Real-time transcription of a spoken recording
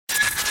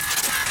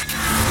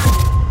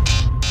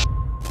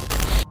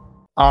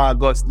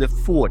August the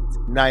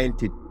 4th,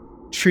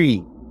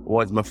 93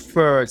 was my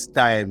first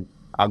time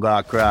I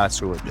got a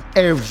crossroad.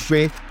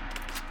 Every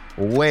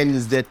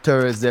Wednesday,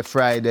 Thursday,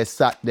 Friday,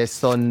 Saturday,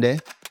 Sunday,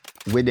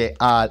 we they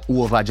all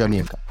over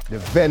Jamaica. The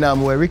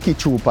venom where Ricky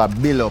Trooper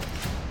build up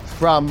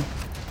from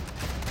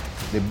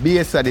the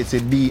base of this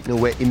beat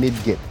where he mid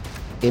get.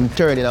 Him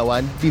turning a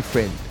one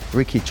different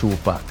Ricky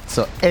Trooper.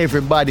 So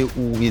everybody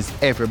who is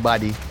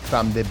everybody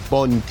from the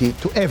Bunty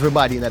to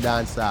everybody in the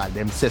dance hall,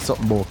 them say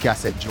something about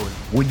Cassette Jones.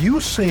 Would you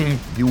say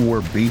you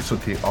were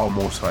basically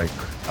almost like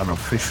an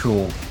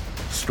official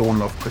Stone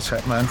Love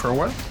Cassette man for a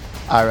while?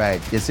 All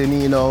right, you see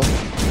me, you know.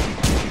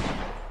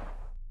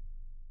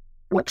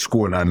 What's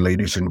going on,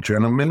 ladies and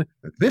gentlemen?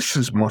 This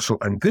is Muscle,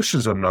 and this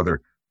is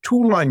another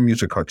Two Line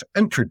Music Hut's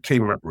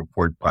Entertainment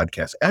Report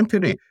podcast. And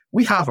today,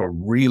 we have a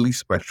really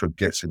special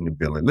guest in the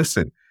building.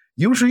 Listen,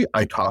 usually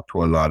I talk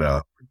to a lot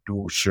of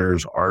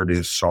producers,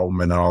 artists,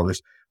 soulmen, and all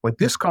this, but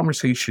this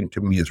conversation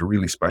to me is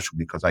really special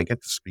because I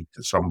get to speak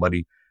to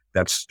somebody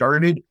that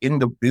started in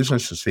the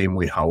business the same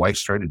way how I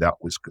started out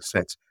with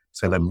cassettes,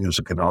 selling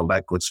music and all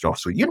that good stuff.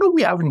 So, you know,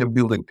 we have in the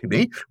building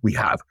today, we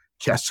have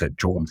Cassette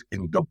Jones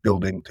in the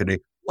building today.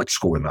 What's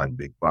going on,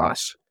 big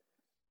boss?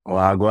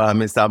 Well, go on,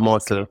 Mr.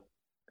 Muscle.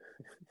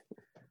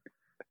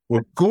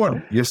 Well, go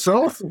on.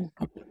 Yourself?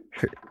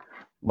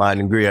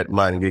 Man, great,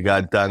 man. You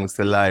got thanks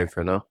to life,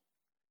 you know.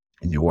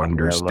 You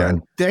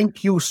understand. Yeah,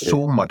 thank you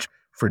so much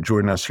for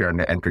joining us here on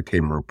the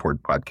Entertainment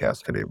Report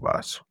podcast today,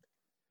 boss.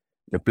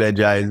 The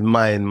pleasure is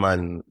mine,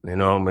 man. You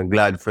know, I'm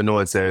glad for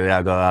no say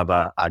we're going to have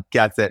a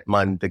cassette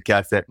man to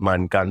cassette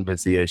man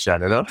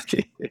conversation, you know.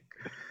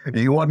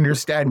 You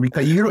understand,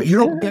 because you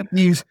don't get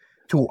these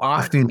too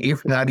often,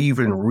 if not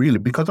even really,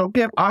 because I'll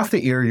get off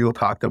the air, you'll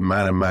talk to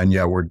man and man,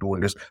 yeah, we're doing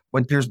this,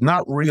 but there's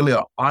not really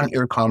an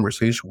on-air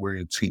conversation where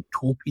you'd see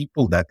two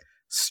people that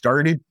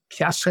started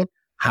cassette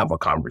have a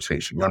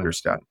conversation, you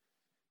understand?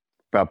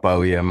 Proper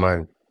way,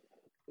 man.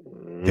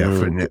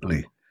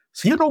 Definitely.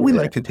 So, you know, we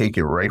like to take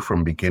it right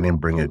from beginning,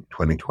 bring it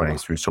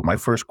 2023. So my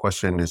first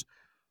question is,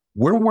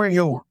 where were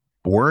you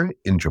born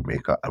in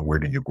Jamaica and where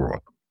did you grow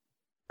up?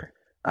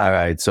 All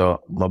right,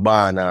 so my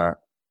born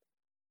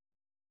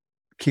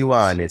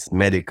Kiwanis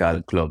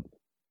Medical Club,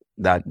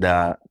 that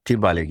the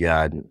Tivoli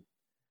Garden.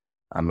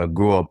 I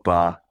grew up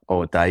out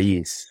of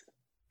East,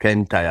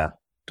 Kentire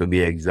to be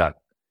exact.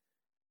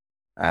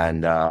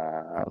 And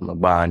I'm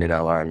born in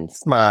a one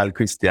small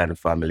Christian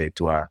family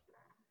to a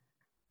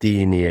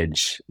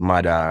teenage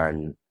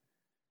mother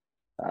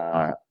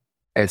and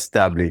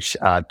established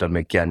auto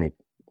mechanic,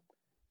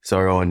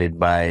 surrounded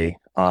by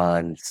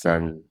aunts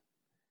and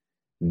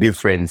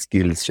different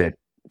skill set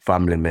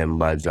family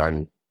members,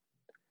 and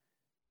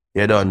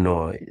you don't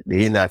know,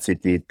 the inner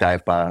city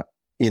type of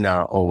in and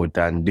out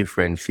and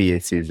different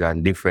faces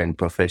and different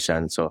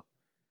professions. So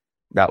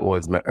that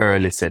was my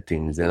early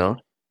settings, you know.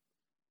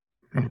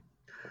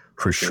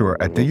 For sure.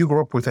 And did you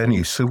grow up with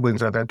any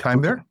siblings at that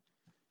time there?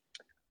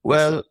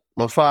 Well,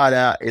 my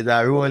father is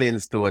a Rolling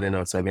Stone, you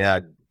know, so I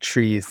had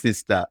 3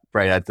 sisters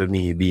prior to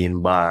me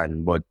being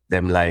born, but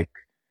them like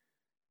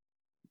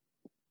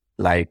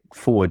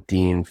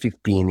 14,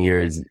 15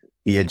 years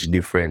age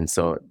difference.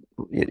 So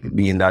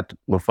being that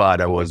my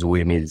father was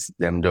with me,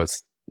 them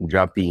just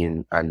drop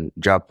in and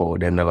drop out.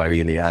 Them never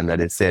really under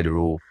the said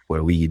roof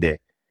where we there.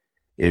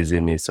 You see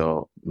me?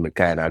 So I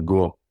kind of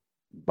grew up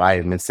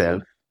by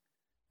myself,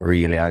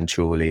 really and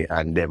truly,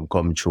 and them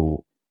come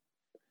through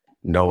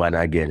now and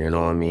again, you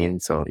know what I mean?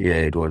 So yeah,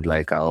 it was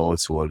like a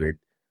household with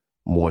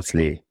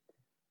mostly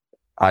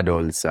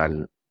adults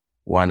and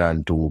 1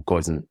 and 2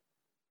 cousins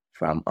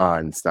from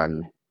aunts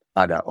and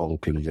other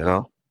uncles, you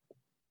know?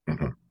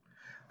 Mm-hmm.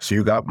 So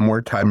you got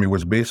more time. It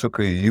was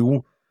basically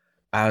you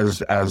as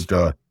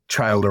the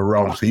child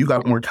around. So you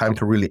got more time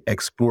to really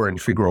explore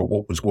and figure out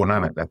what was going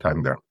on at that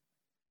time there.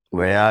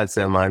 Well, I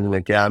say, man,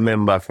 I can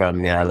remember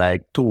from me,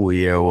 like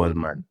 2-year-old,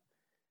 man.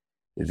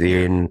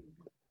 Then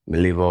we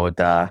live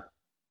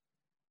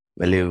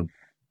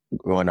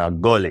around a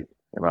gully.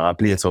 A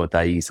place out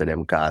of east of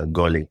them called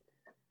Gully.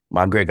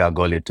 McGregor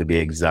Gully to be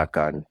exact.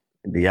 And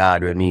the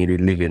yard where me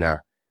live in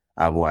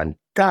have one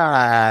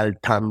tall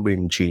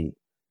tambourine tree.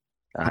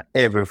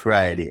 Every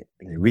Friday,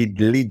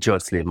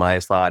 religiously, my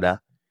father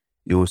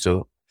used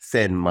to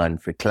send man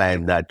to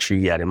climb that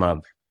tree, and him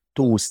have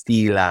 2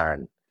 steel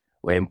arms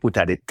where he put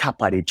at the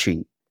top of the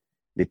tree,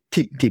 the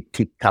tip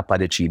top of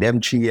the tree. Them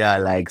tree are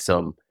like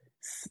some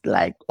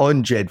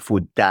 100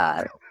 foot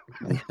tall.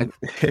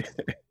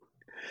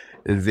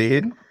 You see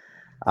it?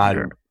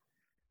 And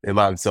they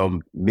have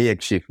some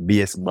makeshift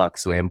bass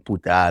box where he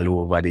put all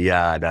over the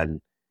yard,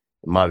 and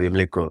have him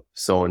little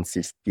sound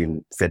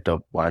system set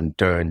up, one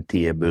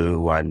turntable,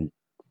 one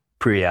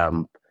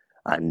preamp,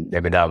 and they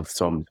would have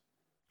some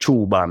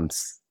tube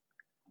amps.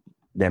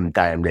 Them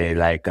time they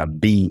like a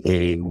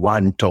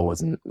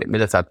BA1000. Me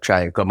just have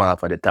try and come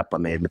off at the top of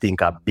me. I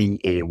think a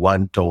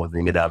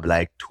BA1000, you'd have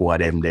like 2 of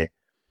them there.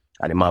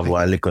 And they have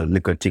one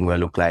little thing where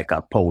look like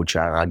a pouch,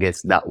 and I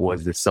guess that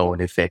was the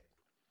sound effect.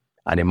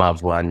 And they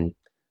have one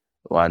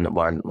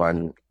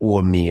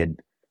homemade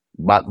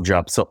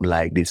backdrop, something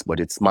like this, but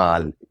it's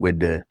small with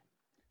the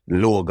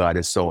logo of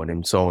the sound.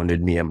 Him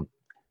sounded name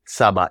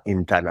Sabah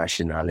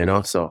International, you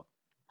know. So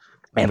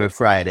every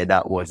Friday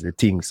that was the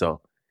thing.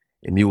 So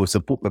him used to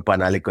put me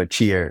on a little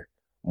chair,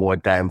 more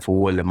time for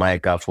hold the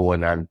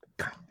microphone and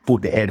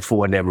put the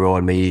headphone them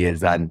around my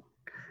ears. And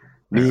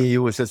me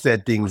used to say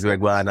things when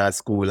going to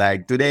school,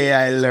 like today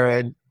I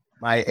learned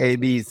my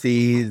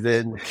ABCs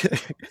and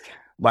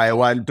my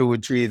 1, 2,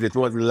 3s. It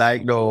wasn't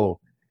like no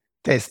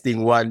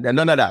testing one and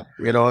none of that.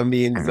 You know what I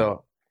mean?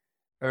 So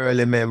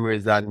early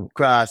memories and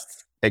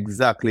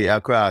exactly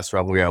across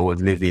from where I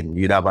was living.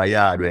 You'd have a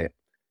yard where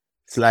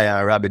Sly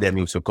and Robbie them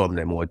used to come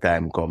them more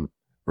time come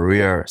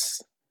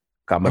rehearse.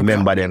 I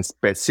remember them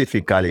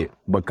specifically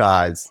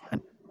because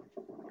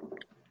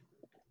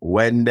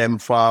when them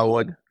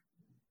forward,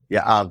 you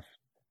have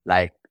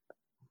like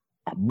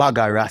a bag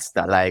of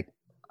rasta, like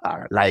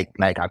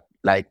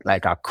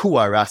a crew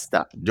of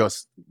rasta,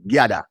 just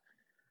gather.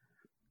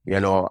 You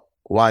know,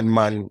 one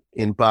man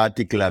in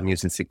particular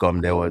used to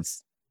come. There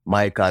was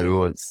Michael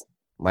Rose.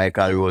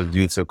 Michael Rose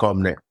used to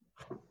come there.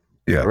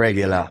 Yeah.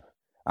 Regular.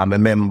 I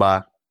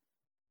remember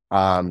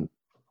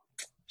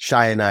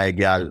Shine Eye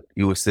Girl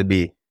used to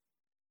be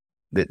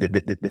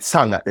the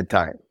song at the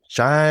time.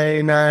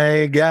 Shine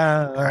Eye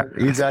Girl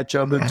is a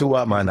trouble to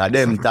a man at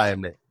them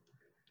time there.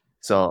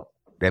 So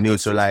them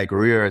used to like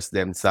rehearse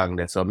them song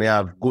there. So me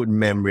have good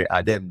memory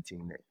of them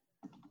thing there.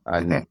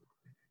 And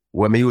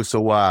when me used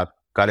to walk,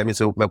 because them used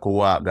to make me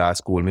walk to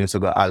school, me used to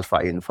go Alpha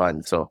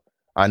Infant. So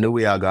on the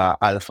way I go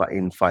Alpha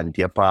Infant,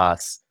 you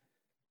pass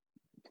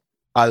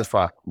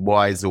Alpha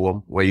Boys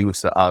Home, where you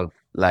used to have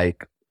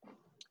like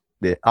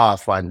the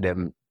orphan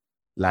them,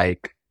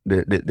 like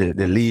the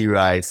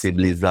Leroy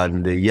siblings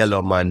and the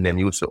Yellow Man them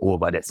used to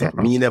over there. So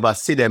me never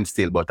see them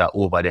still, but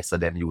over there, so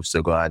them used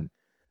to go and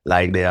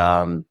like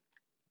the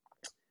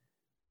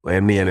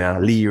when me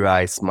and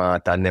Leroy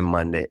Smart and them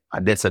man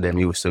that's them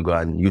used to go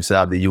and used to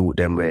have the youth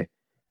them where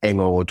hang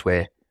out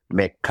where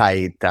make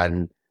kite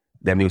and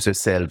them used to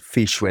sell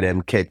fish where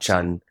them catch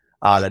and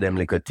all of them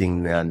little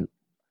things. And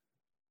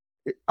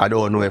I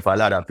don't know if a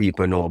lot of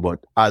people know, but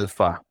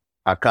Alpha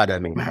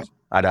Academy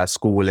at a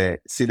school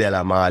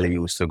Sidela Marley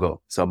used to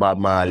go. So Bob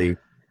Marley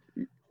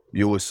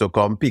used to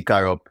come pick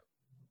her up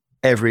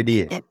every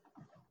day.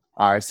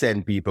 Or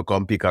send people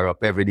come pick her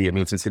up every day. I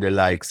used to see the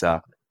likes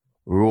of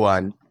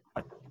Rowan.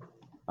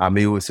 And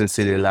we used to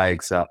see the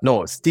likes of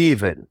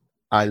Stephen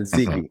and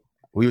Ziggy.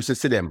 We used to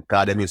see them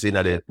because them used to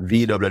the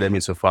VW, them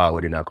used to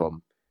forward and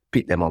come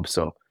pick them up.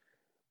 So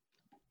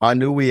on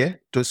the way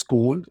to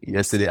school,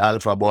 you see the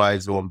Alpha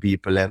Boys Home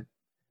people them.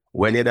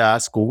 When you're at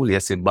school, you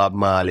see Bob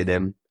Marley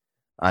them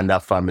and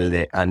that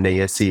family, and then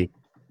you see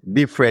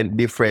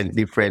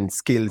different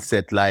skill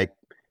set, like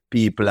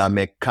people that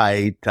make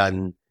kite,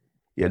 and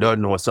you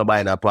don't know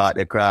somebody in a part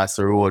across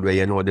the road where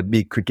you know the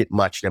big cricket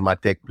match them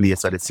at take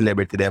place, or the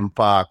celebrity them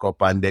park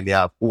up, and then you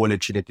have Holy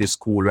Trinity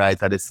School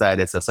right at the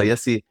side. So you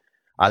see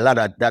a lot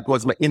of that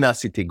was my inner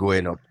city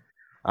growing up.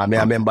 I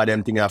remember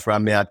them thing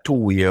from me at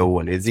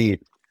 2-year-old, is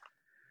it?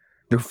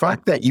 The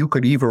fact that you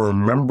could even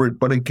remember it,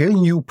 but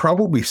again, you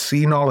probably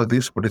seen all of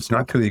this, but it's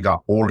not till you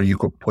got older you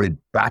could put it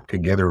back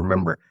together.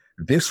 Remember,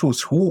 this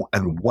was who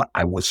and what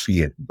I was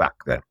seeing back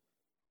then.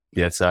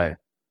 Yes, I.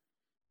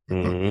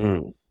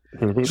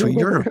 Mm-hmm. So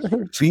you're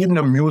seeing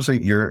the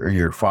music,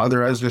 your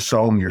father has the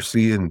song, you're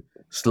seeing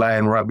Sly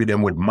and Robbie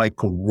them with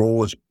Michael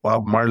Rose,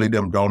 Bob Marley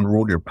them down the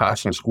road, you're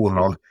passing school and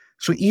all.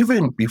 So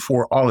even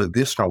before all of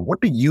this now, what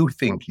do you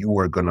think you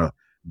were going to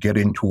get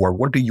into, or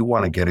what do you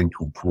want to get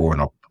into growing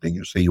up? Did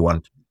you say you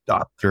wanted to be a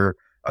doctor,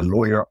 a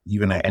lawyer,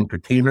 even an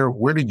entertainer?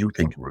 Where did you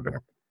think you were going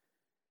to?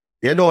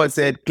 You know, I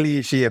said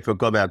cliche if you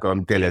come back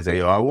and tell us,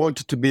 I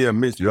wanted to be a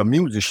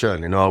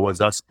musician. You know, I was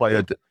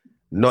aspired to,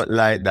 not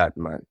like that,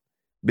 man.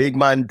 Big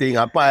man thing,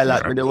 a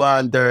pilot me the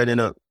one turn, you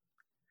know.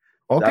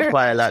 Okay. That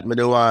pilot me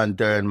the one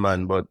turn,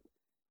 man, but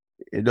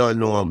you don't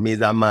know, me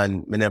as a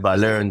man, me never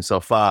learn so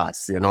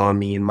fast. You know what I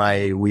mean?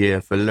 My way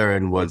to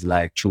learn was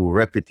like through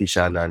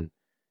repetition and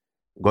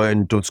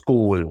going to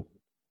school.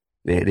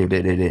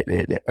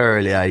 The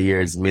earlier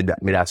years, me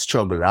that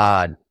struggle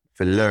hard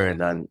to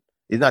learn, and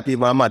it's not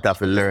even a matter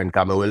for learn,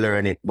 because I will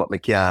learn it, but me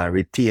can't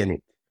retain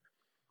it.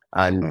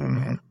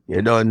 And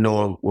you don't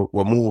know,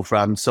 we move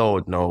from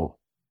south now,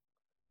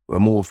 we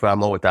move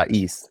from outer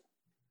east,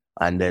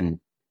 and then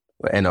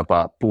we end up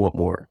at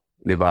Portmore,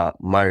 live at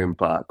Marine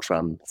Park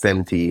from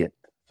 78.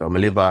 So I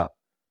live at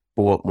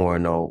Portmore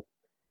now.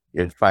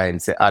 You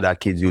find, say, other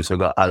kids used to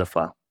go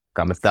Alpha,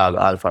 because I start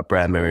Alpha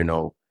Primary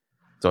now.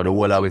 So the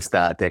whole of we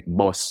start take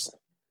bus,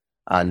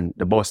 and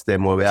the bus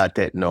them where we are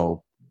take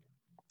now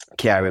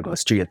carry go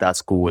straight to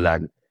school,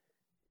 and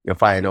you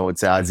find out,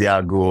 say, as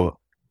you grow,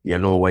 you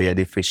know where your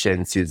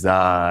deficiencies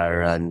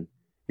are, and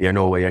you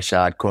know where your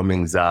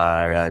shortcomings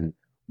are, and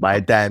by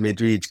the time it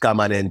reach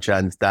common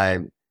entrance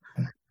time,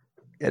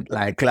 it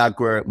like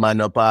clockwork, man,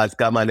 no pass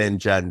common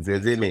entrance,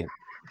 you see me?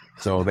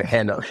 So we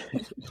end up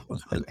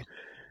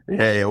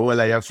yeah, all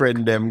of your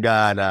friend them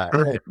gone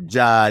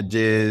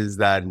Georges,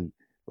 and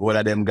all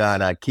of them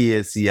gone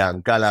Casey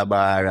and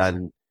Calabar,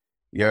 and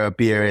your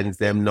parents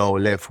them now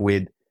left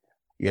with,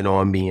 you know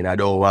what I mean? I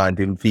don't want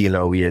him feel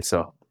no way,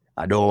 so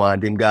I don't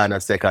want him going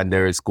to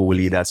secondary school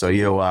either. So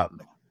you know what?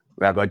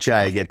 We're gonna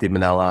try to get him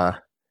in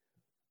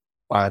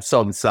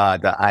some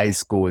sort of high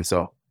school.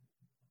 So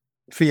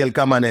feel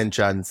common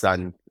entrance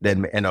and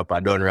then me end up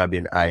at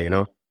Dunrabin High, you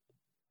know?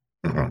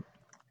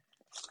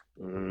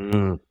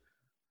 Mm.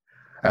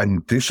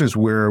 And this is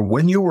where,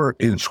 when you were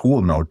in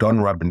school now,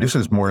 Dunrabin, this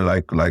is more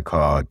like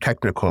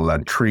technical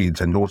and trades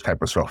and those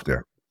type of stuff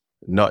there.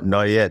 Not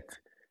yet.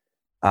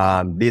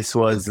 This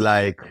was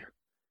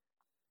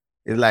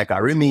it's like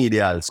a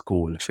remedial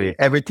school. So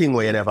everything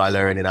we never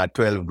learn in a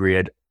 12th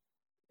grade,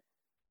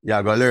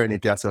 you're going to learn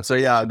it yourself. So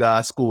you're go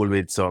to school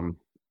with some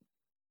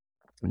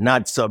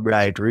not so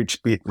bright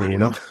rich people, you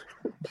know?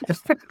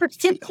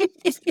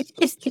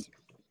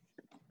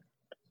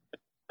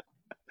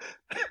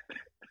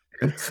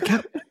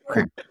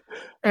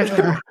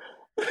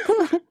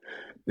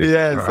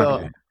 Yeah,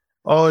 so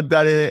out of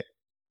the not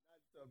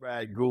so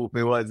bright group,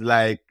 it was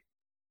like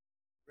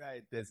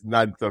brightest,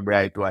 not so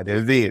bright one,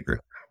 is it?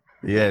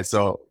 Yeah,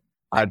 so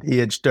at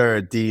age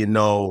 30,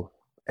 now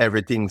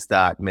everything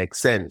start make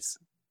sense.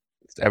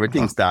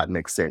 Everything start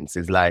make sense.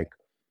 It's like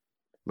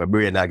my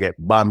brain I get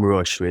bomb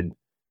rush with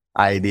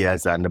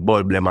ideas and the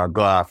bulb them I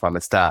go off and I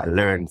start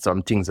learn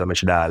some things that I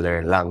should have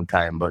learned long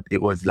time. But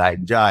it was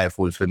like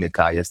joyful for me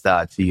because you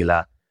start feel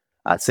a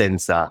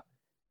sense of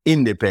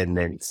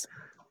independence.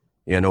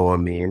 You know what I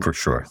mean? For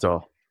sure.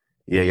 So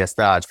yeah, you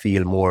start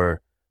feel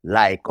more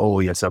like how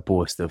you're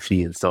supposed to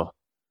feel. So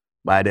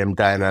by them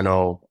time I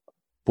know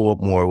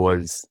Portmore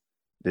was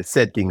the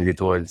setting,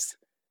 it was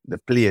the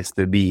place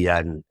to be,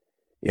 and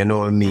you know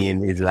what I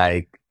mean, it's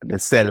like the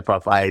self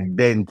of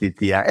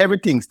identity and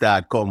everything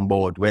start come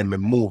about when we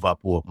move up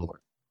Portmore.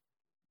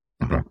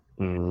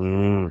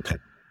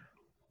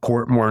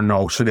 Portmore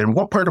now. So then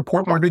what part of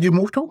Portmore did you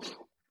move to?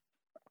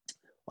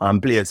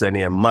 Place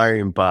named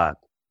Marine Park.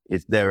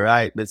 It's there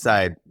right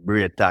beside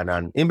Brayton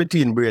and in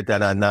between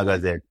Brayton and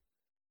Nagazet.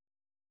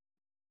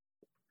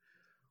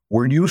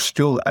 Were you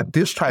still, at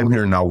this time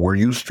here now, were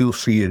you still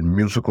seeing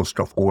musical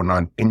stuff going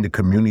on in the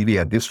community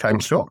at this time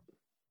still?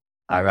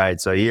 All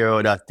right, so here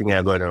how that thing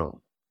I going to.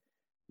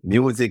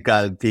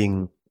 Musical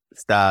thing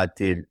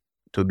started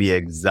to be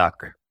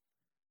exact.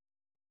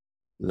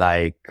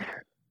 Like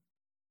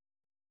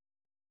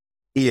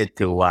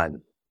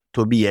 81,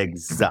 to be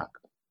exact.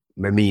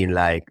 I mean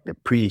like the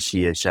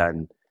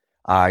appreciation,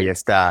 you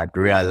start to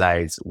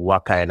realize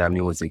what kind of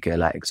music you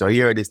like. So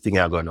here this thing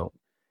I going to.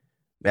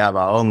 We have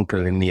an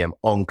uncle named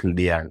Uncle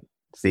Dian.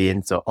 See,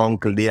 so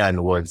Uncle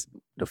Dian was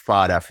the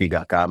father figure,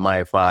 because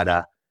my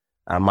father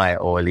and my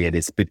old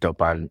lady split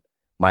up and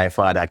my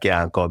father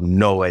can't come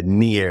nowhere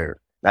near,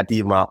 not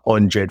even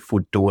 100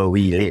 foot to where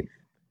we live.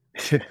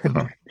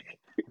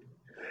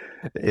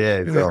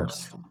 Yeah, so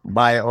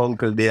my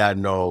Uncle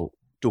Dian now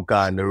took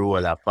on the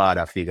role of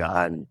father figure,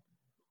 and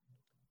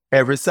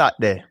every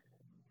Saturday,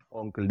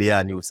 Uncle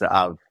Dian used to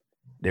have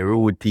the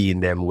routine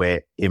them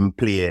where him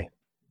play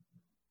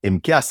him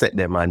cassette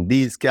them, and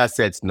these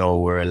cassettes now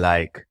were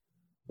like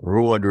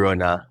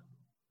Roadrunner,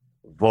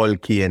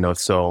 Volcano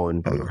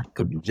Sound,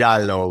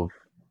 Jalov,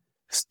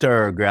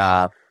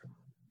 Sturgraph,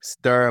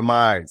 Stir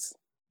Mars.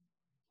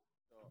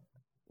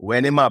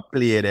 When him a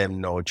play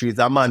them now, she's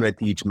a man will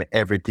teach me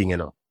everything, you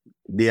know.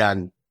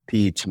 They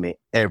teach me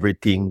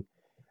everything.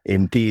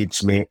 Him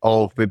teach me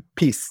how to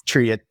piss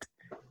straight.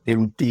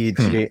 Him teach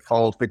me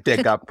how to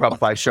take a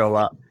proper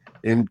shower.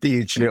 Him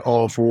teach me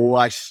how to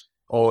wash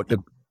out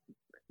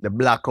the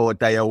black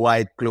out of your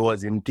white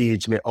clothes. Him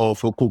teach me how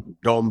to cook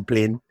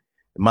dumpling.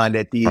 Man,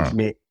 they teach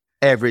me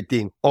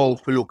everything. How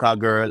to look a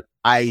girl,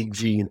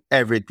 hygiene,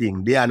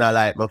 everything. They are not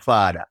like my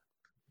father.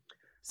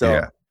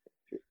 So,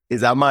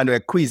 he's a man who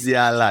quiz you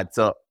a lot.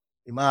 So,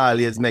 he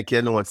always make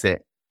you know, say,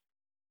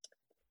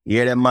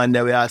 hear the man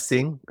that we are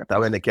sing, that's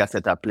when the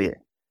cassette are play.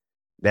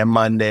 Them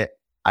man they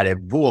are the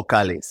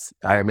vocalists.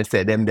 I may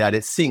say them they are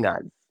the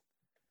singers.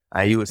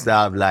 I used to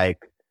have like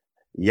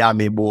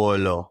Yami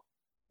Bolo,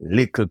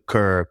 Little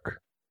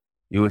Kirk.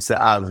 You used to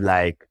have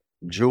like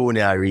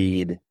Junior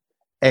Reed,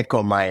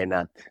 Echo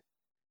Minot,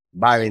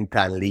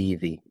 Barrington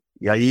Levy.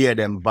 You hear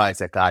them voice,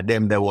 because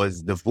them there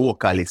was the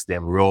vocalists,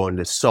 them round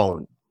the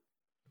sound.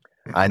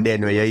 And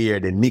then when you hear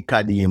the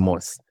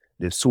Nicodemus,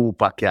 the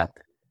Super Cat,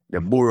 the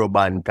Burro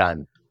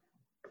Bantan,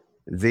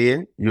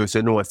 then you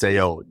should know, say,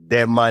 yo,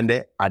 them man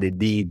they are the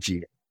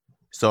DJ.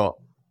 So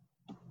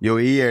you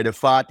hear the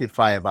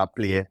 45 I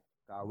play,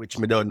 which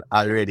me done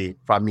already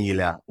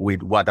familiar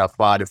with what a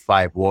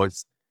 45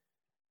 was.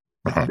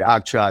 The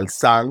actual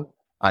song,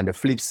 and the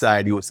flip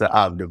side you used to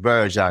have the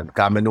version,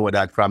 because I know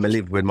that from I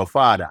live with my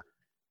father.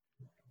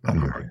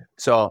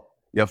 So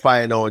you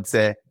find out,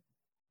 say,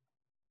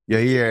 you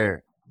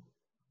hear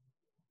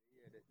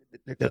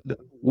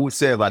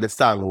whosoever the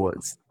song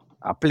was,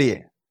 I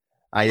play.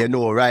 And you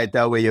know right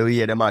away you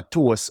hear them a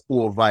toast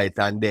over it,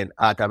 and then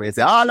after me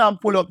say, I'm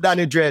pull up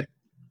Danny Dread.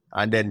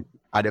 And then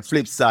at the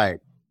flip side,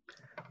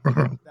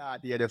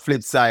 start here the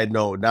flip side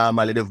now,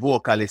 normally the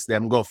vocalists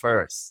them go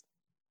first.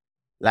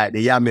 like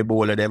the Yami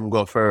Bowler, them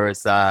go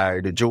first,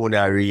 or the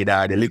Junior Reed,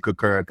 or the Little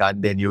Kirk,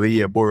 and then you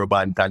hear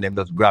Burbank, and them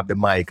just grab the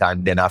mic,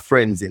 and then a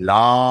frenzy.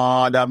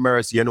 Lord of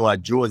mercy, you know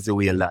what Josie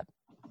will that.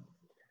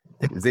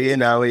 See, you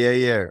know, you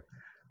hear.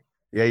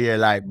 You hear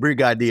like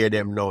Brigadier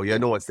them now, you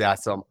know, say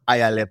some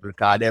higher level,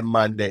 because them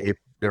man, they, if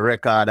the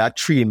record at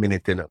 3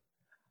 minutes, you know,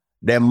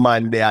 them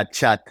man, they are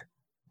chat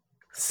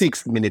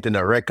 6 minutes, you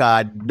know,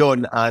 record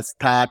done and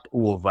start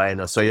over, you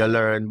know, so you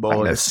learn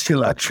about... And it's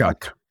still a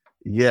chat.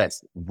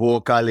 Yes,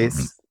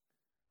 vocalists,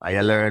 and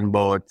you learn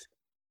about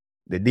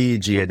the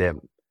DJ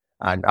them.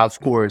 And of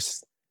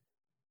course,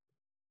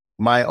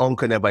 my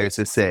uncle never used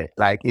to say,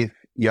 like, if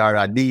you're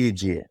a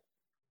DJ,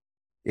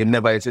 he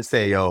never used to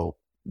say, yo,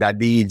 that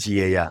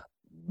DJ, yeah,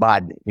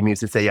 bad. He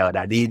used to say, yo,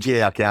 that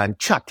DJ I can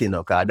chat, you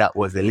know, because that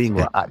was the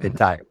lingo at the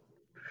time.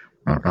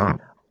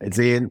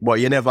 See, but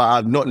you never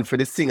have nothing for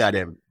the singer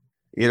them.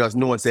 You just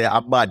know say a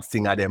bad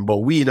singer them, but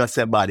we not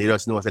say bad, you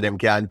just know say them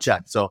can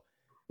chat. So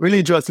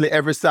religiously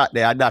every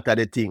Saturday, that are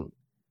the thing.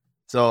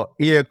 So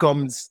here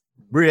comes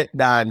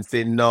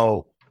breakdancing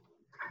now.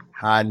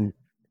 And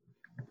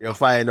you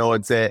find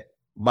out say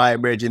my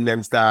brethren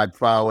them start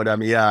forward of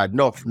my yard.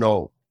 Enough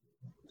now.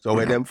 So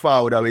when them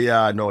forward of my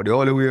yard now, the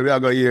only way we are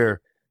going to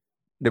hear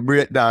the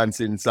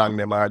breakdancing song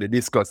them or the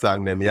disco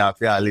song them, you have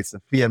to listen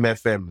to Fame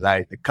FM,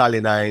 like the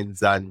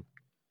Collinines and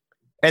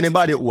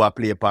anybody who are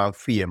play upon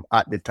Fame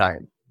at the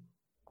time.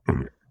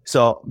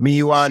 So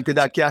me wanted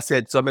a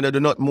cassette, so I do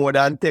not more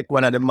than take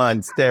one of the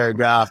man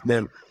stereograph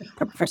them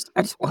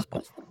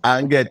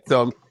and get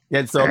some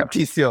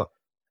tissue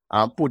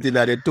and put it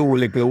at the two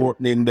little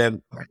opening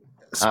them.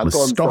 And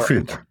stuff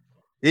it.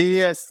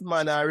 Yes,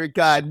 man, I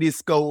record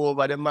disco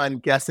over the man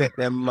cassette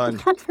them,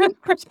 man.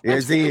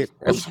 You see?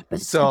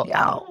 So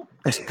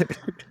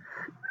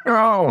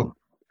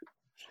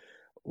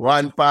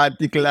one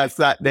particular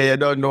Saturday, you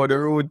don't know the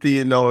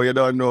routine now. You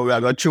don't know we are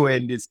going to throw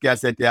in this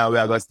cassette here and we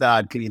are going to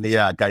start clean the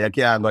yard. Because you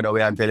can't go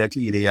nowhere until you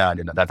clean the yard.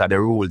 You know, that are the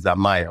rules of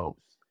my house.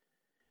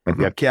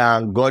 You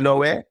can't go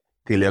nowhere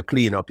till you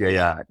clean up your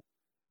yard.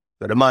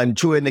 So the man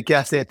threw in the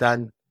cassette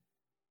and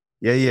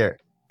you hear,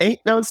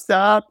 ain't no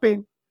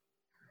stopping.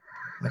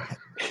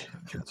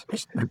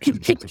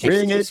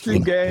 Bring it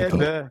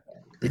together.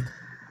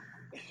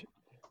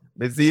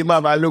 I see him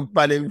have a look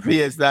on his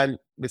face and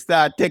I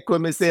start take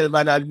with myself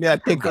and I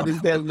take with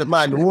myself, the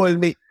man hold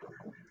me.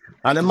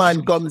 And the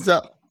man comes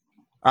up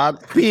and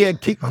peer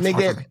kick me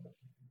again.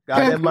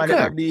 Because the man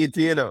are beat,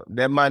 you know.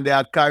 The man they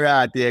are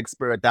karate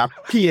expert and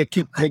peer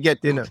kick me again,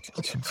 you know.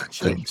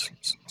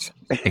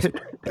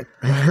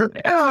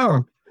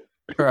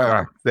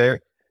 So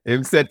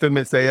him said to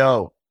me, say,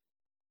 yo,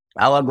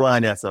 I was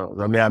going there, so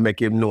I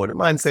make him know. The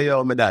man say,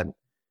 yo, my dad,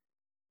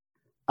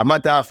 a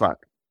matter of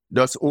fact,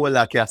 just hold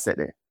a cassette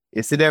there.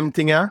 You see them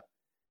thing here?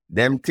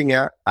 Them thing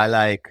here are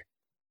like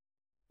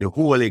the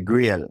Holy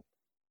Grail.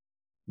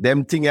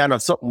 Them thing here are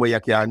not something where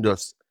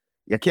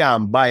you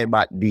can't buy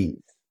back these.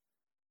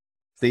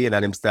 See, and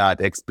them start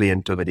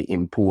explain to me the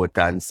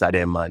importance of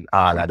them and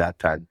all of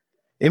that. And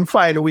him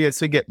find ways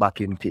to get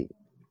back in thing.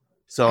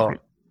 So,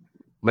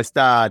 I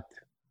start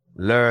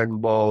learn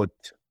about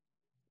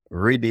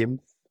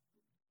rhythm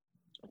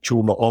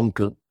through my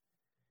uncle.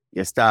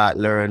 You start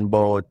learn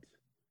about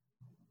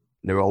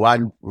the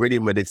one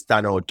rhythm that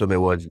stand out to me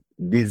was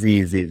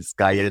diseases.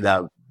 Because you did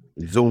have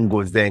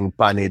Zungo Zeng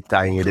Panit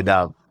and you did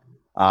have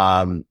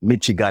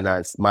Michigan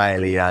and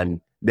Smiley,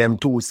 and them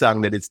two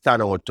songs that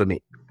stand out to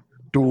me.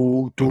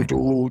 Do.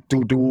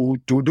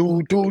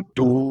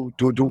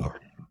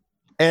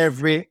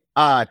 Every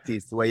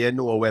artist where you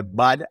know we're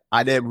bad,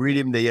 and them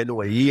rhythm that you know,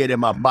 hear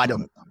them are bad.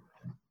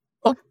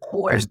 Of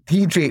course,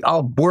 DJ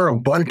Albert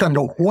Bunt and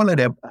the whole of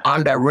them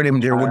on that rhythm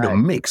there with the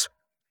mix.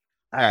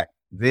 All right,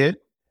 then.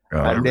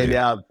 And then they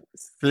have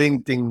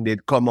Sling Thing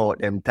that come out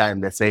them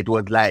time. They say it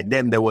was like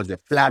them, there was a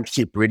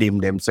flagship rhythm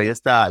them. So you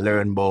start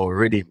learn about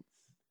rhythm.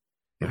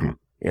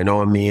 You know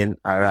what I mean?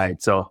 All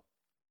right, so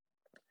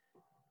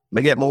I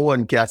get my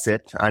one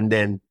cassette and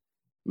then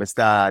I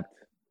start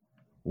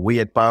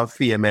wait for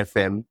Fame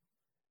FM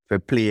to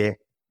play.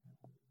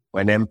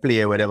 When them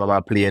play, whatever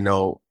I play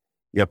now,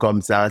 you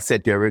come and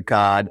set your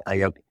record and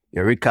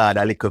you record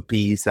a little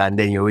piece and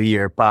then you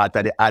hear part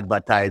of the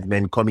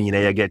advertisement come in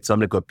and you get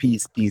some little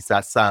piece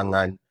of song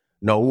and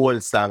no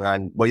whole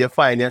song. But you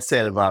find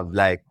yourself have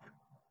like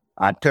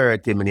a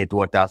 30-minute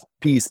worth of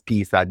piece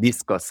of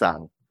disco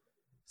song.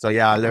 So you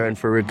learn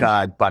to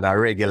record on a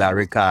regular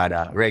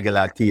recorder,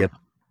 regular tape.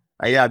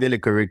 And you have the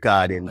little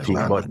recording thing.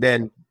 But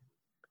then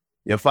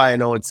you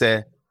find out,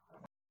 say,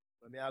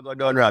 when I go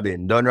Don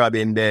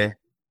Robin there,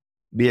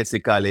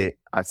 basically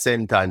at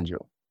St. Andrew.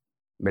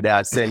 But they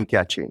are St.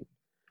 Catherine.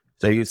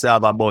 So you used to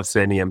have a bus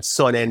named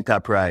Sun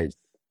Enterprise,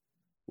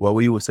 where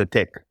we used to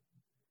take.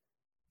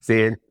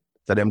 See?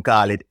 So them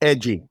call it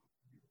edging.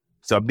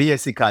 So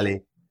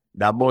basically,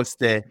 that bus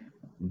there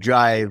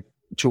drive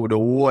through the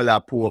whole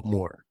of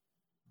Portmore.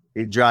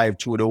 It drive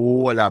through the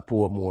whole of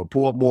Portmore.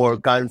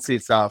 Portmore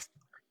consists of,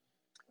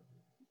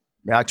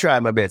 I try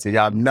my best. You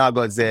have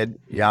Nagozed,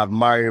 you have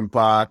Marine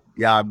Park,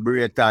 you have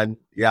Brayton,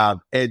 you have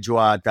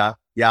Edgewater,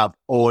 you have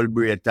Old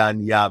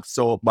Brayton, you have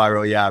South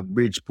Barrow, you have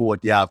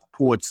Bridgeport, you have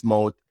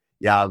Portsmouth,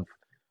 you have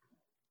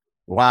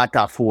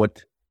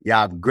Waterford, you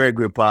have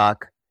Gregory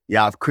Park, you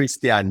have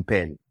Christian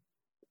Penn.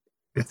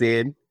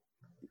 See?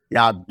 You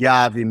have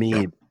Garvey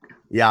Mead,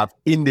 you have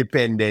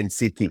Independence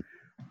City,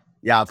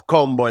 you have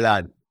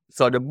Cumberland.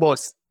 So the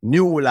bus,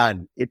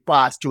 Newland, it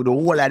passed through the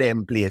whole of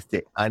them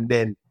places. And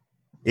then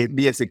it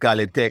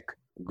basically take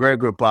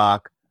Gregory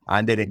Park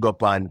and then it go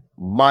on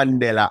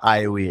Mandela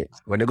Highway.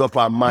 When you go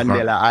on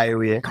Mandela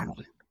Highway,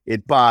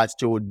 it passed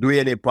through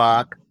Duane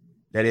Park,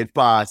 then it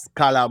passed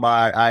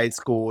Calabar High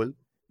School,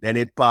 then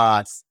it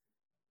passed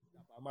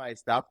my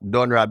stop,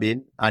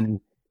 Dunrabin, and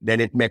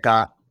then it make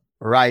a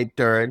right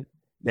turn.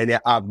 Then you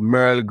have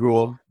Merle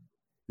Grove,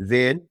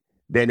 then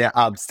you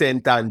have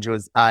St.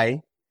 Andrews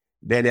High,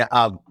 then you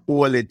have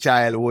Holy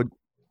Childhood,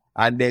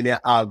 and then you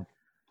have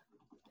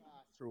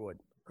Crossroad.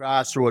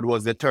 Crossroad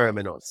was the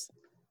terminus.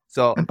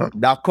 So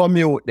that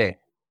commute there,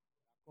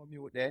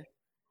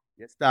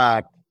 you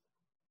start,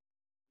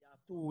 you have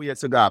 2 ways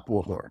to go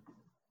Portmore.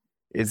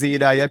 It's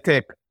either you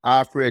take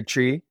halfway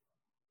tree,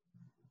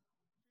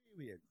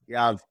 you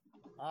have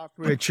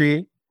halfway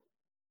tree,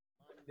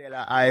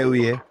 Mandela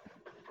Highway,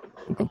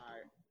 or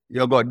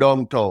you go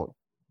downtown.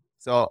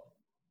 So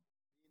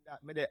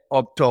that me the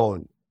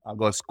uptown, I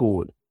go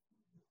school.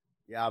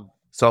 You have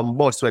some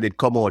bus where they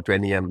come out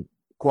when you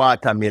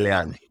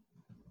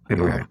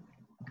 $250,000.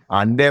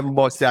 And them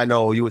bus you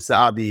know used to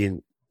have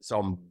in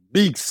some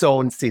big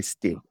sound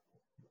system.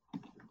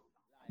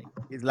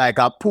 It's like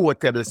a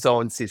portable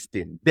sound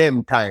system.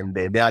 Them time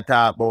they are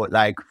talk about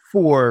like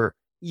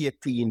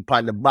 418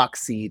 on the back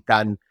seat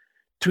and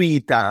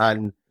tweeter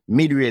and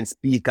mid-range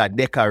speaker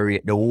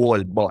decorate the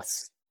whole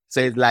bus.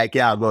 So it's like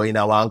you're going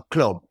to one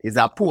club. It's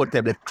a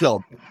portable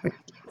club.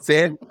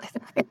 See?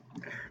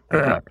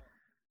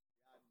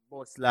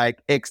 Bus like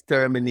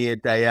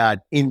Exterminator, you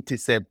had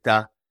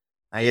Interceptor,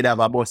 and you'd have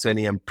a bus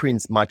named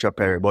Prince Matcha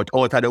Perry. But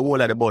out of the whole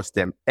of the bus,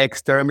 them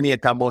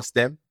Exterminator bus,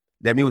 them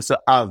used to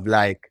have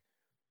like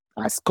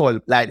a skull,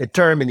 like the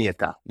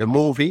Terminator. The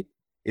movie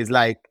is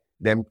like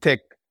them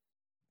take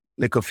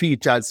little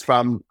features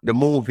from the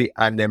movie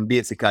and then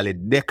basically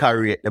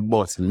decorate the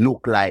bus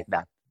look like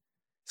that.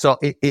 So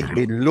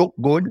it look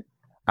good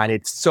and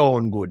it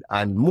sound good.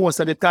 And most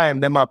of the time,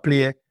 them a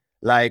play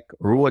like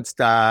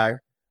Roadstar,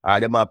 or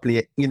them a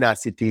play Inner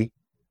City,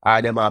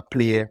 or them a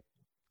play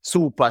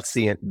Super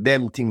Saint,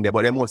 them thing there.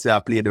 But they mostly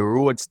a play the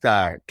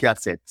Roadstar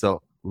cassette.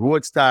 So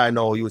Roadstar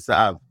now used to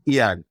have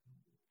Ian.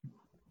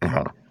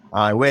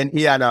 And when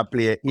Ian a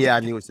play,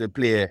 Ian used to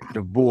play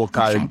the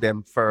vocals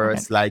them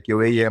first. Like you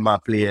will hear him a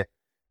play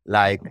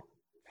like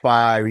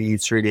Far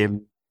East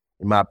rhythm,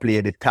 he might play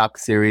the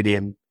Taxi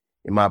rhythm,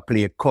 he might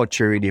play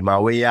Country rhythm.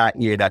 And when you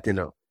hear that, you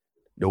know,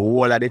 the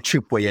whole of the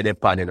trip where you're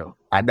depend, you know,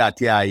 and that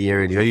you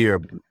hear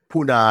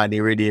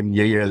Punani rhythm,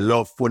 you hear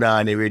Love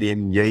Punani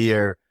rhythm, you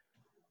hear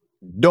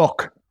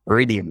Duck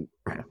rhythm.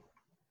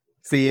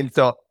 See,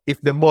 so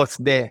if the bus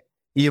there,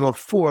 even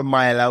 4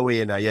 miles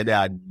away now, you're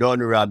there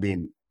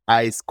Dunrabin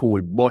High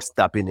School bus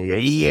stop in there, you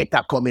hear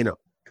that coming up.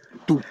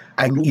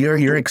 And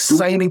you're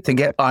excited to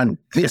get on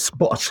this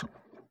bus.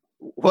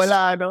 Well,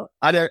 I know.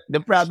 And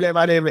the problem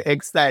I'm even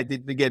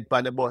excited to get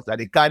on the bus and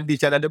the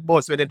condition of the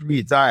bus when it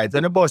reaches. All right,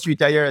 so the bus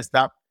reaches a your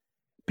stop,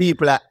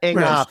 people are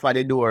hanging off at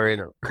the door, you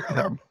know.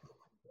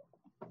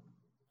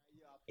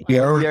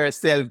 You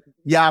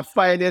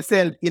find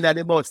yourself in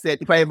the bus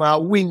set. If I'm a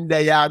window,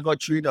 you go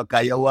through, you know,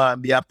 because you want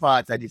to be a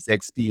part of this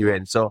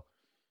experience. So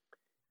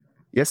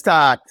you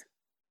start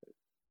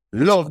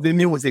love the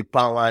music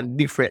on one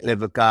different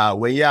level, because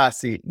when you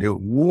see the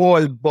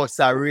whole bus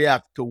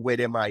react to where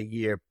them are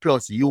here,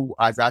 plus you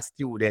as a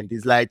student,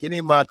 it's like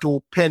any more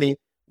 2 penny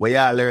where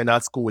you learn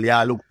at school,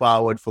 you look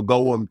forward for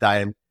go home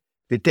time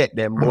to take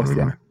them bus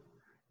there.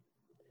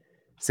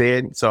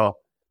 So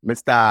me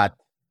start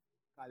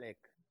collect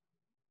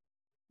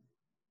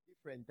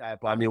different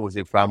type of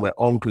music from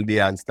where Uncle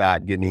Dion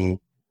start giving me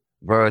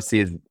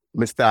verses.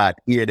 Me start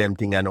hear them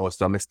thing and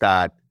also me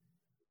start,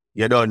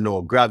 you don't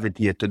know,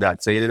 gravitate to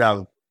that. So you did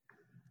have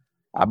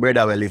a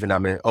brother who living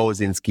in a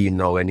housing scheme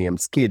now when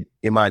named Skid.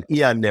 Him and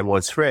Ian them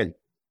was friends.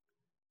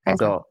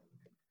 So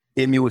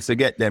him used to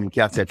get them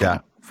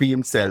cassette for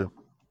himself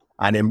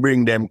and then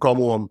bring them come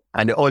home.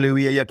 And the only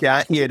way you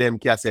can hear them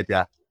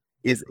cassette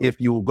is if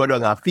you go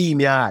down a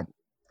theme yard.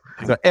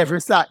 So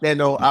every Saturday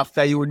now,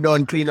 after you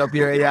done clean up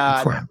your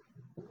yard,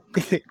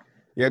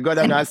 you go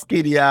down a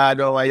Skid yard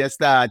now and you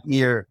start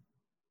here.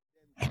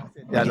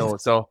 You know,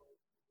 so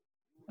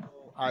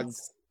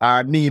as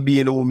me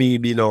being who me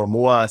be now, I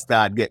want to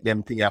start get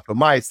them things for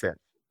myself.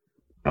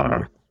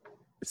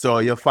 So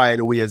you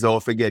find ways how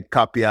to get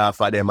copy of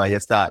them and you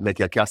start make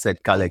your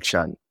cassette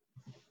collection.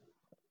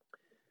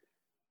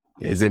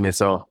 You see me?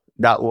 So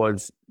that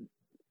was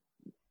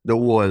the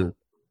whole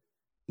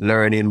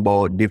learning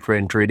about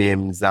different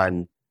rhythms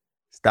and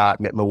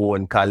start make my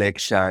own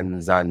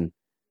collections. And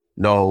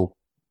now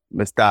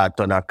I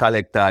start on a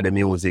collector the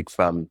music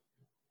from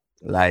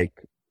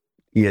like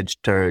age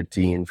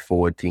 13,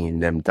 14,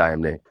 them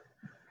time there.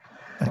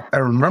 I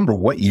remember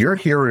what you're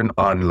hearing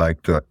on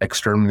like the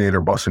Exterminator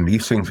Bus and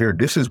these things here.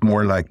 This is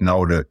more like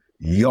now the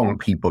young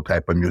people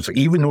type of music,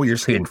 even though you're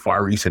saying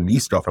Far East and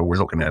these stuff, and we're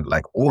looking at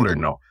like older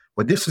now.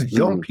 But this is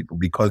young people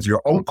because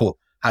your uncle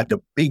had the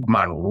big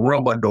man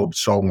rubber dub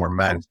song where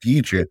man's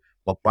DJ.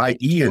 But by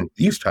Ian,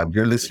 these times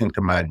you're listening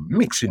to man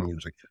mixing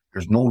music.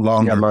 There's no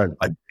longer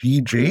a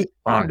DJ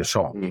on the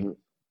song.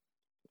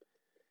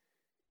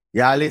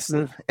 Yeah,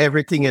 listen,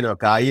 everything,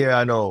 cause here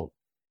I know.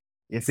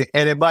 You see,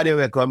 anybody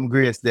will come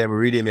grace them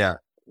rhythm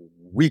here,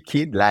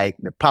 wicked, like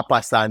the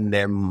Papa San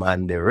them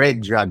and the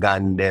Red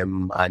Dragon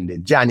them and the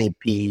Johnny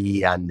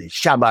P and the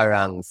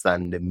Shabarangs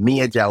and the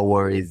Major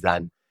Worries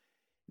and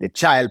the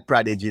Child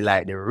Prodigy,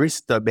 like the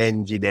Risto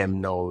Benji them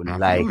now.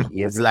 Like,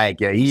 it's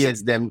like you hear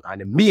them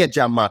and the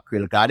Major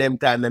Mackerel, cause them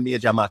time the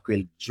Major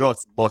Mackerel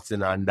just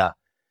busting on that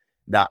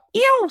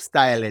ew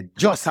style, it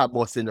just a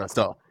busting.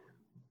 So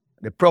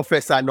the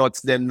Professor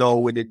Nuts them now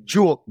with the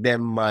joke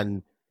them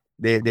and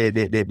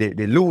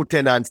the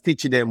lieutenants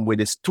teach them with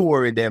the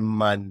story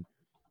them and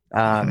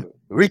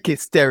Ricky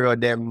Stereo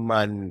them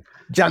and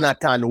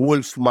Jonathan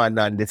Wolfman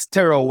and the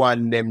Stereo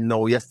one them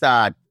now. You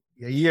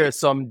hear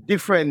some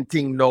different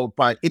thing now.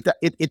 It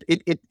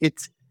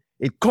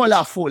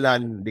colorful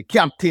and the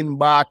Captain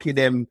Barky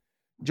them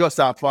just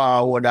a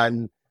forward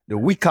and the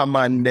Wicker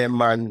Man them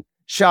and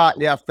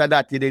shortly after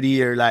that you did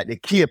hear like the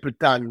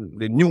Capleton,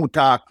 the New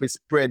Talk we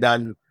spread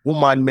and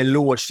Woman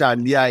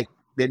Melotion,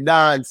 the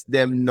dance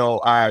them now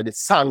or the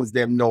songs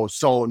them now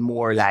sound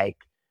more like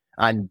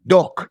and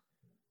Duck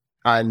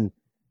and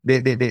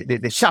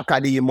the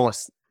Shaka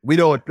Demos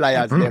without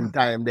players them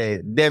time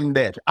them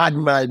there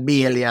Admiral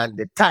Bailey and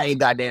the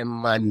Tiger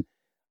them and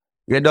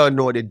you don't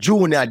know the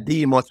Junior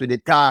Demos with the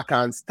talk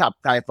and stop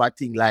type of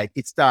thing, like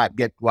it start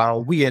get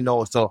one way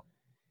now. So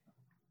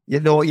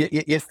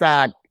you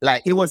start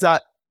like it was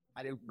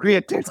the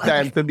greatest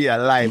time to be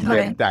alive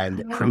them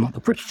time.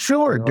 For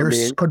sure.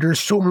 There's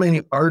so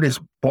many artists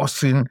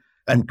busting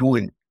and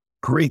doing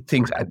great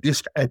things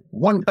at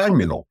one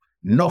time,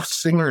 enough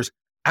singers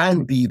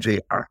and DJ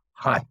are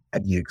hot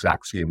at the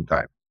exact same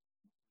time.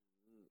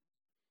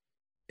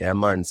 Yeah,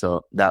 man.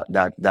 So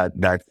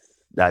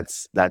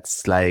that's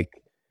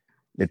like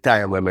the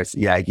time when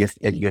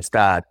you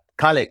start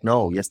collect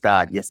now. You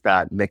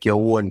start make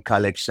your own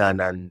collection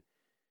and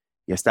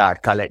you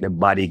start collect the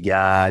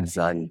bodyguards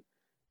and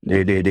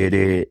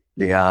the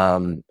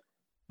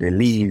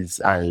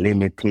Leeds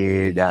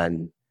Unlimited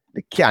and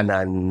the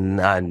Canon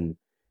and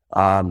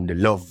the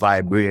Love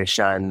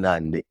Vibration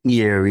and the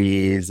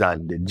Aries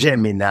and the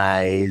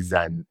Geminis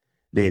and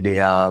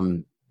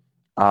the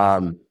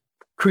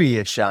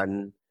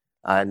Creation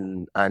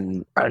and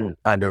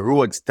the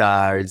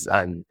Roadstars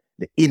and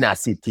the Inner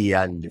City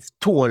and the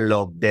Stone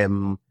Love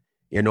them,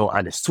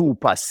 and the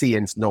Super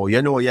Saints now.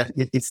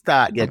 It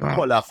start get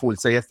colorful,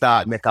 so you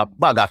start make a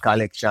bag of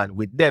collection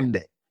with them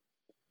there.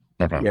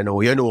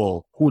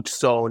 Hood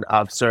Sound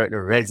have certain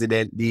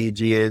resident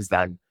DJs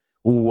and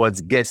who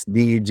was guest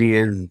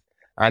DJs.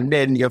 And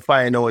then you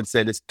find out,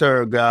 say, the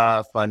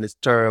Sturgraph and the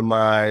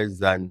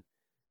Sturmars and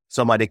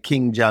some of the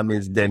King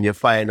Jammies, then you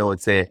find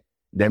out, say,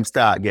 them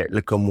start get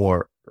little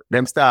more.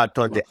 Them start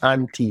on the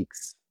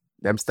antiques.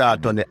 Them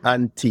start on the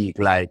antique,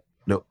 like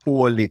the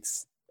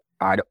oldest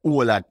or the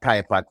older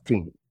type of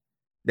thing.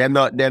 Them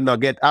not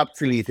get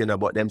obsolete,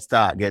 but them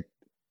start get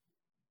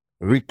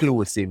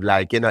reclusive,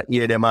 like you not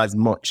hear them as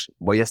much,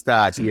 but you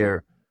start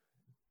hear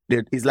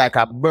it's like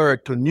a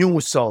bird to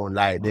new sound,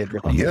 like the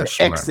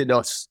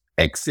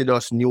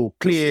Exodus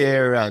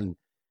Nuclear and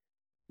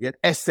get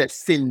SS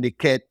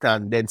Syndicate,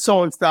 and then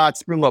sound starts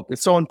spring up. The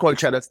sound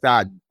culture that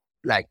start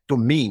like to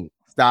me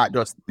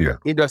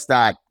it just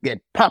start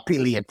get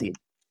populated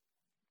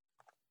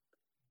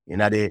in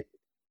the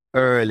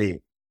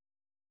early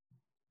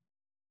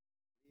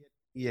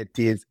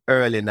 80s,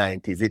 early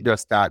 90s. It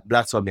just start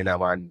blossoming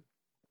in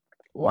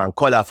one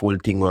colorful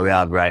thing where we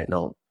have right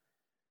now.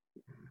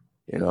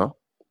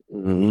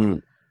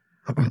 And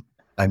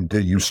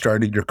then you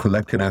started your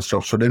collecting and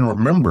stuff. So then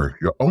remember,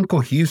 your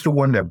uncle, he's the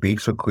one that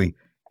basically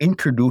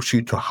introduced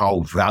you to how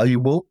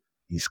valuable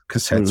these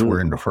cassettes were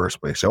in the first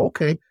place. So,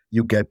 okay,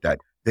 you get that.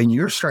 Then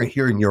you start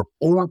hearing your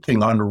own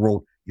thing on the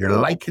road. You're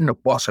liking the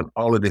bus and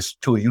all of this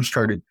too. You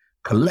started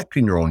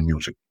collecting your own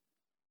music.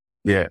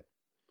 Yeah.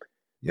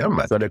 Yeah,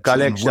 man. So the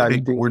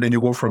collection where did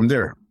you go from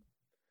there?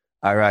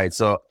 All right.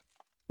 So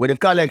with the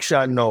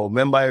collection now,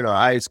 remember,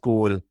 high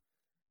school,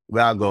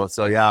 where I go,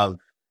 so you have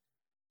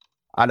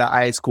other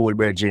high school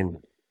bridging,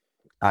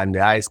 and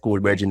the high school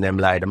bridging them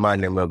like the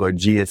man them will go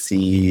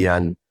GC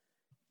and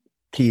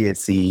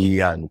KC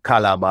and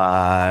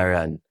Calabar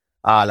and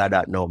all of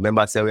that now.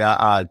 Remember, say we are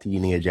all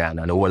teenagers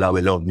and all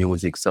we love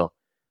music. So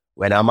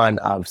when a man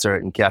have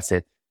certain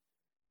cassette,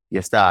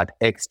 you start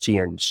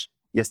exchange.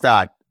 You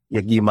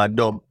give him a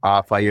dub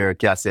off of your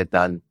cassette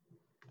and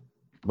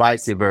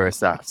vice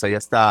versa. So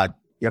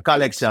your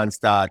collection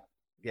start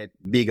get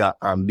bigger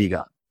and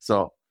bigger.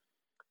 So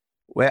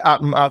what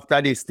happen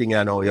after this thing,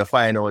 you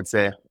find out,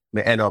 say,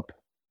 me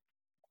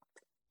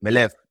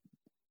left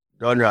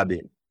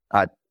Dunrabbit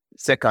at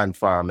second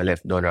farm, me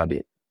left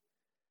Dunrabbit.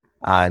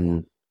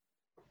 And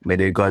me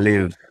they go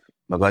live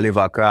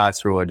a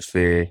crossroad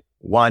for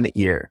 1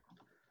 year.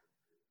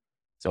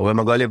 So when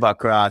I go live a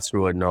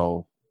crossroad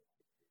now,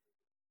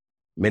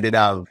 me did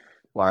have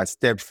one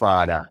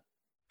stepfather.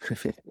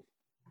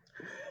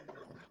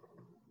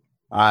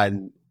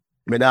 And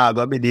me not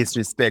gonna be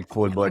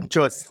disrespectful, but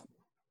just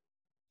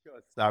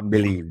I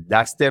believe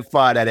that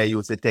stepfather that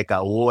used to take a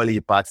whole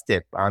heap of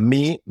step. And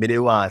me the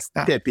one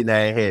step in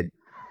her head.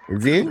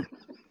 You see?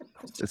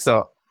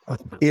 So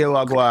here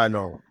we go on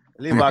now.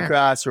 Live a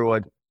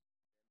crossroad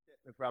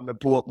from the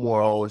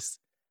Portmore house.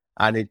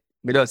 And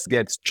me just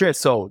get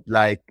stressed out.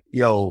 Like,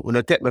 yo, when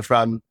you take me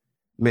from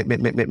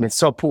me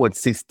support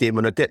system,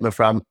 when you take me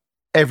from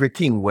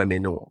everything when me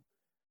know.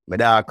 Me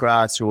that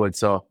crossroad.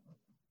 So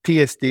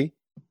tasty.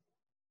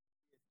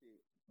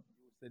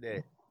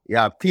 Today. You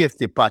have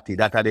tasty party.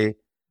 That are the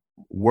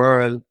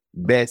world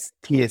best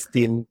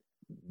tasting,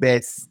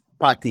 best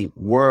party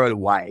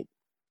worldwide.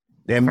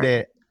 Them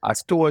there a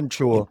stone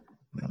throw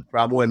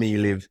from where me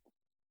live.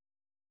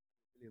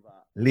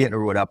 Leighton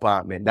Road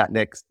apartment.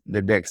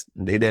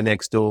 The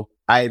next to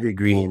Ivy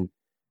Green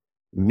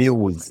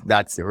Muse.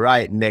 That's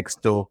right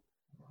next to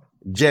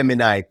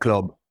Gemini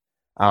Club.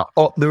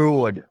 Up the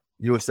road,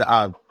 you used to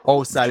have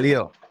House of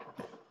Leo.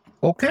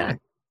 Okay.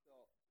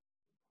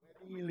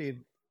 Where we live,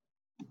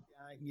 you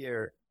can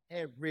hear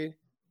every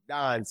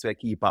dance we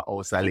keep at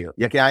House of Leo.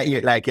 You can hear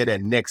it like you're the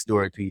next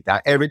door to it.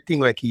 And everything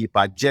we keep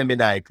at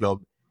Gemini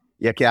Club,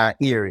 you can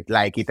hear it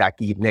like it a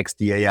keep next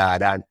to your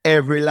yard. And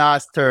every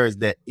last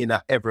Thursday in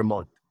every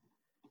month,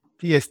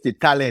 PST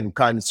talent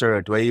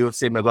concert where you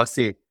see me go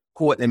see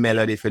Courtney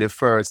Melody for the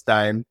first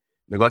time,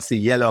 me go see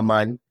Yellow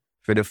Man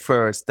for the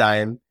first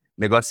time,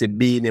 me go see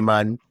Beanie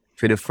Man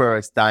for the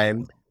first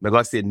time, me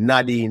go see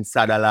Nadine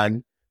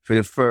Sutherland for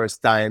the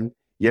first time,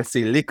 you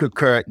see Little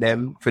Kurt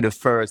them for the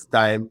first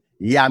time,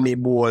 Yami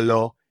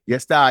Bolo, you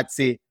start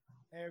see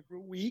every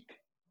week,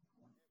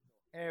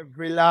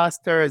 every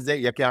last Thursday,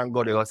 you can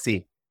go to go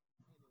see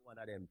one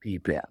of them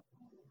people.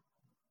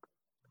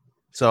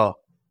 So,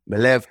 me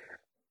left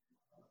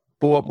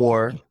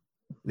Portmore,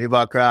 live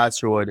a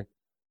crossroad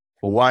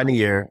for 1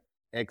 year,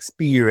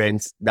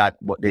 experience that,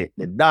 but the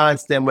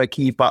dance them we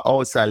keep a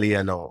house of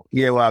Leo now.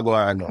 Here we go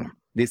on now.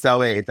 This is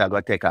where it's going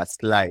to take a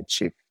slight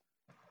shift.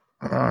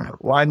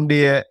 One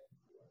day, I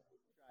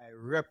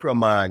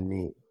reprimand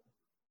me.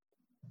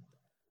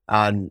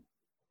 And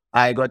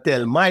I go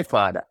tell my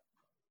father.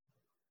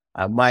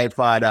 And my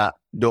father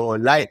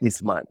don't like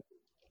this man.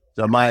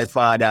 So my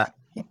father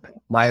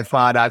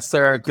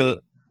circle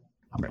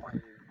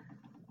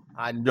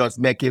and just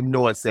make him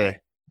know, say,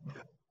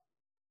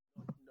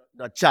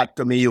 not chat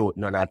to me youth,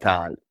 none at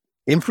all.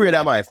 I'm afraid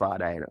of my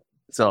father, you know.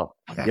 So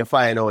you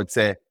find out,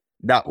 say,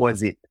 that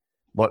was it.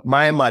 But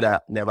my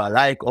mother never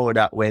liked how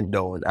that went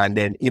down. And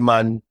then him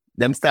and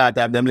them start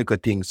have them little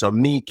things. So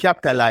me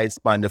capitalize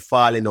on the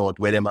falling out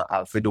where them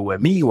have to do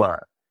what me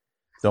want.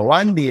 So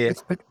one day,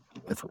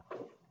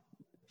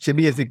 she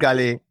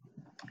basically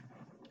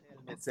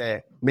tell me,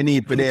 say, me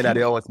need to be at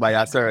the house by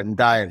a certain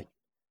time.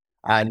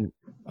 And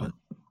when it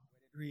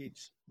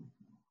reach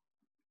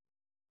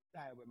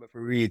time when me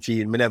reach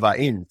in, me never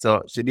in.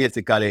 So she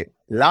basically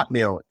locked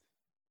me out.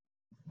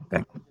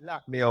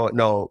 Lock me out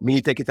now.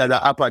 Me take it as an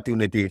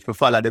opportunity to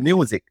follow the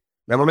music.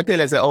 Remember me tell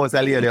you, say, house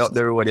of Leo up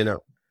the road, you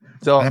know.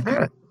 So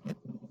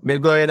me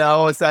go in a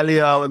house of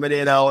Leo, when me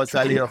in a house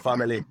of Leo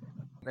family.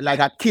 Like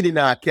a kid in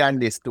a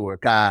candy store,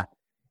 cause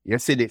you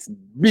see this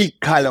big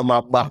column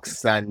of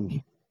box and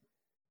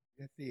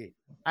you see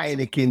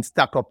Heineken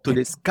stack up to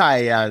the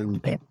sky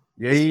and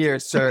you hear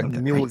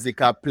certain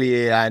music I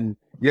play and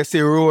you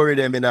see Rory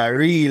them in a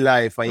real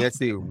life and you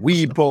see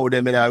Weepo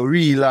them in a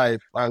real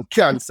life and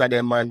Cancer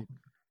them and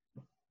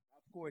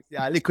of course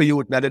yeah, little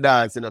youth na the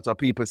dance, you know, so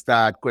people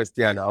start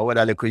questioning what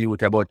a little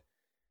youth about.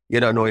 You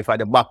don't know if I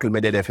the buckle me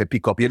there for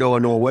pick up. You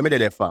don't know where me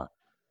there for.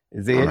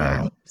 Is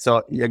it?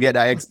 So you get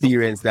that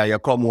experience that you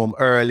come home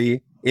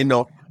early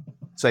enough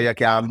so you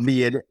can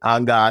bathe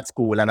and go to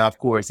school and of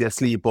course you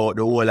sleep out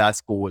the whole of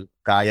school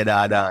because you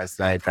don't dance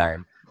night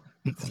time.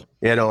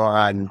 You know,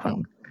 and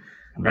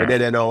I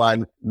didn't know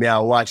and me I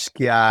wash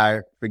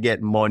car to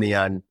get money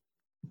and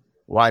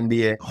one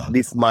day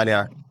this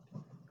man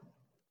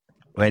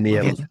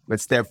when my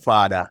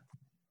stepfather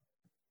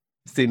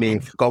see me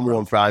come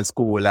home from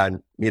school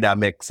and me that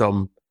make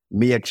some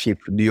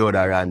makeshift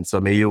deodorant.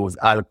 So me use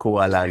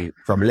alcohol and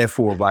some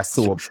leftover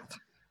soap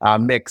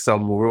and make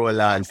some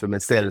roll-on for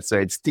myself. So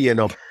it's stain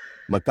up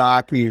my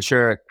khaki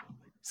shirt.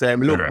 So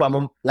him look for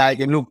me, like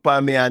him look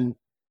for me and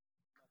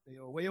say,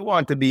 yo, where you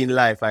want to be in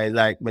life? I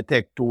like me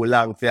take too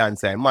long for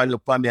answer. Man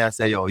look for me and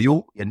say, yo,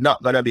 you're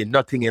not gonna be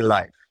nothing in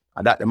life.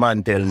 And that the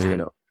man tell me, you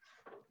know.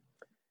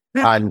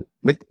 And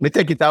me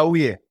take it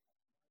away.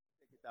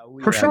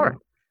 For sure.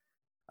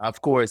 Of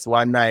course,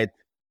 one night,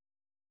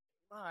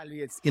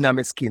 always in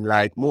my skin,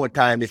 like more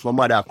time if my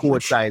mother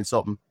code sign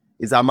something,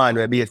 is a man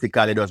where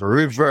basically does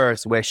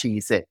reverse where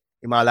she said.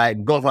 Him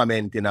like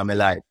government in my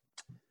life.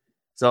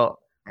 So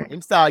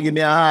him start give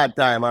me a hard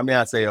time and me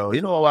I say, yo,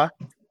 you know what?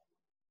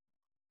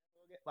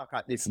 Get back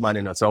at this man,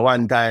 you know. So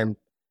one time,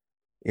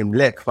 him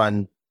left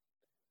and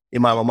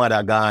him and my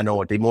mother gone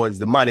out. He was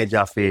the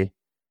manager for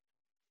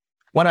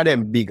one of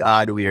them big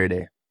hardware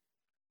there.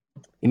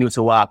 He used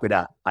to walk with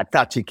a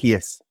Attache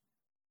case.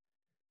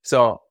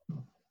 So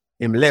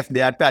him left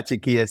the Attache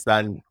case,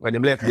 and when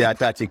him left the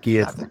Attache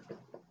case,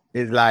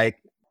 it's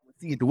like,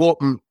 see it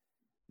open.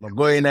 I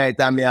go in there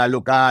and I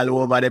look all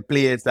over the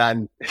place,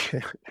 and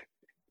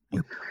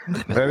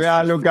when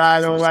I look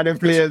all over the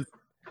place,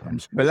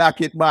 I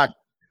lock it back.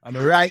 And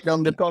I write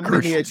down the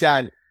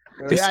combination.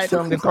 Write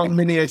down the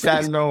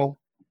combination now.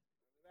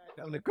 Write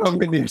down the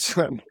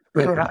combination.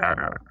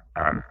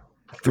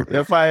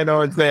 You find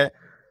out, say,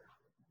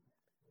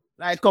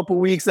 like a couple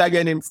weeks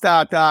again, him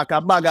start talk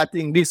a bag of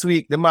thing. This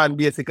week, the man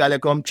basically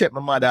come check my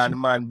mother, and the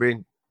man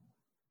bring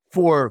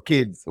 4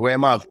 kids where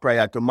him have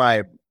prior to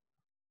my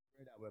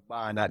brother were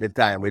born at the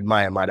time with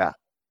my mother.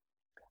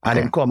 And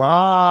him come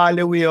all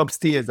the way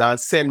upstairs and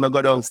send me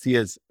go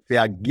downstairs for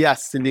a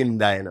gas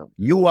cylinder, you know.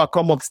 You are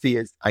come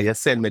upstairs and you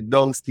send me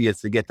downstairs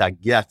to get a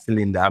gas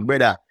cylinder. And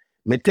brother,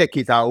 me take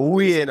it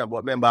away, you know, but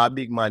remember a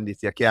big man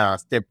this, you can't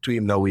step to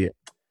him no way.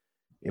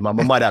 Him and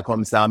my mother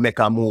comes and make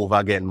a move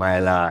again, my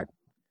lord.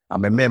 I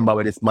remember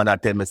when this man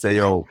tell me, say,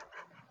 yo,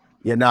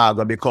 you're not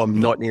going to become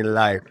nothing in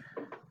life.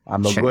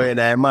 I'm going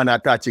there, man,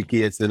 attach a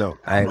case, you know.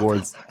 I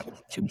was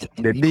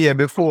the day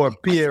before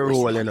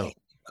payroll, you know.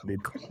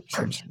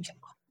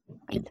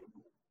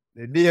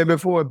 The day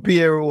before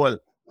payroll.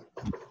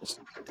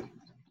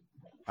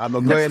 I'm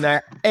going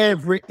there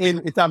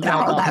it's a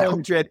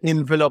 100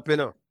 envelope, you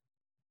know.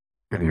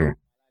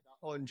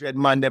 100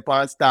 man there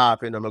on staff,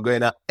 you know. I'm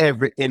going to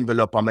every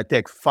envelope. I'm going to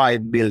take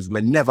 5 bills. I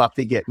never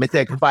forget. I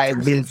take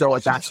 5 bills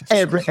out of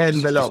every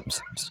envelope.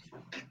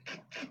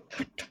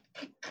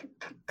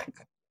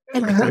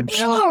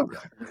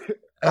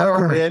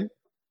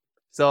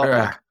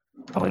 So,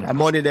 I'm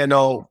money there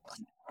now.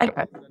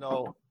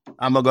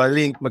 I'm going to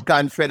link my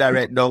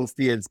Confederate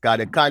downstairs, because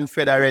the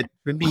Confederate,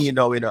 for me, you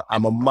know,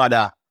 I'm a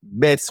mother,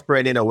 best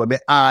friend, you know, where me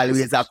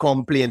always a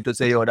complaint to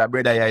say, yo, that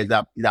brother here is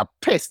a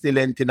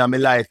pestilent in my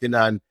life, you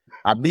know, and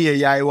I be a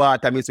yai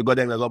water, I used to go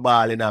down and go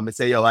ball, you know, and I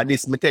say, yo, and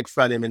this me take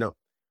from him, you know.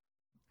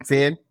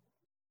 See?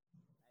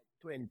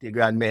 20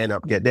 grand, man,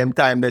 up get them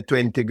time, the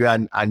 20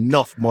 grand,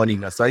 enough money, you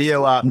know. So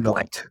here what?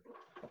 What?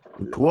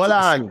 Hold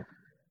on.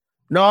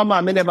 No,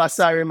 man, me never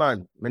sorry,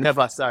 man. Me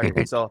never sorry.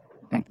 So,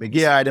 me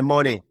give her the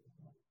money.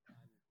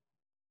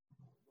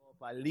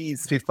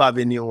 Lee's Fifth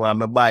Avenue,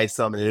 and I buy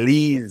some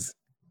Lee's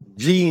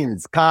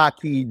jeans,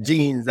 khaki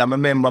jeans. I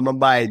remember I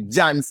buy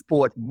John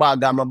Sport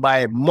bag, and I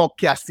buy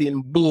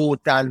moccasin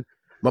boot, and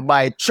I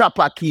buy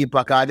Chopper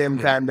Keeper, because them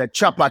time the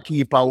Chopper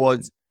Keeper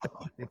was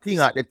the thing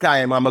at the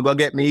time. I'm going to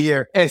get me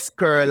here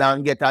S-curl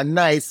and get a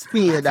nice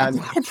fade.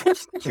 And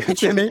you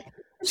see me?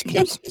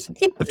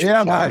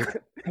 Yeah, man.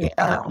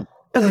 Yeah,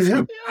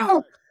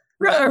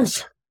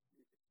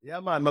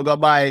 man. I'm going to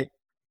buy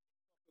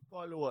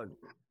cologne.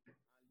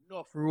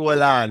 Enough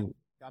roll on.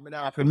 I'm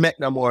not have to make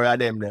no more of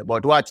them there.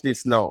 But watch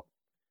this now.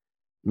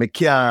 Me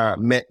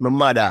can't make my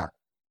mother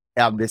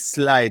have the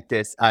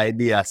slightest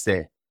idea,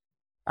 say,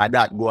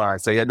 that go on.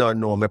 So you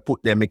don't know. Me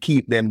put them, me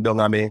keep them down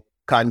on me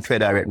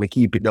Confederate. Me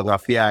keep it down a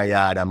fair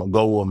yard, and me go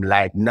home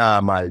like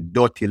normal,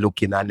 dirty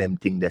looking at them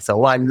thing there. So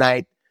one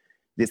night,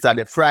 this is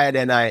the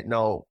Friday night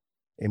now,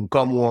 him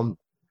come home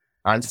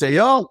and say,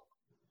 yo,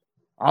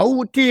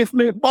 who thief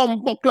me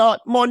bumper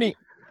cloth money?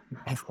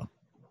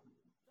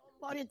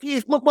 Somebody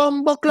thief my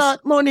bumper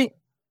cloth money.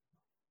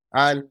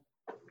 And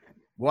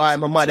why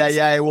my mother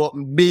yai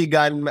open big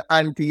and my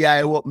auntie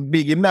yai open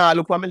big. He now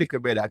look for my little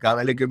brother, because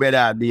my little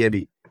brother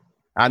baby.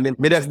 And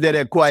me just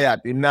there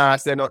quiet. He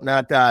not say nothing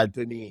at all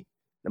to me.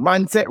 The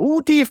man said,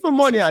 who thief my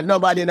money? And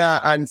nobody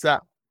now answer.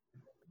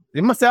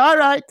 He must say, all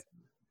right.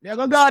 You're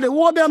going to guard it.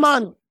 What the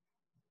man?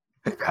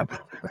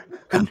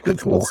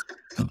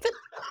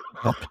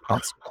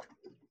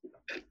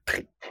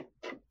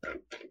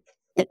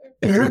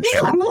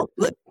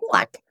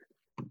 What?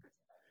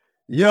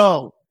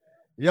 Yo,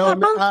 yo,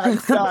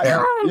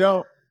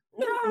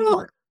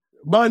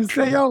 man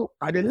say, yo,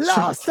 and the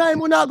last time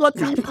when I got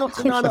thief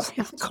nothing on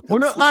that,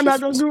 when Anna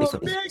don't do a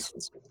big,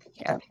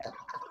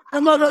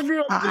 I'm not going to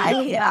do a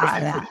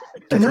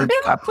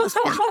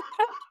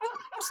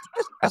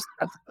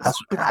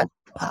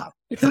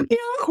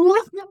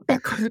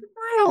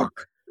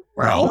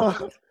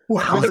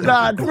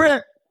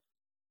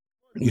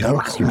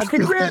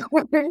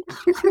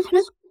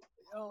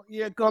Yo,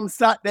 here comes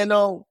Saturday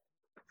now.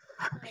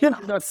 You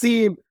don't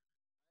see him.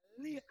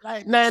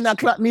 Like 9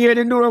 o'clock, me hear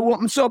the door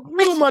open. So,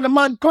 boom, and the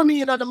man come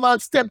in, and the man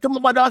step to my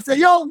mother and say,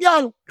 yo,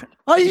 girl,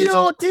 are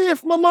you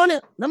thief my money?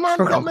 The man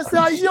come and say,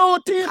 are you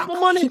thief my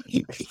money?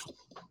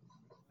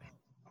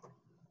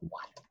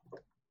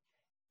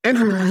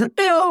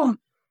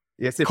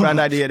 You see,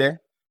 friend, I did there.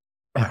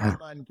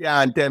 Man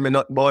can't tell me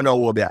nothing about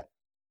no Obi.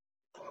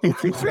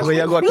 Where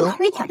you go to?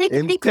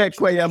 Him take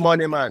away your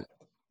money, man.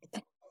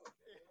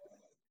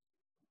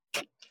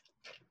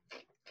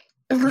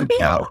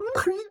 Yo,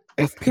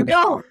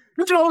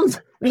 Jones,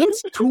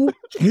 it's too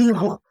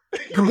evil.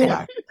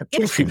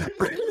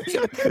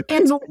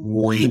 It's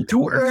way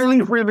too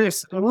early for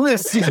this.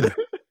 Listen.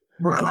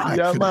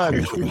 Yeah,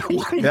 man.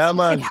 Yeah,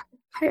 man.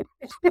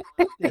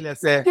 Tell you,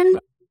 say,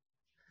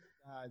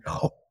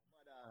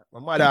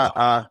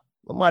 my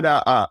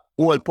mother,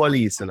 old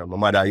police, you know. My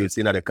mother used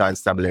to, the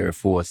constabulary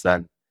force,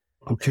 and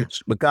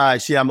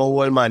because she and my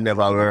old man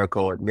never work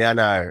out, me and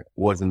her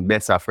wasn't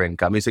best of friend,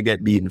 because I used to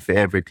get beaten for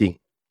everything.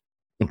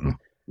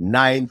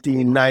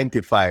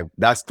 1995.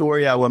 That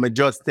story I want me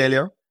just tell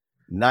you.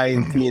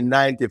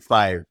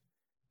 1995.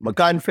 I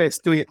confess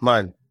to it,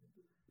 man.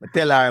 I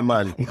tell her,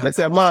 man. I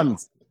say, "Mom,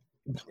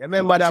 you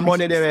remember that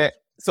money they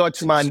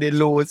such man did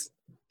lose?"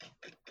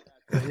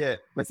 Yeah.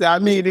 I say, "I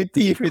mean the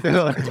thief, you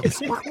know."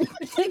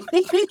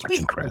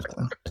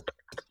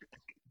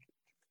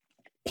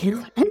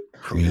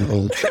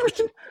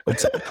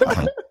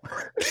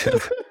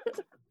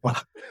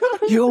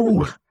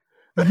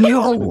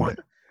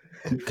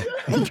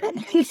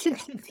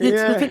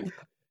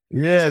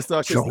 Yeah,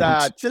 so she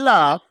start, she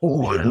laugh.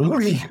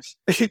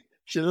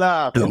 She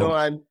laugh, you know,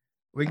 and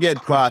we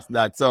get past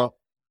that. So,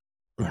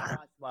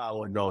 fast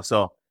forward now.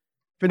 So,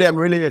 for them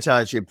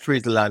relationship,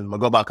 Frizzland, I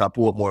go back to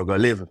Portmore, go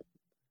live.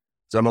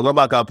 So, I go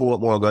back to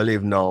Portmore, go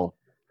live now.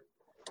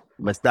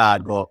 I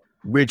start go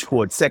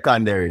Bridgeport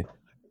Secondary.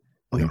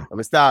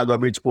 I start go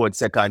Bridgeport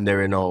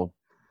Secondary now.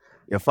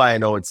 You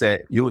find out,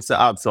 say, you used to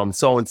have some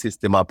sound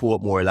system at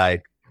Portmore,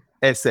 like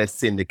SS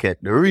Syndicate,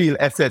 the real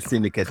SS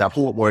Syndicate at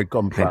Portmore it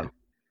come from.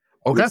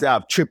 You used to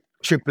have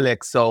Triple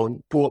X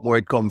Sound, Portmore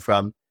it come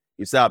from. You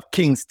used to have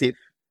King Stiff,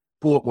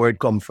 Portmore it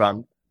come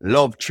from.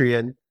 Love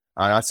Train,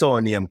 and a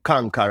song named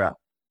Conqueror.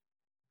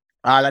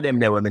 All of them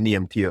there were my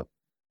name to you.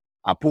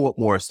 A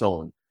Portmore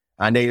Sound.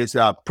 And they used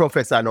to have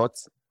Professor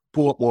Nuts,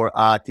 Portmore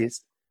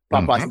Artist,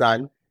 Papa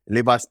Stan,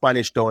 live a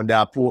Spanish town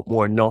there,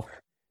 Portmore Nuff.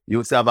 You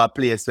used to have a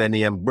place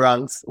named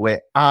Bronx,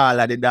 where all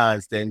of the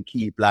dance then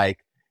keep like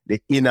the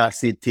Inner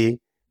City,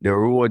 the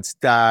Road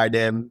Star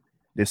them,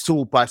 the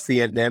Super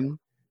Saint them.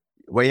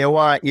 When you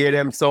want to hear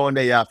them sound,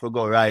 you have to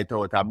go right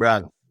out of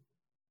Bronx.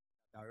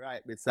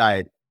 Right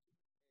beside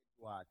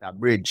Water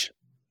Bridge.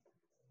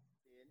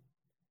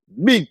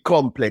 Big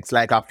complex,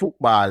 like a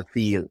football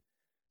field.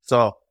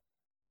 So,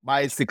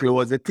 bicycle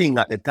was a thing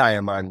at the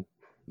time, and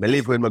I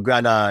live with my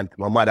grandaunt.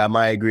 My mother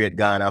migrate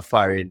Ghana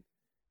foreign.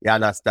 You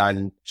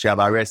understand? She have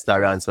a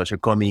restaurant, so she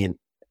come in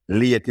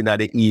late in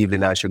the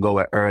evening and she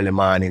go early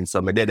morning.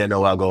 So, I didn't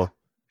know I go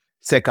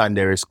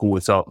secondary school,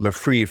 so I'm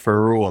free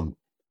for roam.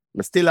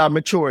 I still have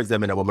my chores,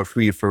 but I'm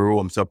free for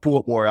roam. So,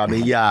 Portmore, I'm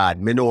in yard.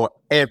 I know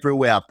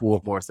everywhere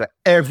Portmore. So,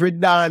 every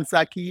dance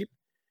I keep,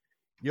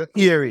 you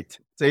hear it.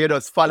 So, you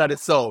just follow the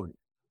sound.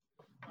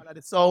 Follow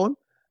the sound,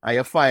 and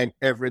you find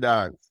every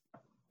dance.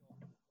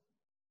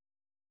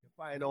 You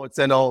find out,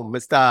 say, now, I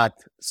start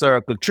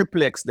circle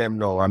Triple X them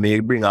now. I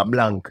may bring a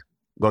blank,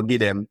 go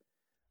give them,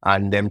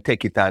 and them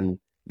take it and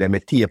them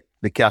tape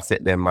the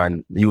cassette them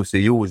and used to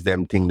use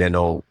them thing they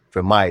know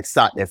for my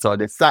Saturday. So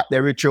the Saturday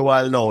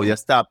ritual now, you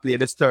start play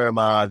the stir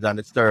mars and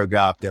the stir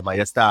graph them and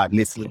you start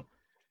listening.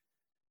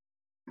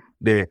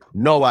 The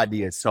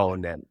nowadays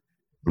sound them.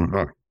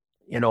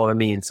 You know what I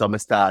mean? So I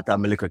start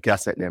and I look at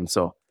cassette them.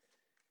 So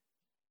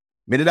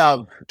me did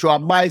have through a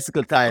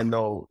bicycle time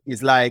now,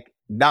 it's like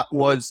that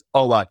was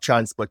our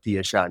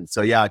transportation.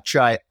 So yeah,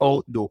 try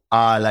outdo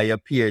all of your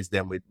peers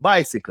them with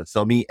bicycles.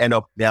 So me end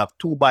up, they have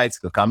 2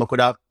 bicycles. Cause I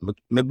could have,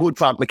 me good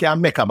from, me can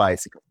make a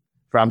bicycle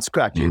from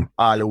scratch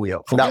all the way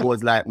up. That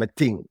was like my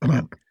thing.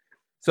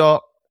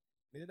 So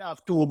me did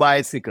have 2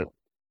 bicycles.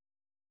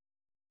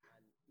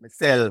 Me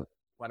sell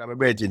one of my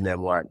brethren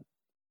them one.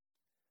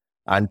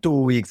 And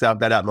 2 weeks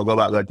after that, I go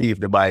back and thief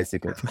the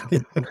bicycle.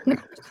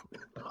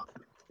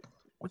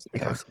 What's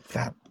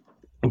that?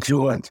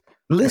 George,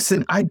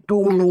 listen, I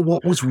don't know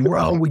what was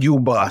wrong with you,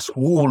 boss.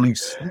 Holy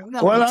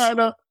smokes. Well, I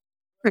know.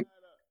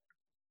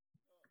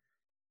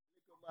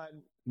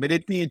 Me they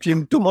teach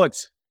him too much.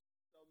 So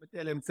I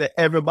tell him, say,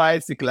 every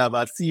bicycle have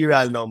a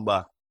serial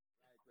number.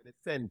 The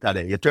center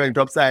there. You turn it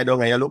upside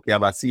down and you look, you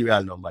have a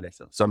serial number there.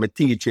 So I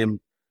teach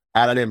him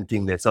all of them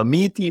things there. So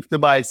me thief the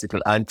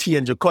bicycle and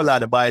change the color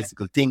of the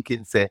bicycle,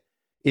 thinking, say,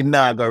 him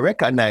not going to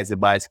recognize the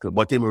bicycle,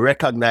 but him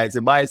recognize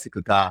the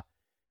bicycle car.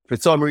 For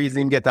some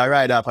reason, get a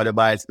ride off of the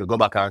bicycle, go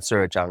back and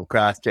search and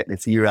cross-check the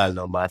serial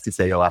number and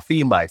say, you're a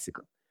theme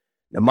bicycle.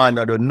 The man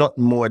not do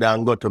nothing more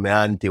than go to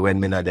my auntie when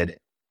me not dead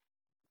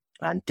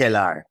and tell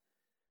her.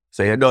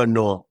 So you don't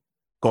know,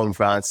 come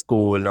from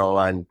school now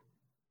and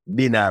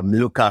dinner,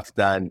 look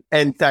after and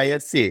enter you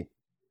see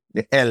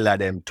the hell of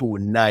them too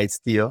nice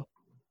to you.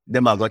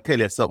 Them are going to tell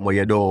you something what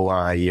you don't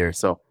want to hear.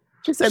 So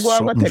she said,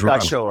 go and take a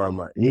shower,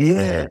 man.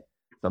 Yeah.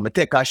 So I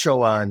take a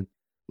shower and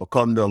I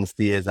come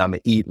downstairs and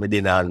I eat my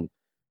dinner and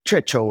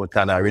stretch out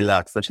and I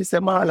relax. So she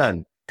said,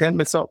 Marlon, tell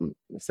me something.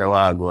 I said,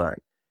 well, go on.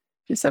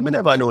 She said, me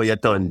never know your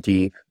tongue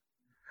teeth.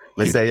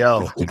 I say,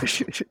 yo.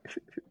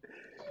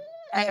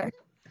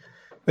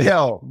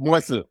 Yo,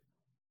 muscle.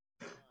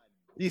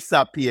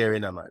 Disappear,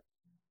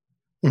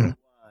 man.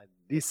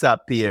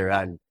 Disappear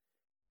and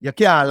you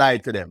can't lie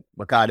to them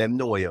because them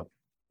know you.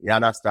 You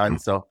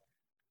understand? So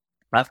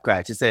I've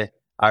cried. She said,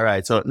 all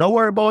right, so no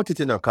worry about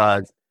it,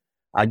 cause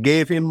I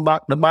gave him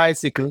back the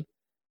bicycle.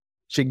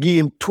 She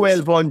gave him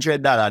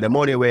 $1,200, the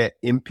money where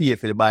him pay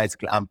for the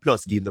bicycle, and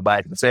plus give him the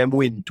bicycle. So him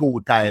win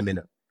 2 times,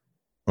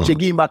 She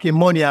give him back him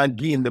money and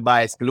give him the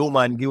bicycle.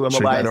 Woman give him a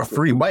bicycle. She got a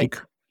free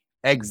bike.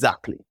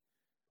 Exactly.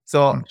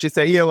 So she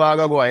said, here we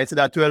go. You see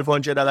that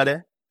 $1,200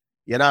 there?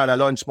 You're not on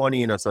a lunch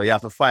money, so you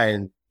have to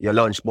find your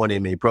lunch money.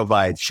 May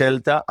provide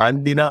shelter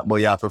and dinner, but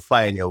you have to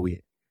find your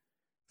way.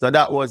 So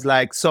that was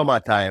like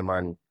summertime,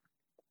 and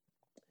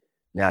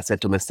I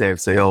said to myself,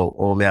 so yo,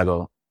 how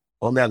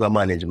me I go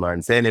manage,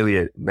 man? So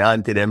anyway, my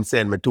auntie them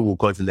send me 2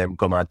 cousins them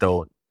come out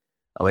town.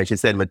 And when she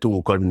send me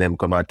 2 cousins them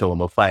come out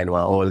town, I find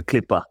one old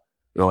clipper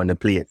around the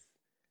place.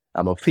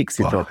 I'm going to fix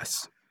it up.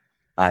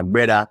 And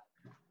brother,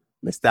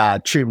 I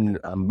start trim,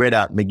 and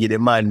brother, me give the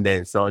man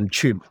then some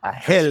trim. A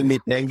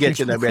helmet then get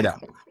you the brother.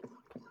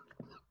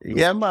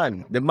 Yeah,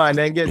 man. The man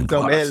then get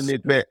some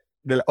helmet, but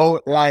the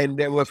outline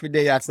them with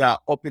the I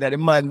start up in the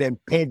man then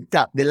head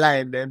tap the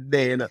line them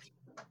there,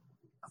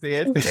 See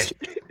it?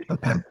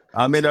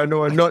 I mean, I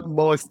know not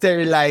more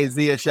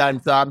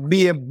sterilization, so I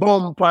be a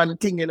bump and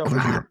thing,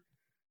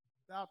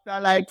 After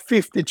like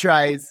 50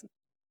 tries,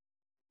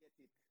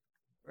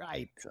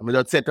 right, I'm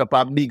going to set up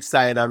a big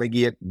sign and I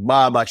get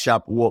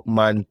barbershop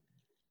workman.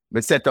 I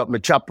set up my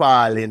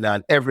chapel in,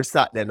 and every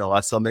Saturday now,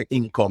 I saw my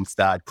income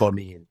start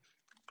coming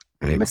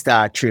in. I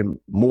start trim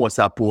more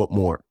support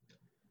more.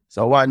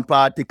 So one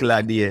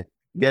particular day,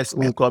 guess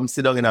who come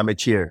sit down in my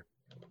chair?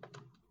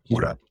 Who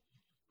that?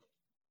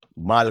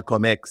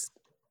 Malcolm X.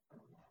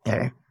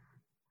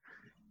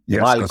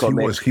 Yes,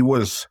 because he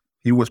was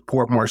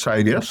Portmore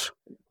side, yes?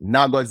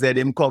 Nago said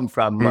him come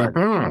from,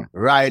 man.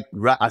 Right,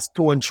 a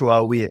stone throw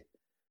away.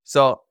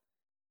 So,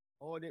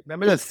 let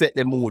me just set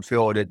the mood for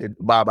all the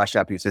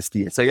barbershop used to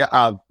stay. So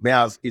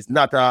it's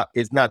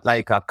not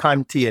like a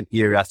contained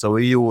area. So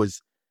we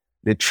use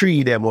the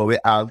tree them where we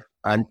have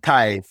and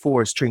tie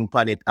 4-string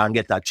on it and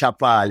get a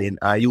chapel in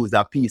and use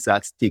a piece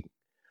of stick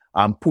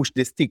and push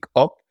the stick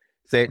up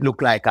so it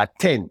look like a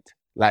tent,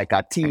 like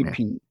a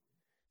teepee.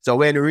 So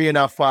when rain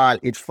fall,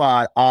 it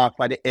fall off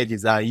at the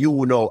edges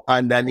and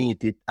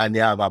underneath it, and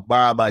you have a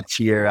barber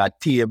chair, a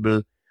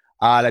table,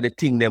 all of the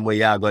things them where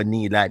you're going to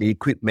need, like the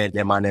equipment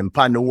them and them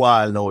on the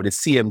wall now, the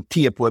same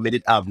tape where we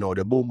did have now,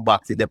 the boom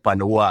box is up on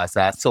the wall, so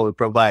that's how we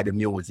provide the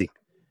music.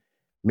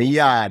 My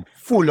yard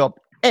full up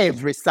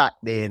every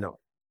Saturday, The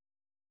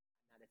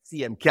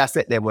same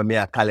cassette them when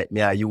I collect,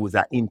 I use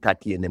and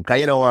entertain them. Because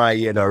you don't want to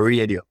hear the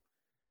radio.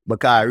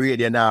 Because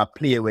radio now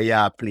play where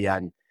you play,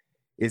 and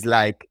it's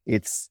like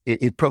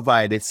it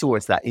provides a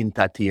source of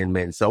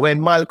entertainment. So when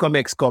Malcolm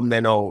X come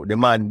then now, the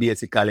man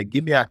basically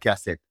give me a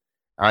cassette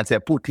and say,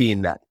 put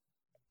in that.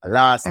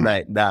 Last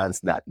night dance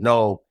that.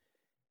 Now,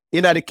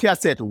 in the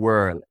cassette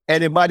world,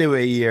 anybody will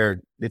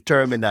hear the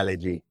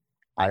terminology,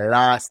 a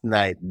last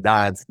night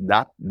dance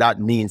that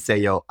means say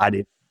yo at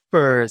the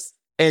first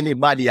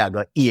anybody are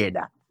gonna hear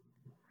that.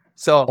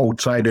 So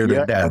outside of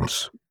the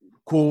dance.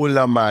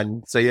 Cooler,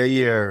 man. So you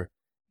hear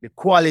the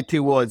quality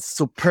was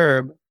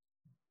superb.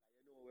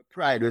 We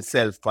pride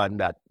ourselves on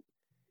that.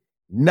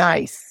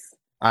 Nice.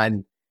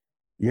 And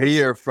you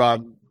hear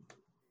from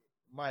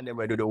man, they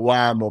will do the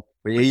warm up.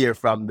 You hear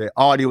from the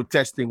audio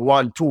testing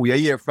 1, 2. You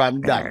hear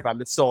from that, from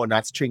the sound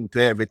and string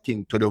to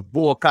everything, to the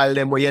vocal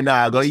them where you're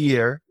not going to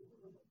hear,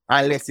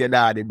 unless you're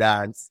not the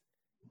dance.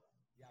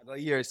 You're going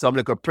to hear some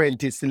like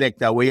apprentice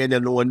selector where you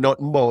don't know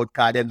nothing about,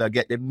 because they don't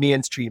get the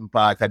mainstream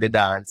part of the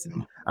dance.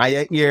 And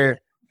you hear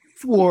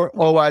 4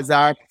 hours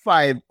or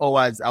 5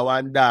 hours of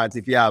one dance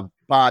if you have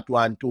part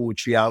 1, 2,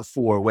 3, and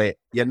 4, where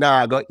you're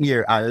not going to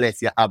hear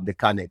unless you have the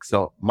connect.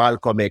 So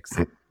Malcolm X,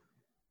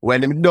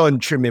 when him done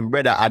trimming,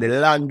 brother, are the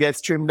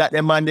longest trim that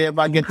the man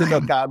ever get to the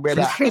car,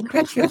 brother.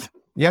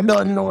 You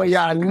don't know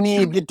you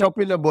need it up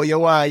in the boy. You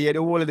want to hear the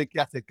whole of the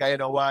cassette, because you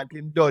don't want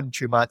him done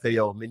trim and say,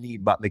 yo, me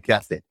need back the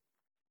cassette.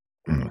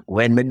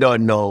 When me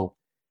done know,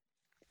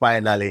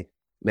 finally,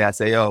 me I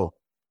say, yo,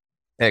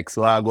 X,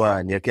 what go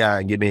on? You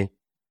can't give me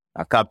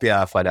a copy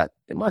of that.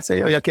 The man say,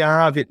 yo, you can't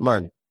have it,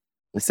 man.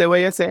 I say, what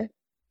you say?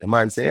 The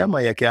man say, yeah,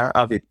 man, you can't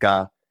have it,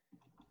 because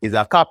it's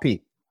a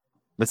copy.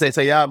 I say,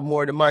 so you have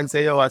more. The man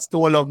say, yo, I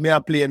stole of me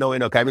a play now,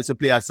 because I used to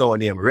play a song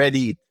name,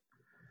 Ready.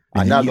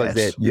 And that was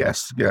it.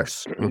 Yes.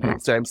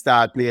 So him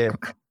start playing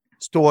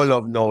Stole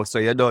of now, so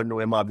you don't know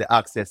him have the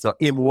access. So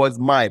him was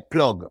my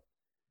plug.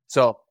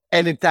 So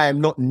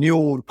anytime nothing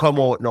new come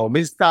out now,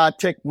 me start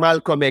check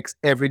Malcolm X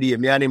every day.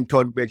 Me and him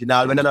turn break.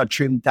 Now when not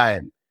trim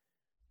time.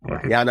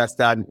 You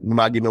understand? Me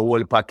give me a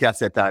whole pack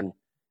cassette and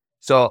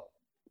so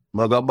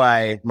I go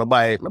buy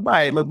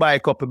a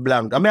couple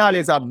blank. I mean, I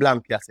always have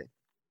blank cassette.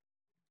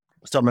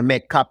 So I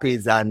make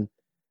copies, and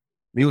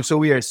we used to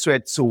wear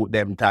sweatsuit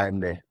them time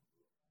there.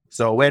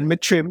 So when me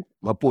trim,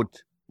 I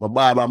put my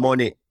barber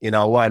money in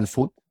a 1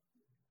 foot.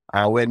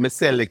 And when me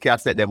sell the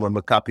cassette, then when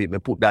me copy, me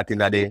put that in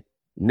the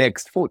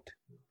next foot.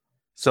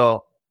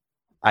 So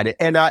at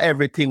the end of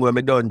everything when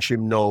me done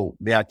trim now,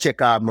 me I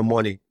check out my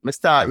money. Me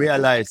start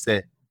realize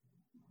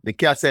the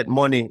cassette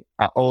money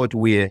are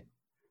outweigh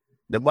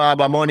the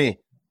barber money.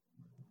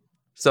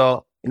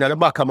 So in the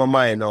back of my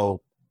mind now,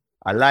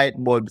 a light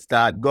bulb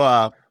start go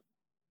off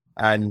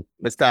and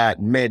me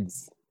start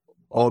meds.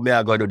 Oh, me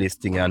I go do this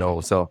thing,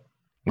 So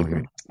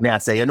me I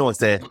say,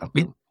 say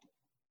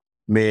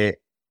me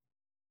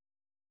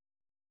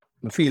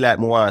feel like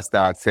me want to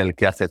start sell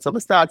cassettes. So I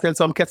start sell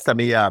some cassettes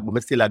me but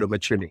me still I do my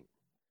training.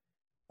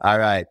 All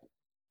right.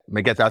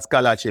 Me get a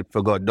scholarship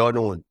for go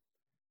down.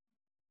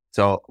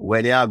 So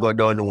when you go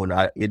down,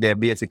 you're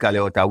basically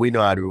out a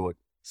Winard Road.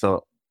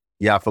 So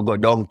you have to go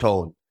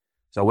downtown.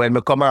 So when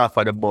me come off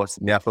of the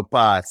bus, me have to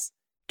pass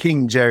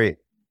King Jerry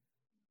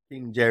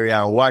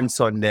and one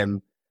son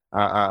them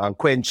and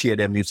Quenchie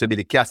them used to be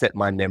the cassette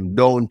man them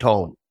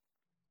downtown.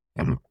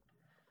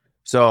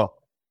 So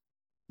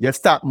you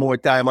stop more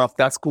time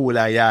after school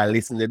and you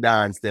listen to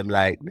dance them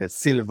like the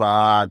Silver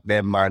Heart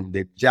them and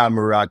the Jam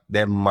Rock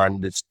them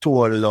and the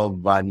Stone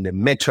Love and the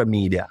Metro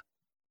Media.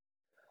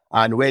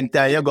 And when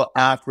time you go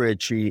after a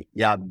tree,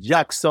 you have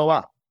Jack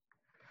Sower.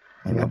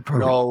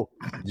 So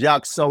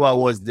Jack Sower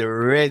was the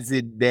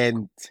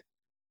resident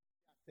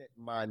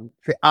man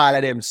for all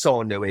of them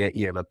sound the way you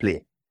hear me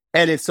play.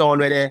 Any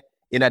sound where they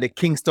in the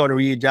Kingston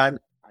region,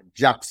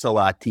 Jack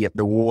Sower tape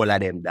the whole of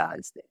them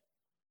dance there.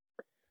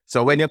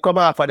 So when you come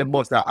off of the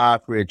bus at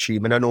after a tree,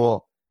 I don't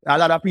know, a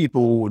lot of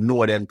people who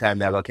know them time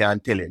they can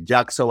tell you.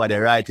 Jack Sower they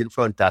right in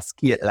front of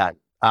Skateland.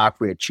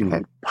 After a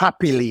tune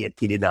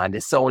populated and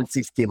the sound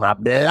system a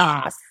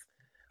blast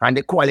and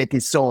the quality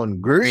sound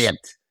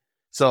great.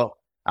 So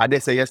I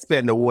just say you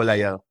spend the whole of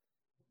your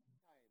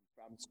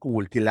from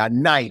school till at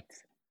night.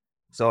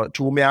 So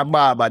through me a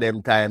barber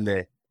them time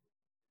there,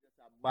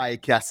 buy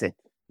cassette.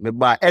 Me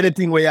buy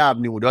anything we have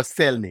new, just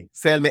sell me.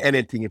 Sell me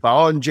anything. If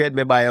 100,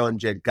 me buy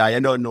 100 because you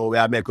don't know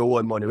where I make our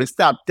own money. We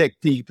stop take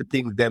tea for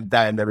things them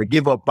time there. We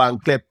give up on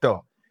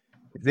klepto.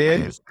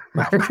 See?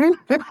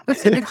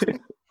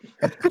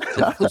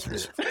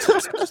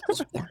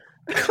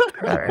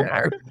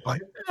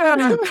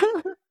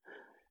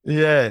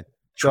 Yeah.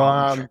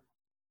 So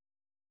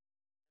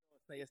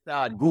you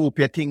start group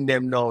your thing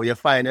them now. You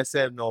find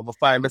yourself now. I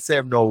find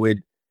myself now with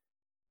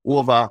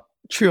over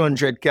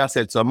 300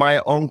 cassettes. So my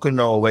uncle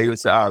now, where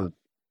used to have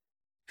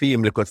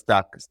film little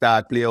stock,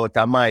 start play out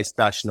of my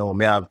stash now.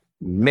 Me have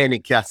many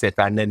cassettes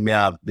and then me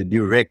have the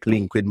direct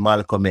link with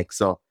Malcolm X.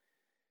 So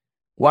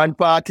one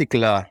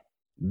particular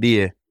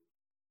day,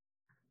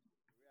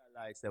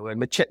 so when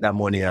me check that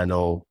money, I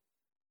know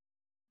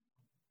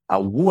a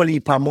whole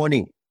heap of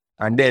money.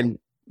 And then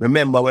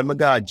remember when me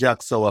got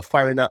Jack Sower,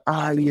 foreigner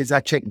always I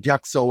check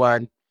Jack Sower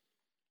and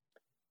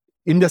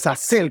him just a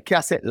sell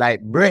cassette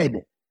like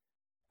bread.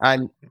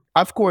 And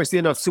of course,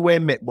 you know,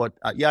 swim it, but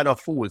you're not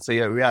fool, so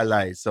you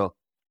realize. So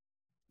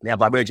me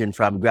have a virgin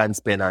from Grand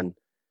Spen and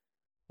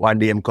one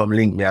day him come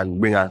link me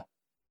and bring a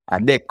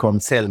deck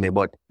come sell me,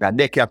 but that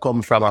deck here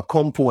come from a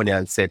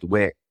component set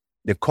where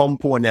the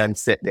component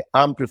set, the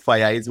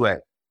amplifier is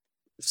where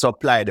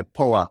supply the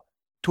power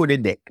to the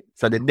deck.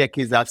 So the deck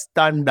is a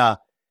standard,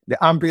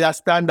 the amplifier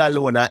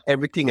standalone and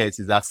everything else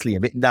is a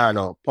slave. It down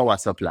on power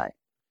supply.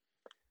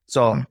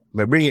 So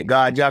me bring it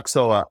go Jack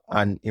Sower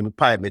and him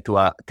pipe me to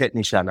a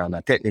technician and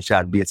a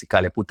technician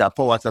basically put a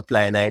power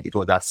supply in it. It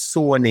was a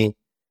Sony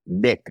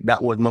deck.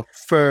 That was my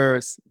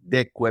first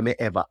deck we me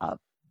ever have.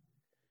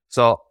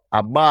 So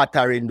I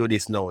barter into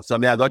this now. So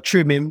me I got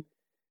trim him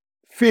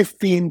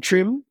 15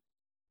 trim.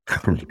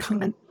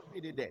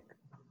 The deck.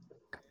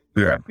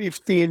 Yeah.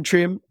 15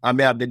 trim and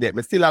me have the deck.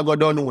 Me still I go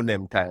down on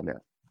them time. Yeah.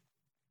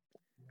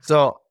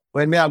 So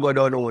when me I go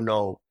down on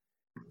now,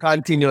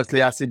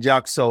 continuously I see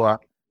Jack Sower,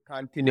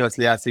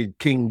 continuously I see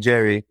King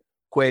Jerry,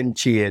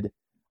 Quenchie,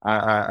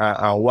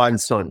 and one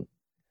son.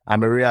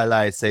 And I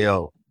realize say,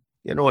 yo,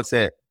 you know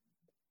say,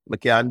 I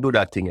can't do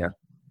that thing, yeah.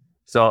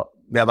 So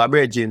we have a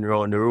bridging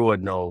around the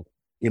road now.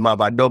 Him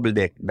have a double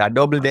deck. That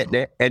double deck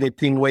there,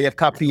 anything where you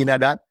copy in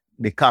that,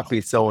 the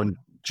copy sound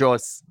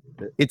just,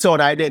 it's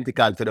all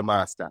identical to the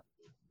master.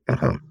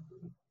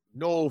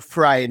 No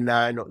frying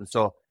or nothing.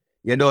 So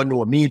you don't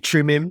know, me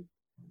trim him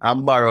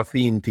and borrow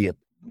film tape.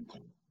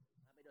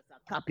 A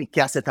copy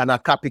cassette and a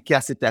copy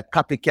cassette, a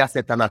copy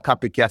cassette and a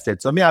copy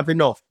cassette. So me have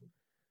enough.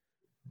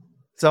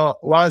 So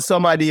once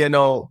somebody, you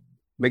know,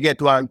 me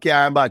get one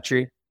car and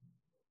battery,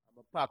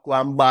 I pack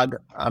one bag,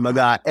 and I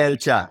got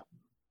Elcha.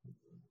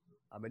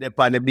 I'm there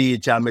on the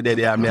beach and me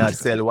there and I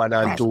sell 1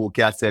 and 2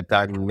 cassette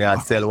and me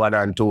sell 1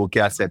 and 2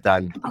 cassette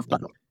and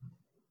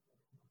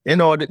you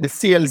know the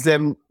sales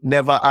them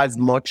never as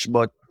much,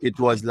 but it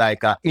was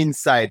like an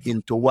insight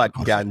into what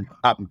can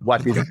happen,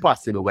 what is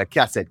possible where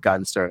cassette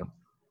can serve.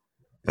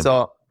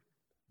 So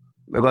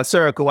we go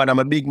circle one of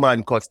my big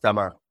man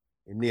customer.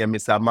 His name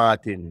Mr.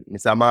 Martin.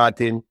 Mr.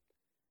 Martin,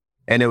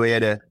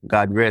 anyway,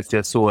 God rest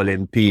your soul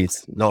in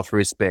peace. Enough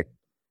respect.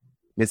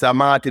 Mr.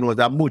 Martin was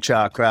a butcher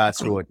at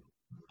Crossroad.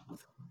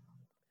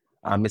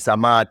 And Mr.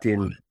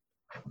 Martin,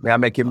 I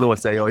make him know,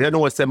 say, yo, you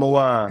know, say, I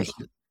want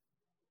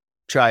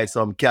try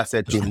some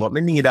cassette thing, but I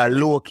need a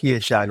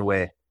location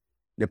where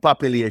the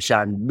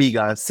population big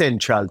and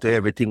central to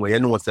everything, where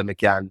you know, say, I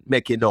can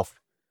make enough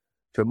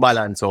to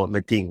balance out my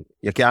thing.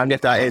 You can't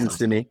get an ends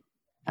to me.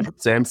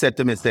 So him said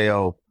to me, say,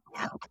 yo,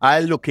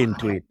 I look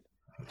into it.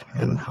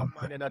 Man,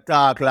 in a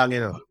talk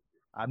long,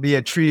 I be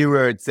a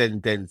 3-word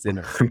sentence,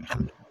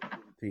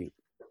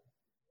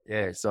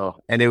 Yeah,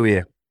 so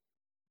anyway,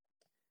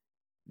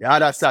 the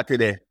other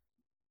Saturday,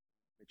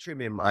 I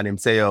trim him and him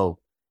say, yo,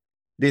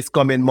 this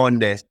coming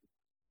Monday,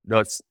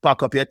 just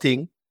pack up your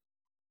thing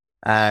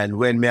and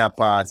when me a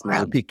pass, me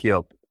will pick you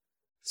up.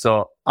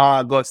 So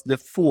August the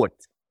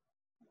 4th,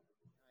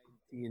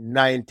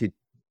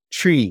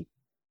 1993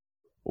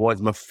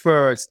 was my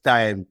first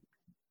time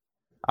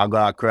I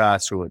got a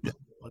crossroad.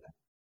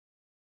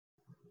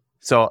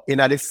 So in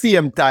at the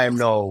same time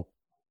now,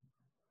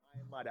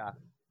 my mother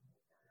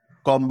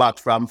come back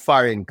from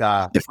foreign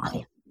car.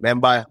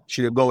 Remember,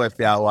 she go away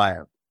for a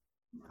while.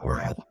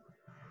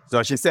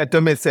 So she said to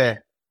me, say,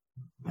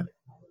 you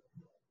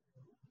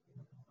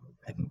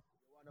want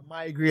to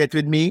migrate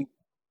with me?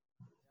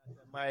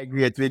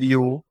 Migrate with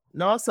you?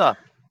 No, sir.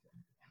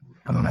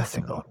 She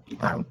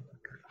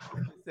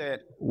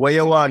said, what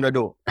you want to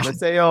do? I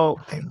say, yo,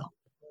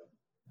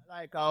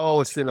 like a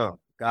house,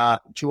 cause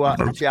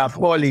she a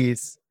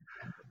police,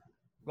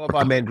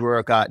 government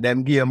worker,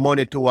 them give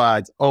money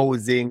towards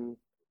housing,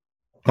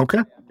 Okay.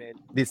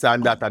 this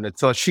and that and that.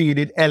 So she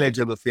did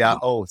eligible for a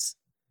house.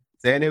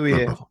 So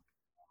anyway,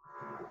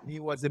 he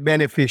was the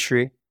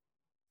beneficiary.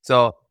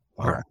 So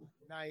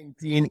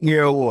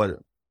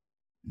 19-year-old.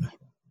 Last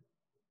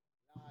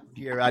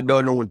year I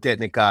don't know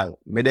technical.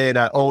 Me there in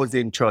a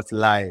housing trust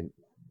line.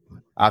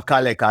 I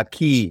collect a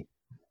key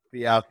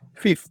for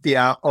 50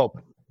 and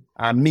up.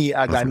 And me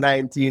as a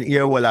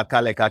 19-year-old I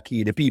collect a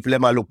key. The people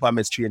them a look for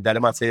me straight and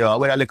them say, yo,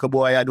 what a little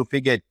boy I do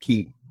forget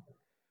key.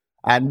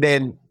 And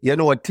then,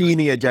 a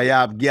teenager, you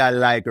have girl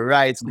like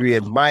rice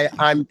grade. My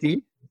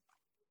auntie,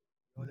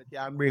 you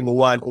can bring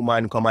one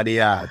woman come at the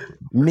yard.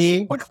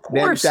 Me,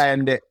 that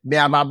time, me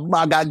have a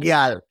bag of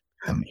girl.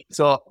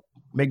 So,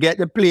 me get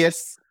the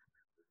place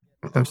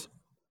at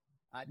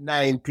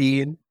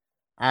 19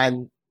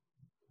 and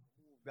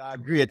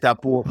got greater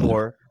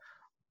Portmore.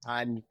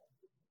 And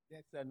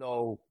that's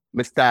now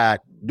me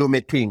start do my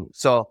thing.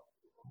 So,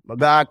 I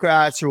go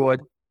across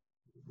road.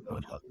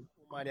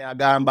 Money I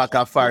gone back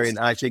a foreign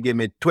and she give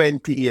me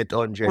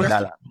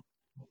 $2,800.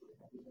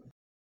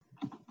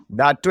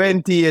 That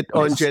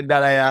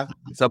 $2,800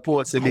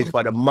 supposed to be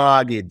for the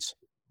mortgage.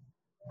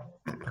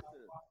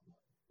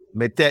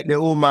 Me take the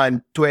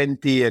woman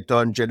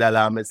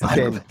 $2,800, me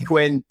spend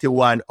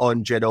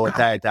 $2,100 out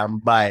of it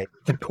and buy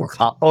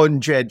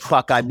 100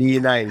 pack of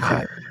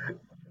D9.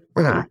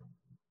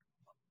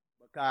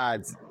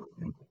 Because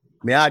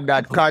me had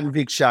that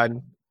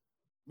conviction,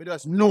 me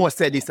just know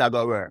say this a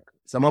go work.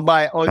 So I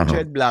buy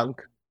 100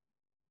 blank,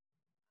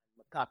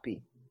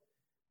 copy,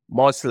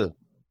 muscle,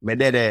 me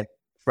there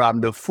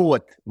from the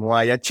 4th.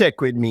 Why you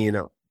check with me,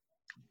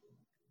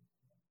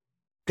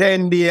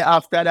 10 days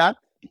after that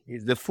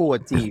is the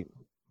 14th.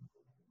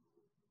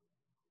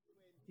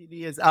 20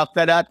 days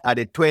after that are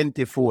the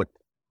 24th.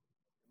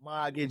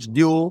 Mortgage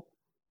due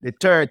the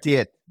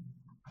 30th.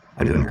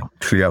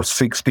 So you have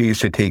 6 days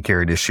to take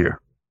care of this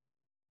year.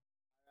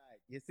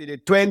 You see the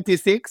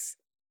 26th?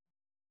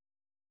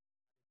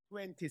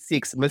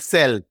 26, me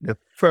sell the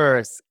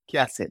first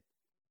cassette.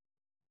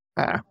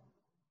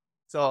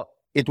 So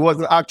it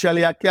wasn't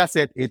actually a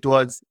cassette, it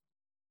was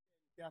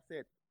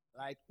cassette.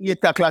 Like 8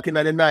 o'clock in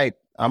the night,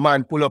 a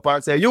man pull up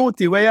and say,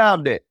 Youty, where you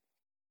have there?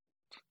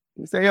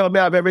 He say, yo,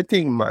 me have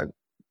everything, man.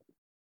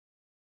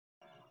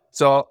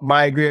 So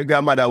my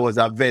great-grandmother was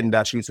a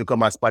vendor. She used to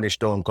come to Spanish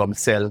Town, come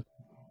sell.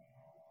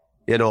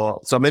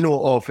 So me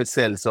know how to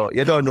sell. So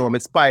you don't know, me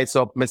spice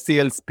up my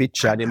sales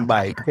pitch and him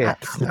buy 10.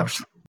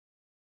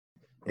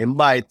 Him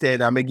buy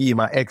 10 and me give him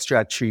an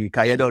extra 3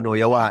 because you don't know,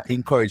 you want to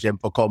encourage him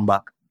to come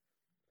back.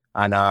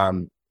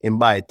 And him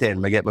buy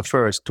 10, me get my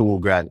first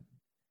 $2,000.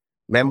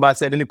 Remember I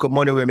said the little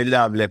money where me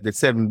have left, the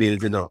 7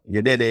 bills, you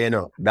did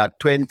there, that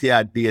 20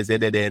 odd days you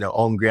did there,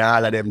 hungry and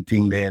all of them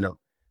things there,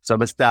 So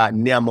I start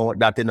name out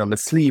that, me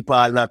sleep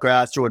all in a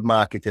crossroad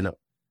market,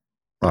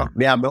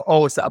 Me have my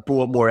house at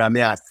Portmore and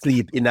me I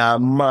sleep in a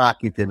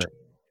market,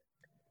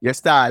 You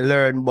start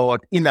learn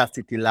about inner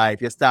city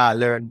life, you start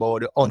learn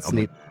about the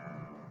hustling.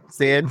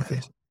 Saying,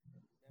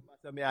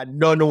 so me I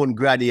don't know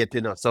graduate,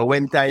 So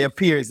when time your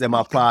peers them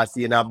are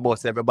passing and a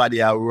bus,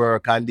 everybody at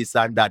work and this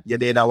and that, you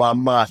in our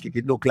market,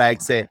 it look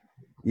like say,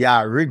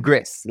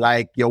 regress,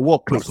 like you're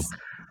workless.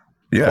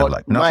 Yeah, but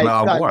like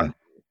not one.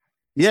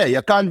 Yeah,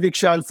 your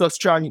conviction so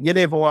strong, you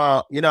never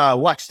want,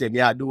 watch them,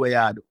 do what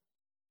you do.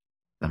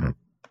 All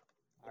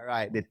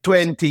right, the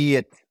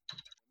 28th,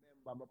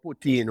 remember I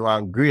put in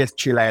one Grace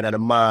Chiller in the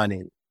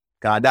morning,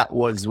 because that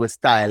was with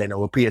style,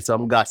 we play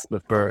some gospel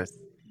first.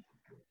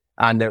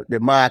 And the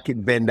market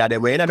vendor, they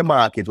were in the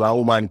market, one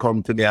woman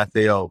come to me and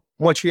say, yo,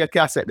 how much for your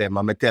cassette them?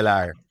 And I tell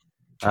her,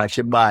 and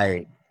she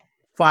buy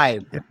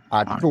 5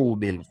 at 2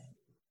 bills.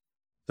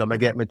 So I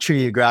get my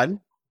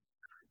 $3,000.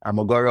 I'm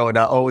going to go around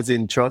the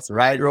housing trust,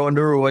 right around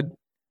the road.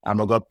 I'm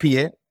going to go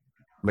pay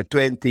my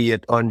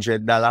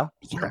 $2,800.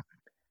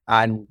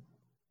 And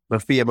I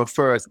pay my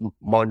first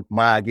month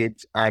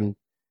mortgage and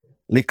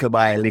little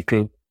by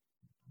little,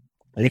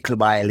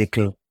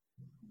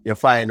 you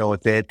find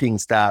out that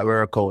things start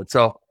work out.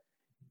 So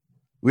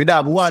we'd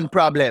have one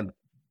problem.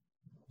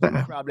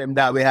 The problem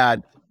that we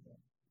had,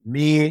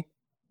 me,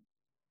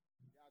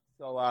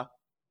 so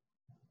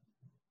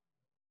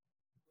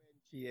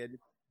Shade,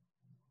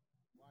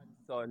 one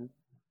son,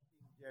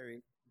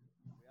 Jerry,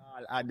 we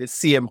all had the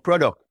same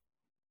product.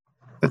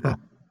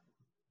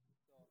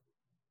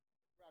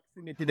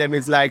 Proximity them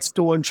is like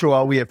stone throw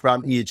away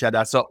from each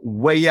other. So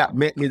where you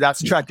make me that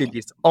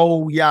strategist,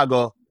 how you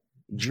go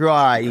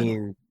draw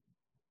in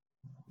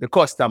the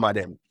customer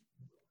them.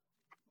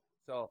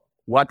 So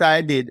what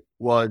I did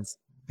was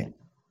go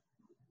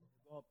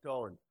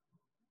uptown.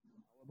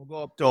 When I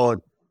go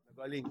uptown,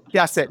 I go link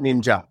Cassette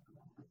Ninja.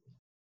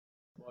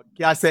 But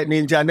Cassette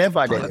Ninja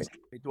never did it.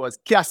 It was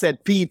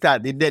Cassette Peter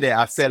that did it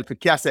herself for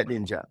Cassette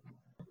Ninja.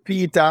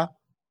 Peter,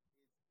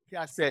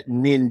 Cassette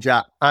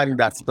Ninja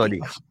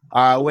understudy.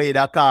 Or way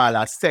they call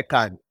a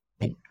second.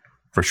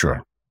 For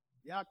sure.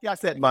 Yeah,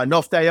 cassette man.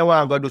 After you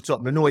want to go do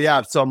something, you know you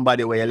have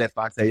somebody where you left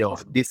and say, yo,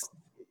 this.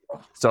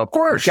 So Of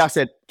course.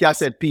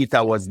 Cassette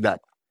Peter was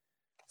that.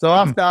 So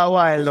after a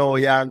while now,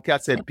 yeah, and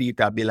Cassette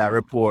Peter build a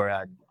rapport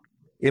and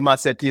he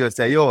must say to you,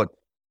 say, yo,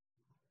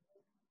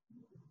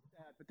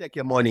 take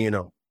your money, you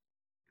know.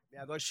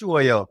 I'm going to show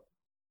you how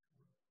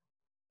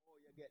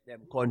you get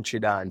them country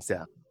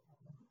dancer.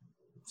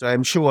 So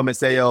I'm sure me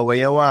say, yo, where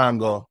you want to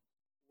go,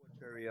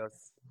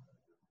 curious,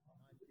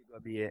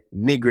 be a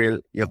Negril,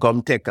 you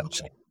come take a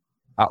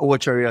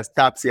Ocherious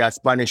taxi at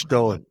Spanish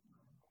Town.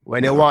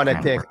 When you want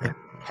to take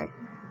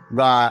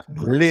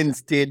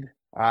Linstead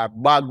or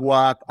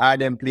Bagwalk or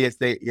them place,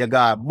 you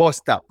got a bus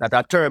stop that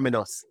a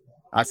terminus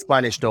at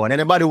Spanish Town.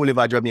 Anybody who live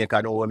at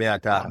Jamaica know what me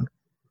talk.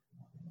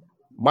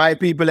 My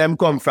people them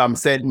come from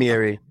St.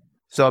 Mary.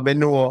 So I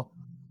know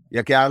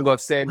you can go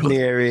St.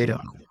 Mary,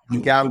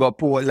 you can go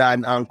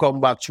Portland and come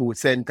back through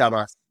St.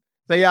 Thomas.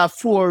 So you have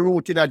 4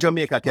 routes in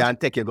Jamaica can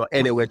take you go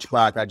any which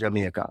part of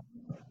Jamaica.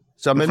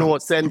 So I know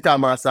St.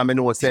 Thomas and I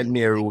know St.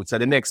 Mary route. So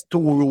the next 2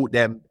 routes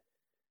them,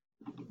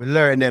 we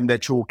learn them the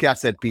through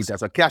Cassette Peter.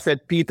 So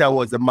Cassette Peter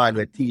was the man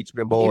who teach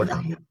me about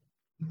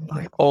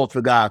how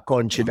to go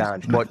country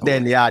dance. But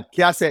then you had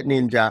Cassette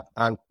Ninja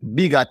and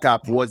Bigger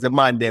Top was the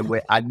man them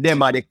where and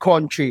them are the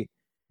country.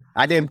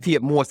 And them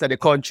take most of the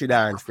country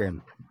dance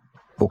them.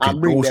 Okay,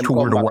 those 2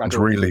 were the ones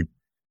really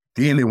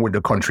dealing with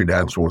the country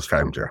dance those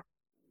times, yeah.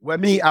 When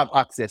me have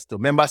access to.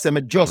 Remember, I say me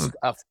just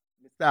have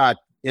start,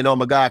 you know,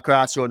 me go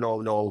across road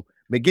now.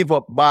 Me give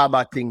up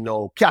barber thing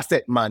now,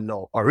 cassette man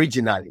now,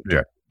 originally.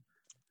 Yeah.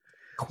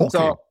 Okay.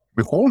 So,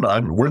 hold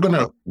on. We're going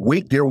to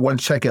wait there 1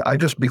 second.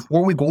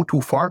 Before we go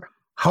too far,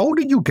 how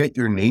did you get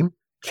your name,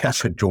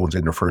 Cassette Jones,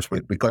 in the first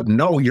place? Because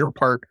now you're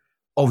part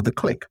of the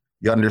clique.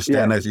 You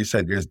understand, as you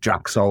said, there's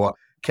Jack Sawa,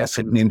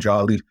 Cassette Ninja,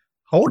 all these.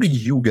 How did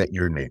you get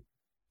your name?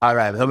 All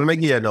right. So, me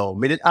give you now.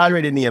 Me did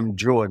already name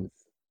Jones.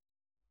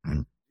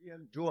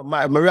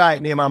 My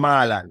right name is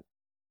Marlon.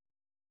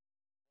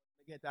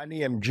 I get a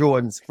name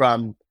Jones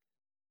from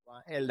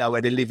one elder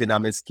where they live in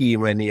a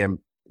scheme when name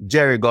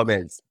Jerry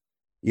Gomez.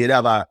 You'd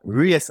have a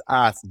race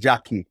ass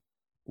jockey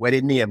where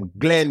they name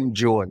Glenn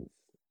Jones.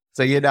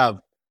 So you'd have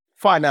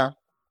Fana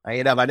and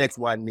you'd have a next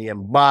one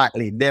named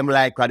Bartley. Them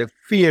like are the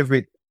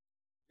favorite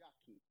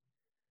jockey.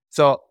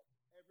 So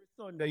every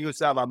Sunday used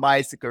to have a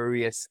bicycle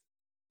race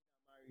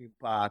in Marine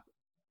Park.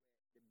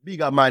 The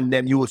bigger man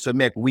them used to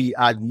make we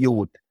as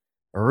youth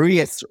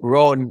race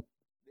run.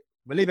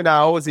 We live in a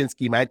housing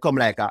scheme. It come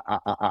like a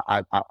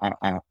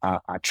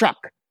track,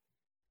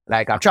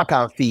 like a track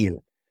and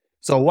field.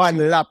 So one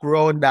lap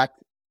round that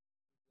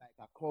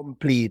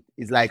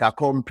is like a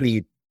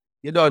complete.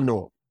 You don't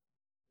know.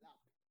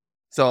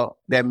 So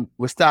then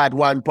we start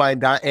 1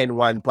 point and end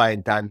 1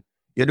 point and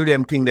you do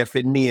them thing they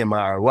fit name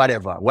or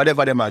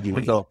whatever them are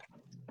doing. So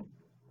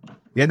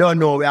you don't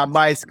know we are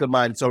bicycle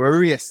man, so we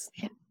race.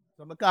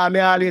 So because me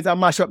always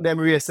mash up them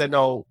racer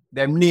now,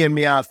 them name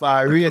me off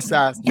a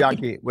racer's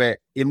jockey where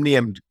him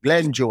named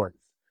Glenn Jones.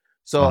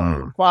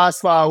 So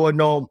fast forward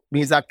now,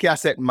 me's a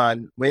cassette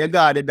man. When you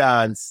got the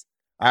dance,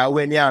 or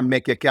when you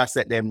make your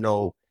cassette them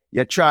now,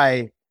 you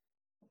try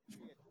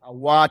a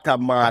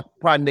watermark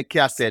on the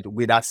cassette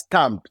with a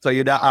stamp. So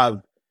you'd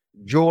have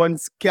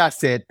Jones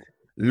cassette,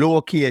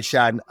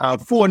 location,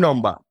 and phone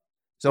number.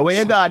 So when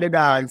you got the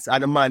dance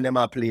and the man them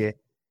a play,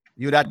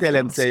 you'd tell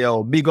them, say,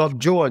 yo, big up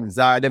Jones.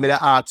 Or they may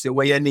ask you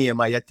what your name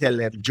and you tell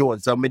them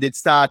Jones. So we did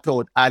start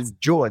out as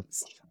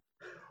Jones.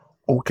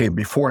 Okay,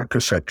 before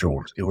Cassette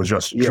Jones, it was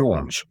just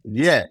Jones.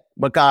 Yeah,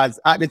 because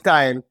at the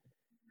time,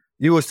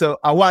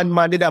 one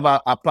man did have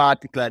a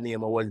particular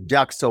name. It was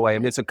Jack Sower.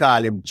 He used to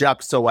call him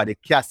Jack Sower, the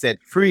cassette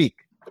freak.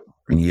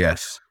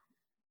 Yes.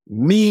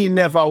 Me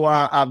never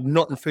want to have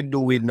nothing to do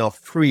with no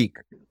freak.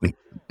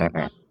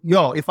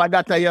 Yo, if I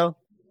that your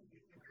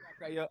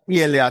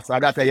alias, or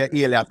that your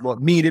alias,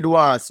 but me did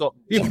want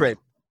something different.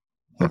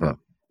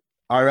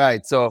 All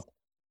right, so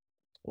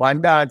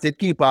one dance it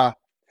keep a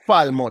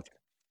Falmouth.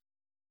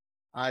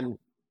 And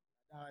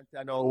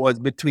dance was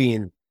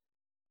between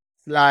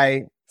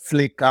Sly,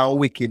 Slick, and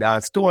Wicked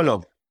and Stone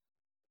Love.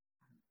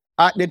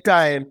 At the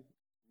time,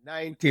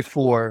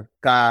 94,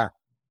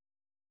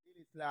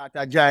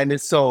 Slaughter joined the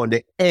sound,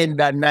 the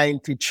end of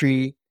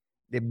 93,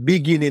 the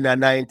beginning of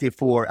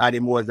 94, and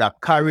it was a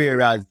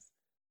career as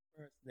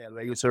personnel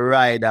where he used to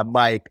ride a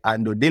bike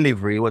and do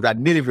delivery. He was a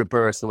delivery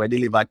person where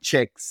deliver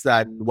checks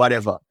and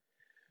whatever.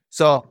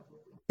 So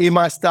he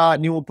must start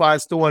New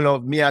Past Stone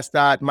Love, me I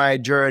start my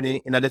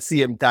journey in at the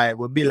same time.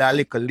 We build a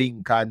little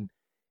link and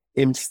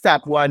him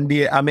stop one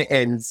day at my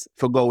ends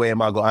for go where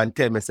I go and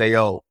tell me, say,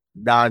 yo,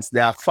 dance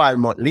there 5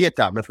 months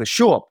later, me for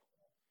sure.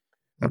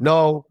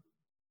 Now,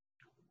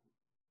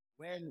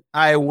 when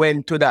I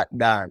went to that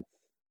dance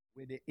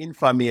with the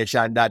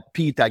information that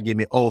Peter gave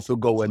me also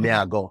go where me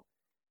I go.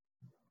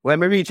 When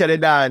me reach at the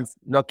dance,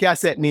 no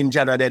cassette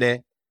ninja no there,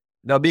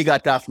 no bigger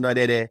tough no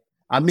there,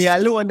 and me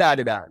alone that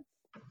the dance.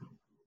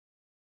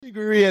 Big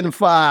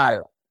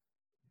rainfall,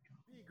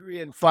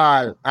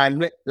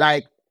 and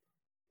like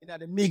in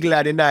the middle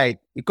of the night,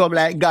 it come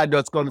like God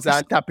just comes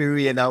and tap the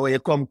rain, and when you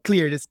come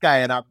clear the sky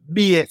and a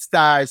big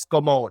stars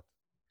come out.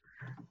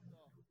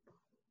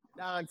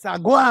 Dance a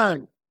go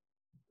on.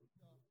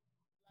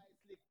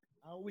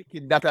 And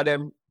wicked that of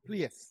them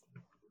place.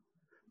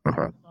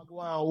 Go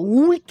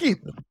on wicked.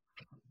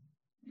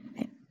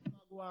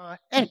 Go on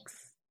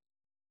X.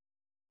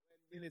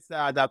 When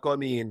minister that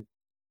come in,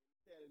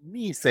 tell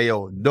me say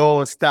yo,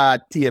 don't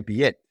start tape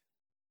yet.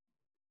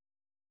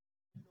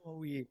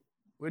 We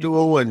do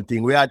one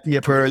thing. We are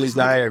tape early and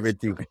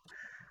everything.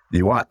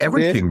 You want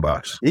everything,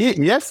 boss?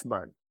 Yes,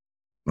 man.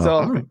 So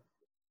Uh-huh. when the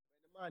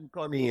man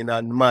come in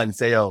and the man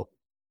say, yo,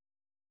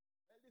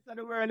 this is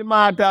the word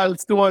immortal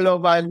Stone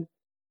Love and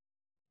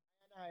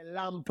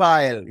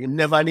Lampile. He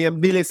never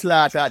named Billy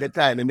Slaughter at the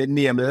time. He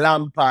named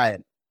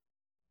Lampile.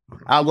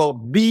 I go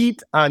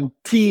beat and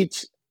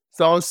teach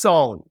some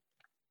sound.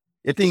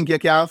 You think you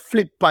can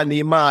flip on the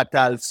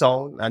immortal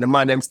sound and the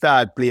man them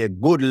start play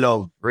Good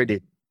Love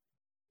ready.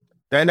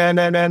 And then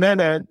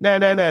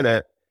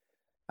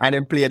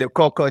play the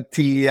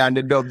cockatoo and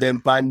the dub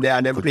them pan there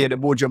and then play the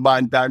Buju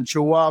Bantan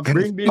show up.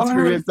 Bring this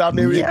grace and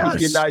be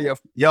wicked in your.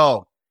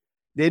 Yo,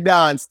 the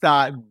dance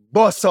start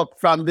bust up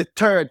from the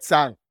third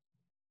song.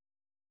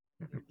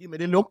 Give me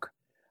the look.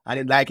 And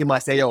then like him I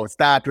say, yo,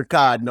 start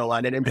record now.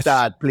 And then them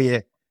start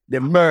play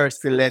the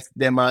Merciless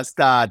them and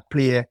start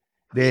play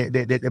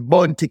the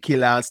Bounty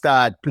Killer and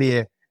start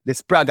play the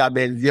Spragga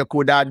Benz. You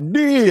could have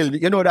deal.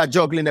 You know that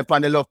juggling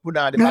upon the love put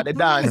on the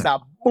dance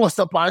that bust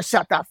up and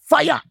shot a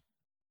fire.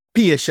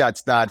 P shot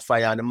start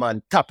fire and the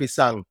man tap his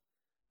song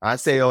and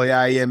say, oh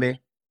yeah, hear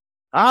me?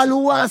 All who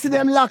want to see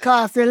them lock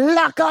off, say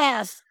lock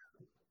off.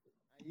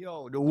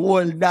 Yo, the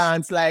whole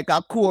dance like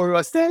a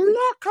chorus, say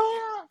lock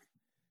off.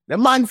 The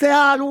man say,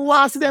 all who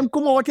want to see them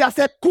come out here,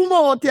 say come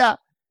out here.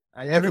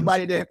 And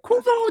everybody there,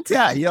 come out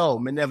here. Yo,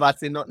 me never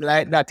see nothing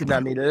like that in my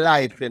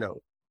life, you know.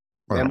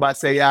 Remember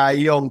say, you're a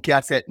young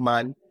cassette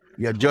man,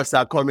 you just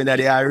are coming to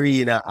the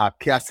arena a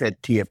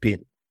cassette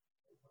taping.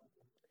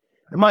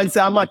 The man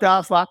say, a matter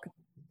of fact,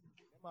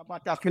 a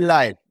matter of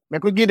life. We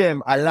could give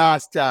them a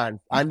last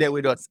chance and then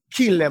we just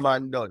kill them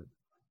and done.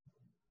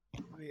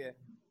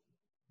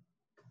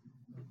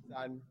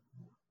 And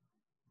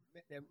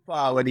make them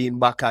forward in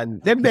back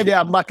and them they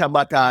have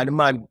matter and the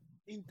man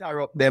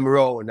interrupt them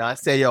round and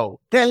say, yo,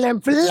 tell them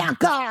to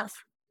lock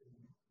off.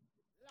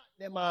 Lock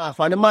them off.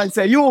 And the man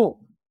say, you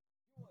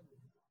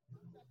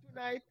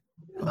tonight,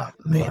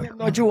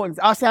 no Jones.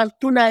 I said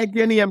tonight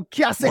your name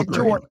Cassette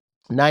Jones.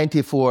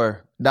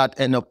 94, that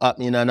ended up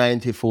happening in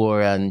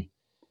 94 and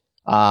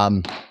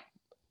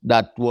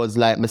that was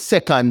like my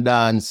second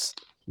dance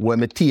where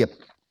me tape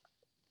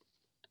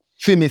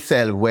for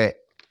myself where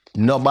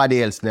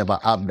nobody else never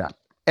have that.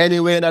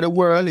 Anywhere in the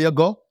world you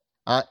go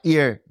and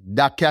hear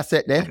that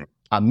cassette there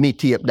and me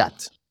tape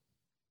that.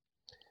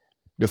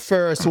 The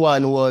first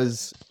one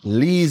was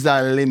Lee's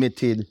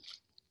Unlimited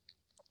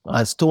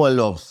and Stone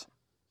Love.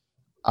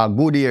 A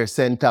good year,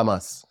 St.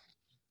 Thomas.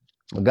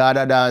 I got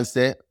a dance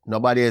there.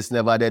 Nobody else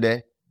never did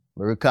it.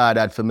 I record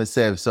that for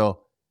myself.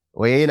 So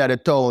when you're in the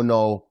town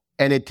now,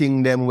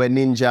 anything them when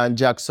Ninja and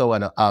Jack so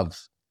wanna have,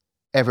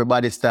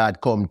 everybody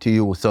start come to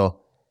you.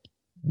 So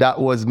that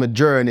was my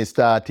journey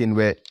starting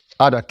where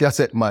other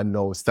cassette man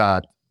now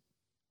start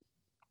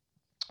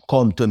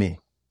come to me.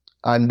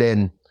 And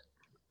then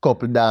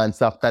couple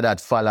dance after that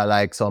follow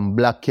like some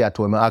Black Cat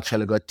where I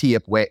actually got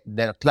tape where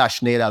then Clash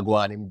Nader go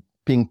on in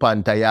Pink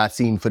Panther you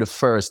seen for the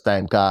first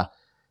time cause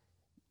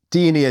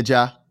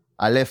teenager,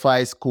 I left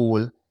high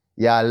school,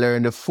 I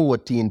learned the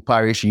 14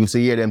 parish, you used to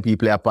hear them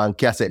people up on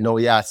cassette, now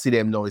you see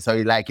them now, so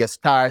you like you're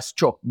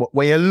starstruck. But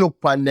when you look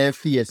on their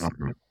face,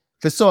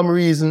 for some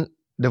reason,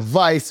 the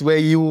voice where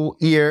you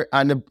hear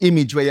and the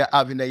image where you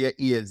have in your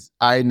ears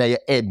or in your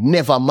head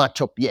never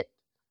match up yet.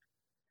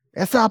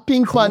 That's a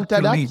Pink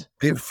Panther that.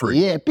 Different.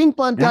 Yeah, Pink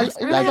Panther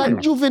like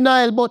a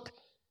juvenile, but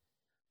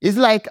it's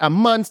like a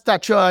man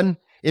statue and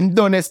him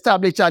done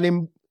established and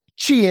him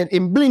chain,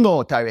 him bling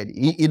out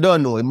already. He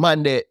don't know.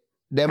 Man they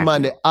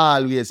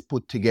always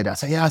put together.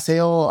 So yeah, say,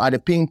 oh, the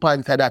Pink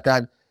Panther that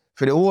and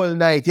for the whole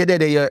night,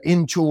 you're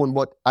in tune,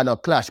 but I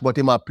not clash, but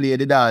him a play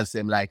the dance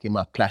him like him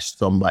a clash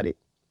somebody.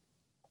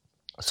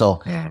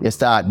 So you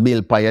start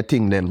build by your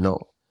thing them now.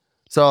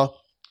 So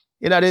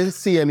In the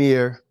same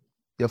year,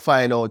 you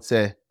find out,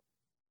 say,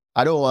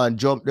 I don't want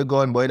to jump the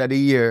gun, but in the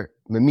year,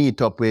 me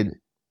meet up with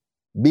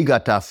Bigger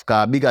Tough,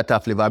 because Bigger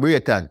Tough live a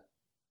Brayton.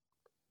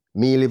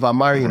 Me live a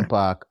Marine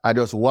Park. I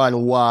just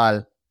one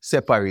wall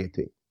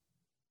separated.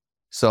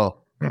 So,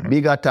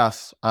 Bigger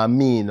Tough and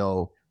me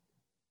now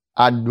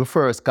had the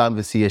first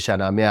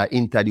conversation and I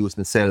introduce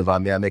myself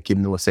and I make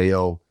him know, say,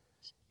 yo,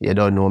 you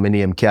don't know my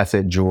name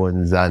Cassette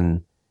Jones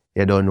and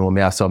you don't know me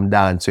have some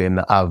dance with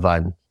me have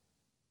and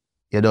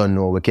you don't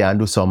know we can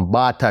do some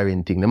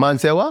bartering thing. The man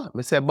say, what?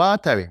 I say,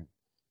 bartering.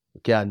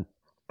 We can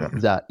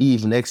that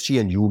even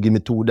exchange. You give me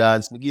 2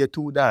 dance, me give you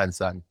 2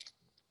 dance. And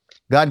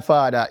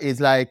Godfather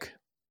is like,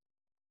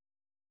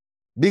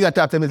 Bigger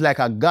Tough is like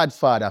a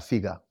Godfather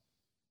figure.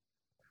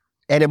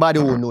 Anybody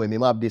who know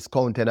him have this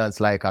countenance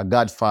like a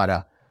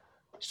Godfather.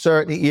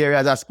 Certain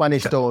areas of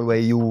Spanish Town where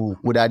you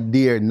would have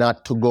dare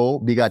not to go,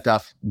 Bigger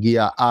Tough give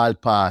you all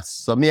pass.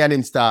 So me and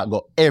him start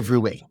go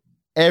everywhere.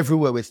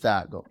 Everywhere we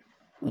start go.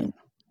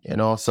 You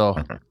know, so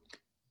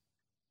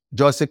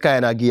just to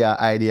kind of give you an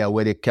idea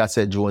where the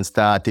Cassette Jones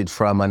started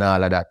from and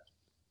all of that.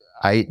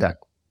 I hate that.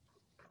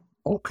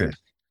 Okay.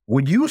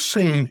 Would you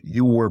say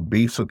you were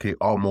basically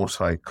almost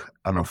like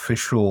an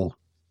official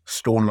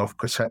Stone Love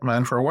cassette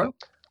man for a while?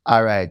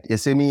 All right. You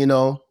see me, you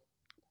know,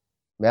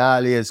 I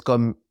always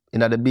come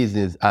into the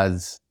business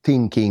as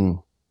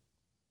thinking,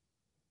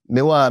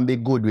 me want to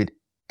be good with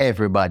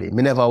everybody.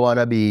 Me never want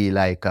to be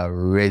like a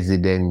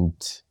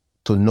resident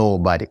to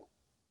nobody.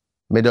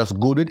 Me just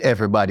good with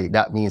everybody.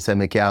 That means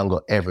I can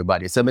go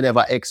everybody. So me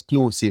never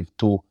exclusive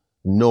to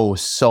no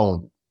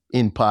sound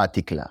in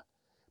particular.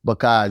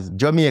 Because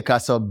Jamaica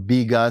is so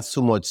big and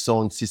so much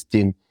sound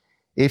system.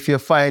 If you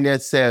find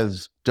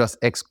yourselves just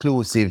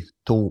exclusive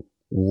to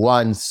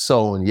one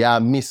sound, you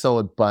miss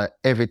out on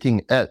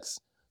everything else.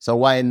 So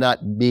why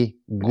not be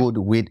good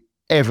with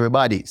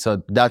everybody?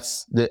 So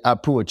that's the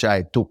approach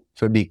I took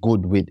to be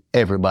good with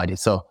everybody.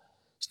 So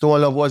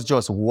Stone Love was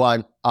just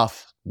one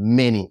of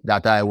many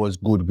that I was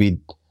good with.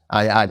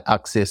 I had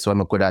access so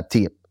I could have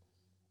tape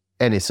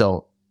any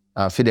song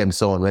for them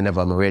sound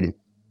whenever I'm ready.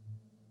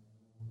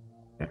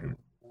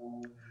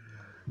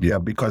 Yeah,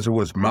 because it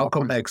was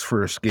Malcolm X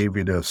first gave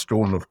you the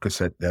Stone Love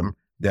cassette them.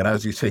 Then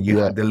as you said, you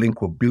had the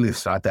link with Billy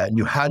Sata and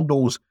you had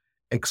those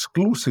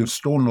exclusive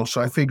Stone Love.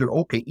 So I figured,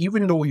 okay,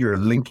 even though you're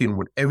linking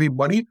with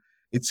everybody,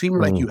 it seemed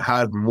like you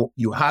had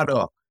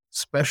a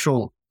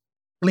special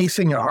place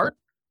in your heart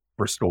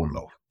for Stone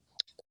Love.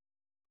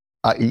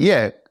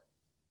 Yeah,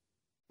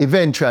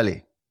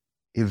 eventually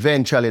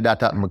that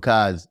happened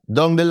because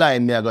down the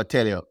line, me I go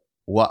tell you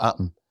what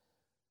happened,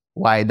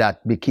 why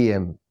that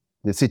became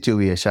the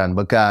situation,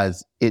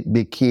 because it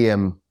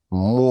became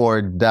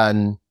more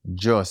than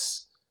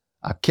just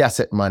a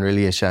cassette man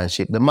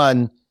relationship. The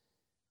man,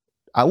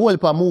 I will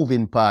put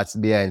moving parts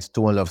behind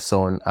Stone Love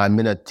Sound,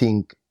 and I not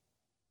think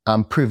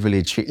I'm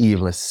privileged to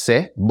even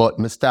say, but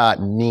me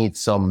start need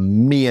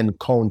some main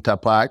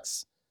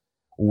counterparts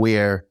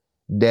where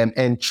them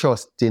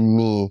entrusting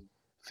me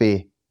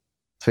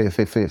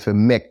for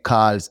make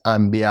calls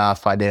on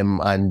behalf of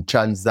them and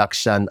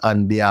transaction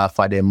on behalf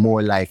of them,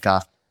 more like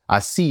a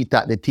seat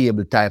at the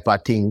table type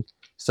of thing.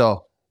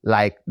 So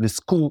like the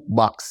scoop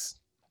box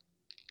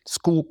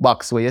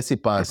where you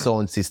sip on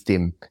sound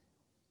system,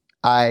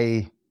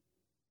 me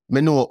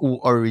know who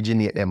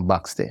originate them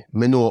box there.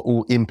 Me know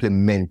who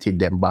implemented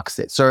them box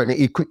there. Certain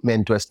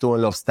equipment where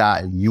Stone Love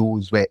style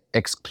use were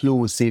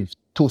exclusive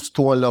to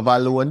Stone Love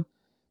alone.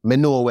 Me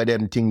know where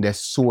them thing they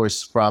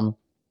source from.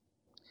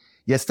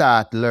 You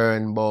start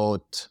learn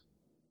about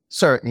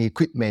certain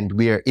equipment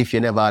where if you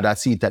never had a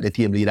seat at the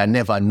table, you'd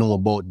never know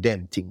about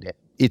them thing there.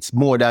 It's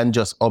more than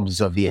just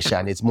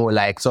observation. It's more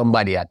like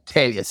somebody I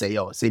tell you, say,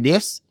 yo, see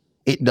this?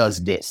 It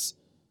does this.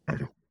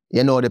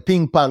 You know, the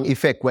ping pong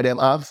effect where them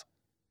have,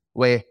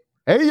 where,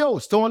 hey yo,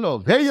 Stone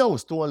Love.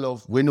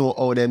 We know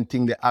how them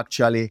thing they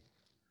actually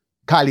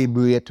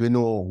calibrate. We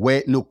know where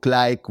it look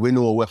like. We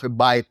know where to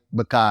buy it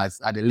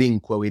because of the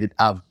link where we did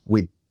have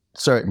with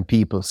certain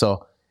people.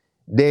 So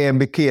they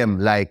became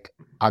like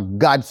a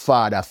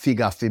godfather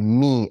figure for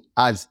me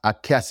as a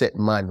cassette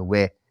man,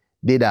 where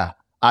did I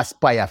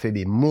aspire to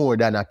be more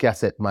than a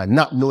cassette man,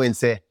 not knowing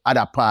say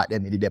other part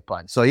them did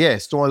depend. So yeah,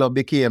 Stone Love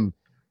became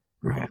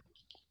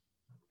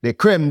the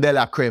creme de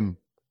la creme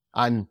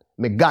and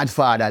my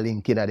godfather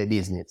link in the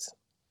business.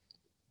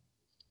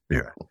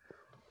 Yeah,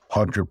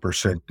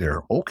 100%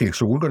 there. Okay,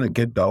 so we're going to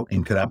get down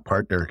into that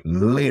part there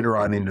later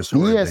on in the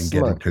story and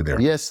get into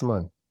there. Yes,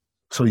 man.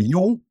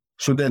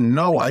 So then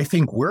now I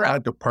think we're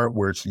at the part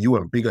where it's you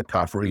and Bigger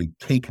Tough really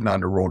taking on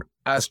the road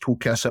as two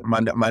cassette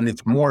man. That man,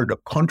 it's more the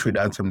country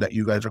dancing that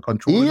you guys are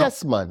controlling.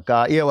 Yes, man.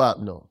 Because here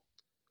what now?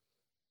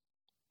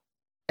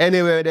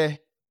 Anywhere there,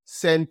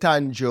 St.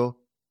 Andrew,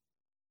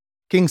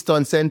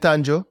 Kingston, St.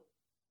 Andrew,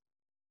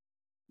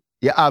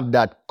 you have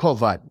that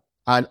covered.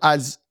 And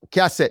as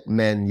cassette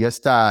men, you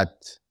start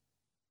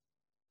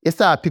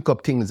pick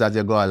up things as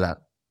you go along.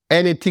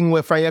 Anything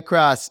where from your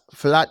cross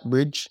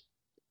Flatbridge,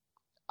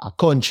 a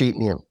country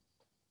name.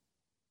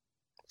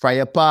 From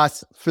your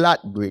past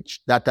Flatbridge,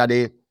 that are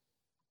the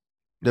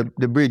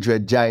the bridge where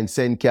join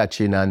St.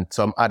 Catherine and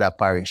some other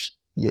parish.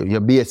 You're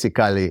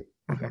basically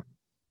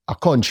a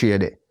country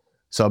there.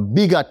 So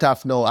bigger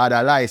tough now had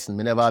a license.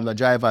 We never had no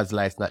driver's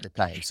license at the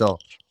time. So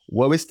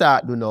what we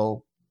start to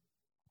know,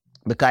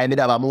 because I did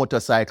have a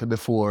motorcycle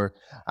before,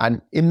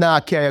 and him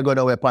not carry go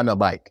nowhere on a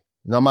bike.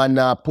 No man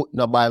not put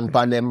no bike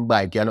on them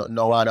bike. You don't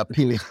know how to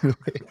peel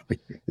it.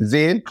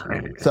 Zane?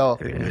 So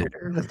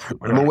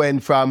we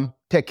went from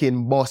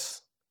taking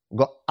bus,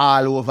 go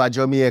all over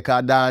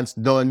Jamaica, dance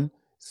done,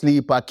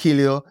 sleep or kill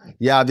you.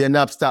 You have your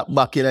knapsack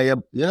back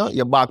in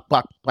your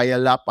backpack by your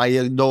lap, and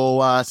you don't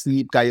want to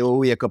sleep because you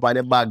wake up on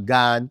the back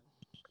gone,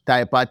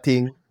 type of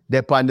thing.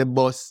 Dep on the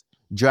bus,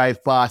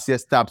 drive past, you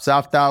stop. So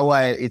after a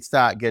while, it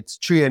start get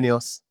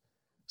strenuous.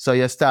 So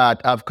you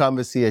start have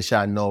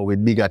conversation now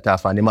with bigger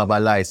tough, and him have a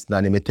license,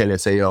 and him tell you,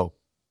 say, yo,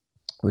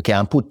 we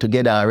can put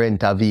together and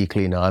rent a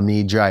vehicle, and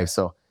me drive.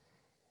 So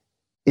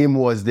him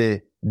was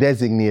the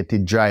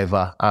designated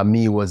driver, and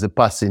me was the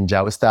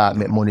passenger. We start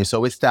make money,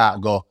 so we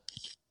start go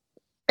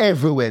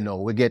everywhere now.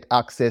 We get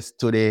access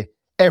to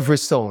every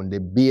sound, the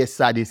bass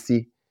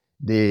Odyssey,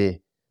 the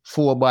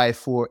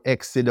 4x4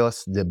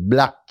 Exodus, the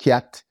Black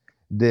Cat,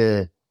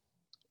 the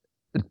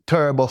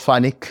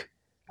Turbophonic,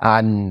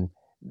 and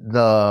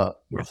the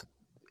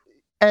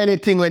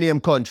anything when him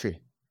country.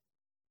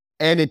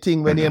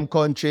 Anything when him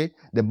country,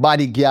 the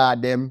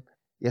bodyguard them,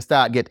 you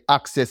start get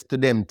access to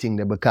them thing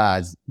there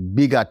because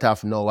bigger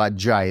tough now a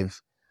drive.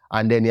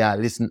 And then you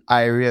listen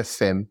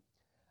IRFM.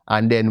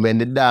 And then when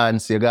the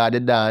dance, you got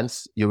the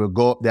dance, you will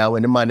go up there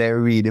when the man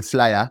read the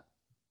flyer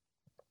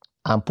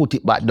and put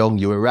it back down.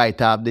 You will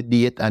write up the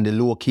date and the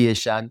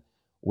location,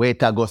 where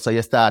to go. So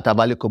you start have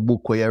a little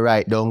book where you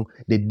write down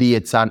the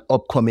dates and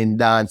upcoming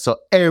dance. So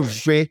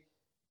every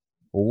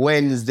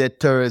Wednesday,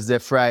 Thursday,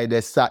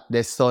 Friday,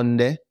 Saturday,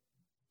 Sunday,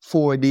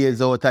 4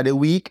 days out of the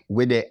week,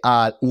 we're there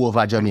all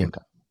over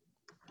Jamaica.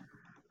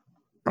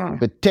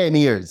 For 10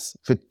 years.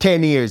 For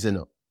 10 years, you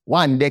know.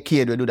 1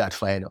 decade we do that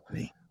for, you know.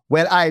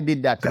 Well, I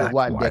did that for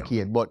 1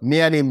 decade, but me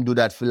and him do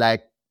that for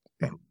like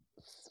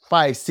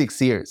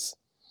 5-6 years.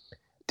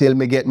 Till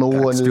me get my own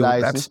license.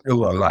 That's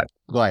still a lot.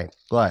 Go ahead.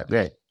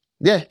 Right.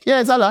 Yeah,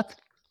 it's a lot.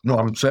 No,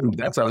 I'm saying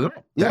that's a lot.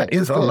 That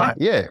is a lot.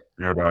 Yeah.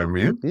 You know what I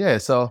mean? Yeah,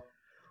 so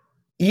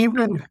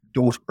even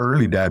those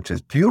early dances,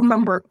 do you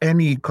remember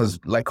any, because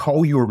like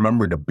how you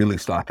remember the Billy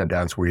Slaughter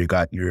dance where you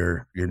got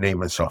your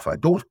name and stuff,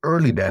 those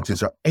early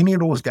dances, are any of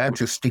those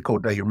dances stick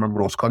out that you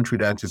remember, those country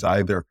dances,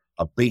 either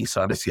a bass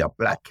Odyssey, a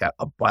Black Cat,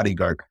 a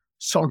Bodyguard,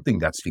 something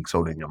that sticks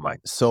out in your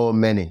mind? So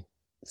many.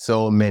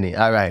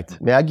 All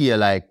right, may I give you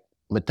like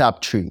my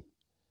top 3.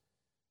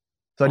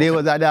 So there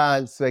was a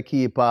dance we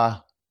keep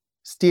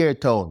Steer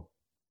Town.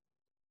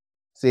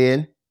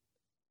 Seeing?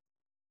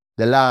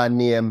 The land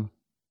name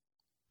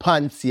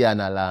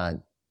Pansiana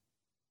land.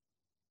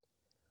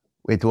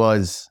 It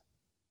was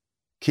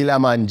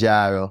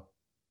Kilimanjaro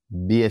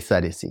Bass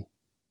Odyssey.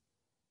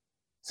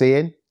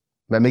 Saying,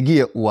 let me give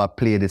you who I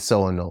play the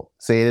sound now.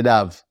 So you'd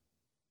have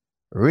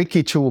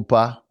Ricky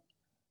Trooper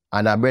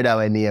and a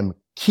brother named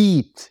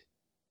Keith.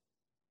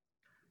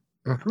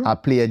 I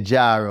play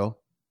Jaro.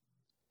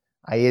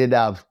 I you'd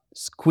have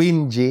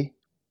Squingy,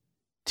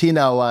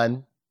 Tina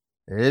One,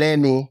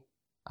 Lenny,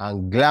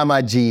 and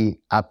Glamour G.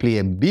 I play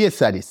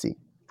Bass Odyssey.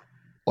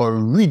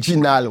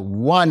 Original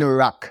one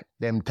rock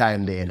them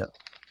time there, you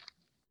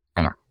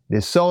know.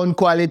 The sound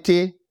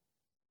quality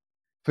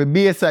for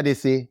Bass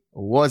Odyssey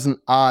wasn't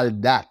all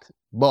that,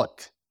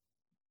 but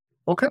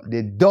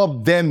the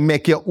dub them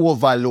make you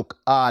overlook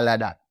all of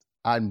that.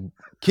 And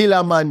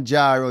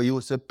Kilimanjaro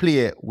used to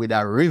play with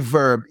a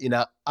reverb in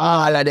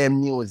all of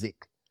them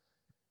music.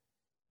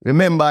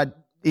 Remember,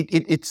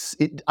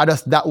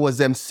 that was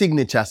them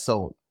signature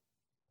sound.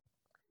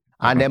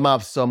 And them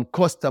have some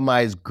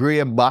customized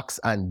grey box,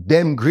 and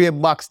them grey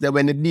box that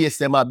when the bass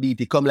them a beat,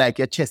 it come like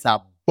your chest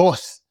a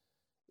bust,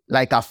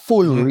 like a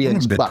full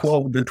range box.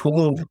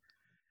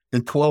 The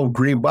 12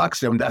 grey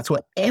box, them, that's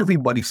what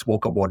everybody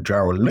spoke about,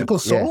 Jaro. Little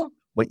song,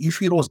 but you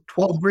see those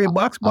 12 grey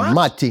box? A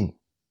matting.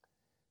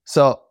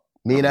 So,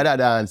 me and that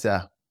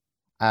dancer,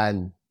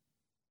 and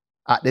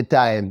at the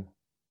time,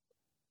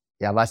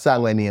 you have a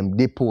song named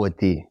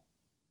Deportee,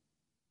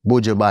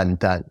 Buju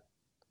Banton,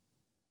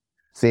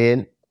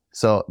 saying,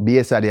 so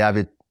BSA they have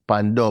it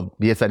pan dub,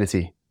 BSA they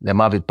see, them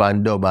have it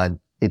pan dub, and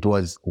it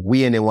was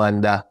Wayne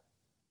Wonder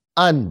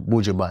and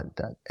Buju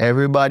Banton.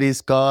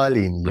 Everybody's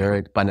calling,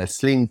 you're pan a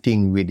sling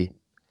thing with it.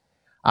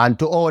 And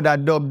to all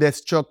that dub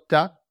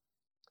destructor,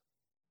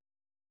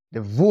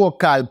 the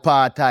vocal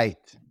part of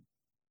it,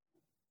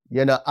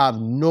 you don't have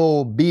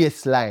no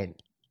bass line.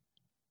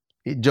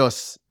 It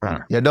just,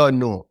 you don't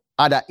know.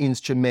 Other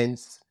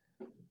instruments,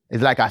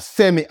 it's like a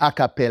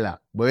semi-acapella.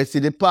 But you see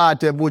the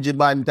part where Buju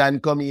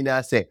Banton come in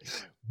and say,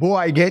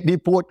 boy, get the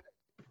put,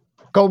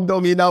 come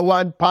down in a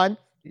one pan.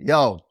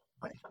 Yo.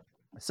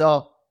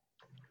 So,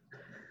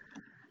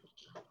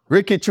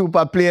 Ricky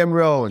Trooper play him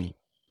round.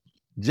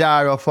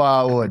 Jaro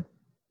forward.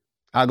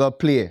 I go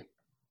play.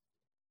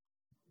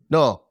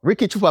 No,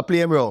 Ricky Trooper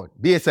play him round.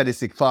 Bass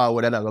Odyssey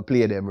forward and I go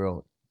play them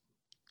round.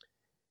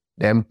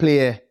 Them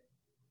play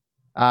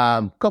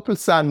Couple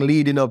songs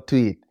leading up to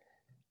it.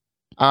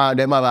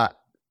 Them have a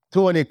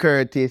Tony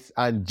Curtis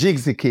and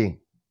Jigsy King.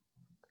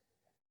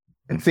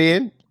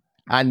 See?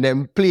 And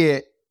them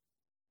play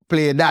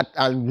that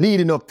and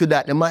leading up to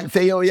that. The man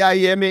say, yo, yeah,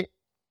 hear me?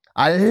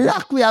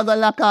 We have a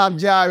lack of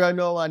jar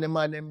now and the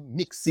man them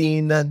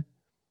mixing and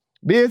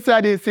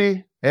basically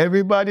see,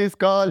 everybody's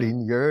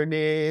calling your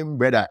name,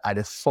 brother. At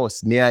the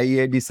first, me I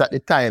hear this at the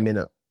time, you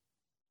know.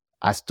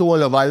 A Stone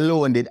Love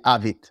alone did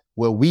have it,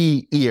 where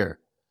we hear.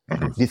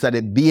 This are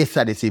the bass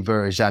of this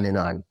version, you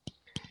know. And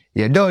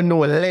you don't know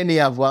Lenny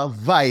have one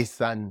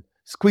voice and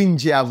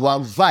Squingy have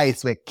one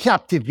voice where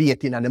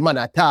captivating and the man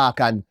attack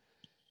and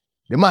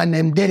the man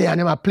them dead and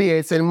them a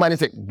play. So the man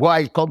say,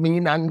 boy, come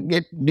in and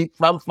get big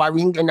from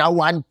firing in a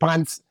one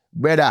pants.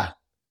 Brother,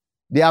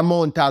 the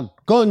amount of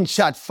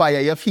gunshot fire,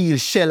 you feel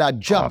shell a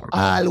drop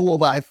all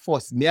over I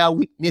first. Me I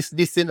witness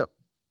this, you know.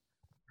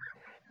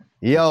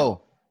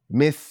 Yo,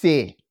 me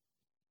say,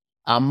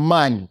 a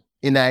man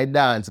in a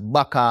dance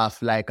back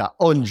off like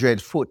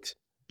 100 foot.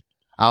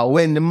 And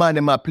when the man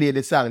them a play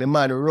the song, the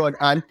man run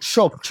and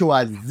chop through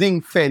a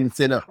zinc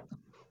fence, you know.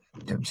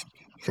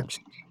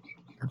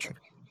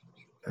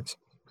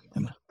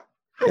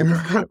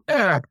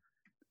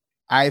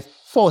 I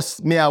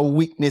first me a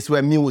witness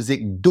where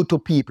music do to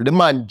people. The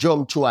man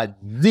jump through a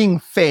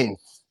zinc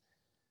fence.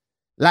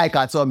 Like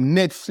at some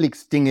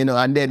Netflix thing, you know,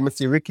 and then me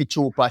see Ricky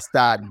Trooper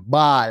start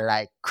bawl,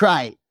 like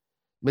cry.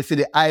 Me see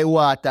the eye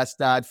water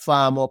start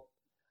farm up.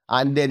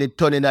 And then it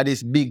turn into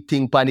this big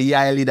thing on the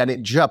eyelid and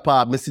it drop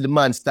off. Me see the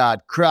man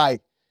start cry.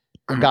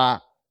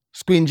 Because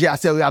Squingy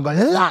say, we are going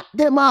to lock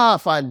them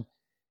off. And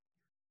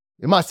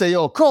the man say,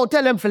 yo, Crow,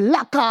 tell them to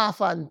lock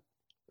off. And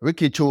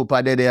Ricky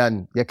Trooper there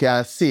and you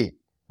can see,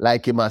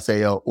 like him and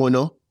say, yo,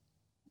 Uno.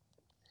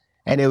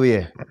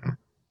 Anyway,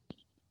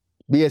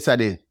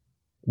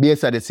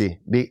 BS see,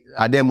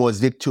 them was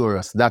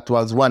victorious. That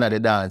was one of the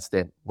dance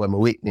then when we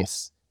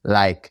witness,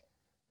 like,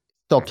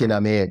 stuck in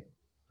my head.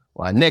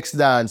 Well, next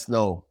dance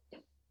now,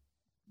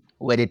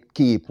 where it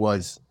keep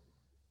was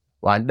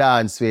one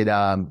dance with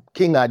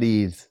King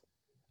Addies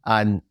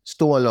and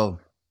Stone Love,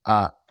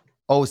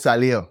 House of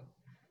Leo.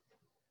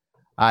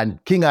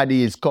 And King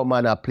Addies come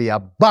and play a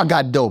bag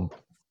of dub,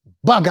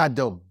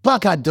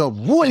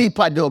 whole heap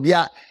of dub.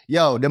 Yeah,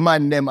 yo, the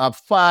man them have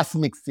fast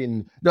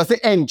mixing. Just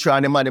the intro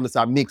and the man them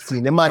start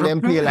mixing. The man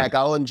them play like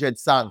 100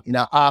 songs in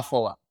a half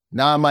hour.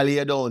 Normally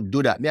you don't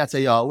do that. Me I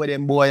say, yo, where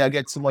them boy you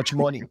get so much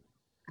money?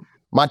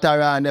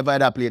 Matara never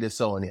had play the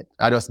sound yet.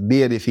 I just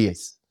baby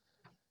face.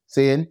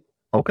 Saying?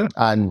 Okay.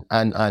 And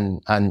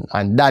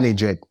Danny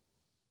Dread.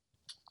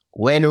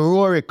 When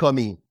Rory come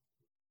in,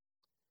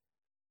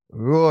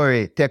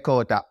 Rory take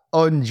out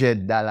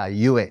 $100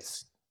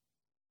 US.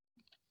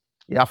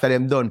 After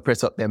them done,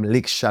 press up them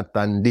lick shot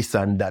and this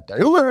and that.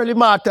 Well,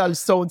 immortal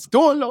sound,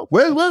 Stone Love.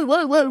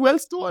 Well,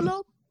 Stone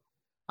Love.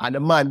 And the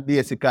man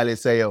basically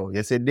say, yo,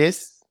 you see,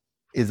 this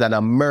is an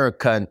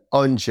American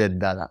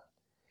 $100.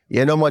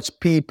 You know how much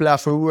people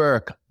have to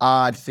work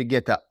hard to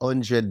get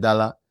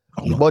 $100.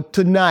 But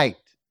tonight,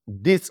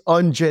 this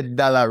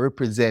 $100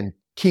 represent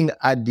King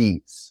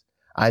Addies.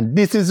 And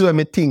this is when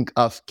me think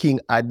of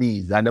King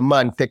Addies. And the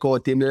man take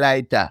out him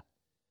lighter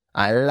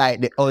and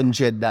light the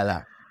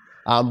 $100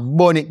 and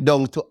burn it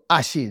down to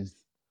ashes.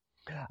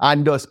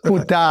 And just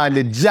put on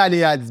the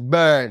Johnny has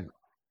burn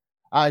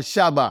and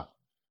Shabba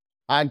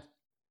and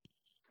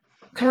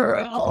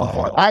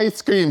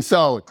ice cream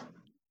sound.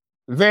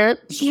 Then,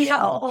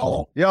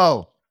 yo,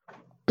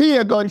 pay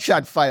a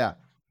gunshot fire.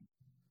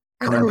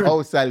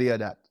 How sally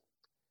that?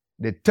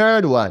 The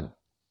third one,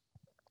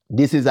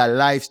 this is a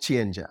life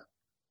changer.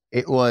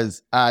 It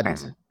was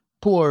at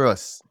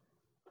Porous.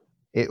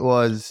 It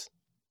was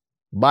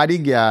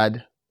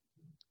Bodyguard,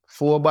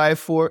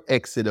 4x4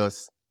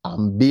 Exodus,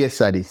 and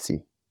Bass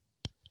Odyssey.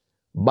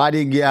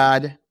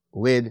 Bodyguard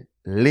with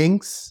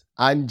Lynx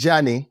and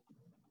Johnny,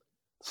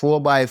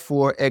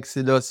 4x4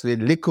 Exodus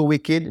with Little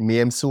Wicked, me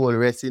and soul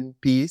rest in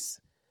peace.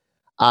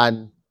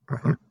 And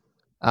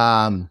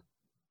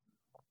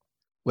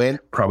when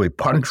probably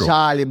Punch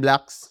Charlie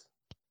Blacks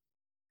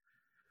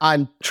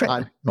and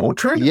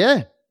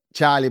yeah,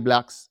 Charlie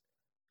Blacks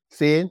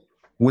saying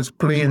was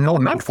playing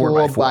not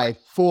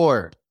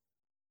 4x4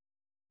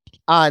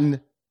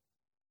 and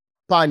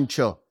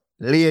Pancho,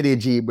 Lady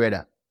G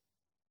brother.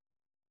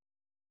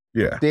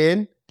 Yeah.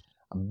 Then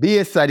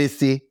Bass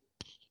Odyssey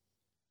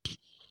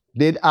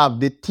did have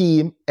the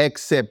team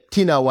except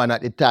Tina One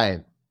at the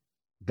time.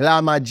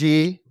 Glamour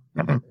G,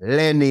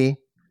 Lenny,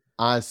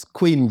 and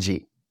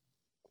Squingy.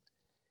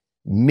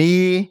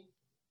 Me,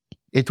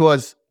 it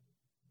was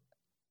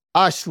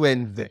Ash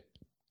Wednesday,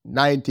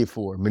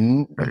 94.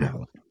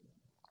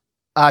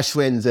 Ash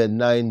Wednesday,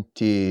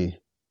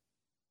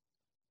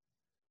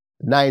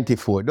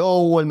 94. Don't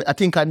hold me. I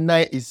think a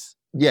night is,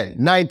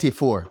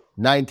 94.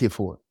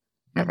 94.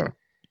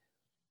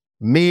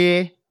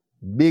 Me,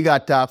 Big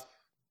Ataf,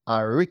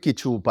 and Ricky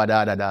Trooper the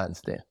other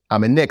dance there.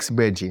 I'm a next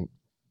bridging.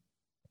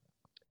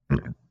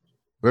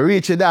 We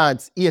reach the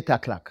dance 8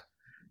 o'clock.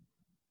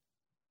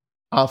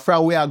 And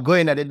from where we are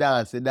going at the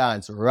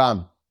dance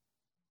ram.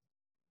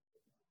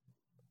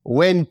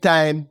 When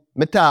time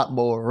me talk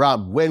about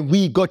Ram, when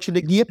we go to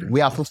the gate, we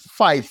have to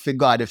fight for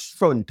God the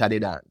front of the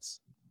dance.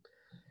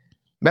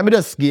 Let me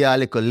just give you a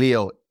little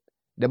layout.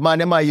 The man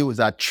them might use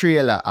a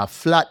trailer, a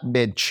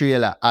flatbed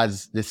trailer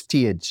as the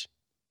stage.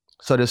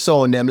 So the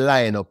sound them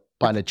line up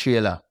on the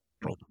trailer.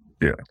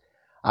 Yeah.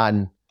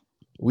 And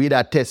we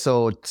that test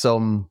out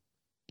some,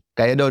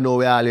 because you don't know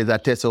where all is a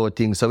test out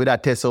thing. So we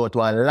that test out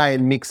one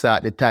line mixer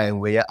at the time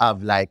where you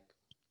have like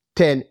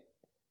 10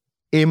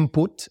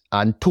 input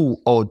and 2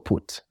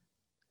 output.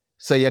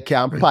 So you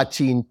can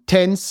patch in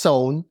 10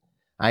 sound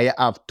and you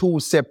have 2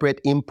 separate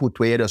input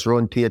where you just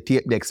run to your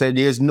tape deck. So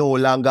there's no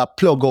longer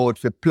plug out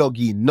for plug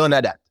in, none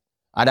of that.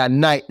 At that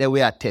night, they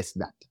will test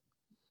that.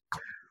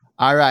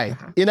 All right,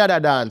 in other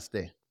dance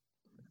there,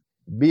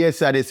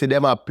 BSI, they see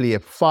them a play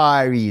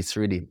Far East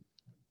rhythm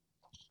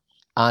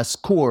and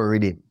score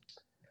rhythm.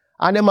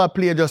 And them a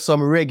play just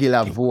some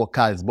regular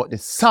vocals, but the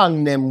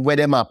song them where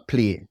them a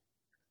play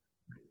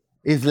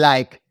is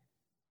like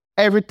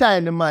every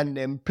time the man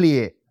them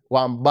play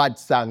one bad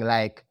song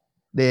like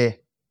the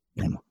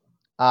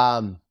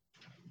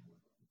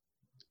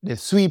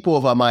Sweep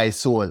Over My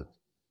Soul,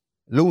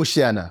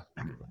 Luciana.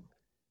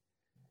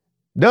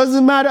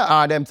 Doesn't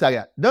matter, them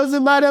song.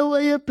 Doesn't matter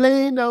where you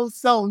play no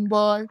sound,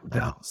 boy.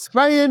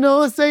 For you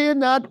know, say you're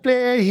not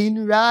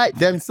playing right.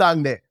 Them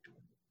song there.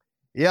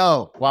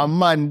 Yo, one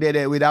man did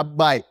it with a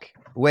bike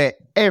where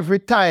every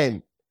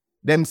time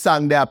them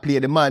song they play,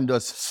 the man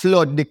just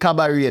flood the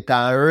carburetor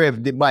and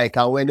rev the bike.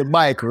 And when the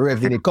bike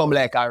revving, it come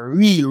like a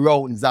real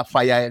rounds of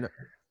fire, you know?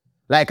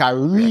 Like a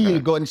real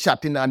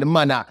gunshot in, and the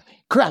man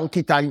crank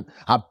it and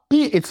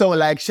beat it sound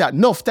like shot.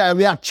 Enough time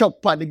we have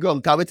chop on the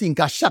ground because we think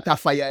a shot of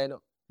fire, you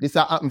know. This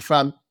happened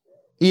from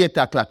 8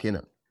 o'clock, you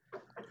know.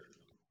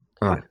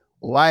 Right.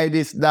 Why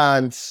this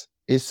dance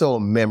is so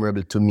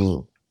memorable to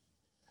me?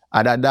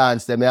 At that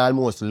dance, I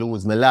almost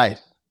lose my life.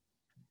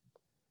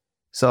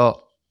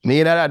 So,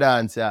 me in that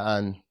dance,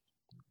 and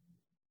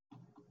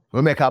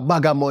we make a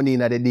bag of money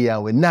in the day,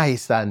 and we're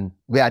nice, and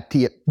we are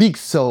tape big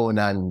sound,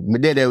 and me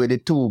did it with the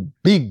 2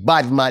 big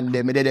bad man,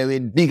 me did it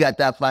with Big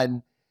Attack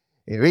and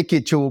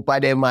Ricky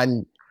Chupa, them,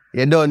 and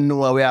you don't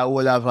know we are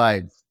all of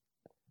vibes.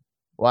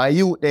 Why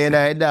you there in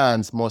the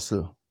dance,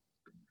 muscle?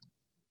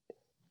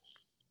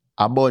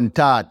 A bun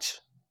touch.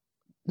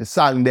 The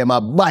song them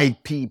a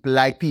bite people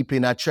like people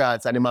in a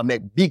trance, and them a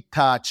make big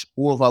touch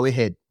over we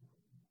head.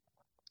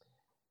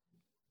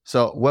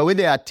 So when we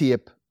there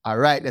tape, I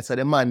write that so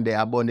the man there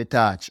about the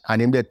touch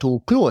and him there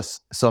too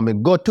close. So me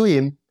go to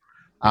him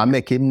and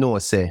make him know,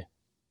 say,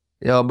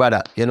 yo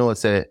brother, you know,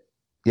 say,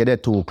 you're there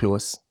too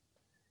close.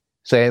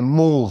 So he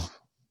move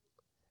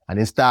and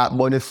he start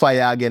burning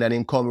fire again and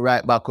he come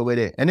right back over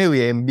there.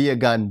 Anyway, him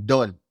big and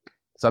done.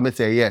 So I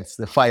say, yes,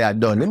 the fire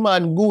done. The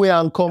man go away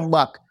and come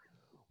back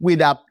with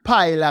a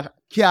pile of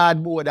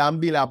cardboard and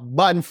build a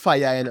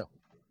bonfire, you know.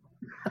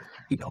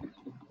 You know,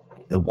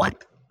 the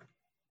what?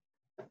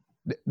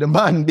 The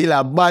man build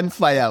a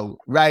bonfire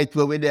right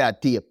where we there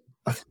tape.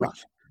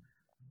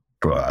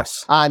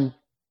 Class. And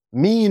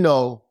me, you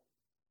know,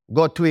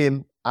 go to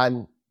him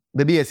and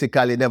me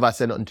basically never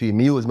said nothing to him.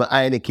 Me use my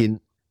Heineken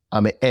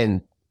and me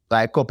end.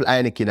 Like a couple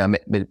Heineken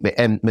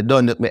and me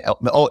done me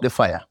out the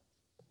fire.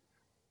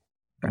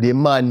 The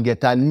man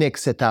get a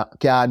next set of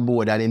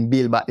cardboard and him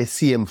build back the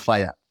same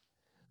fire.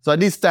 So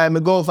this time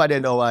I go for the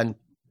now and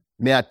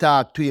me I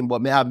talk to him,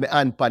 but me have my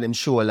hand on him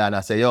shoulder and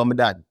I say, yo, my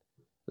dad,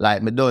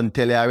 like me done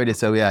tell you already,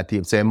 so we are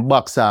team. So him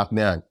box off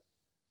me hand.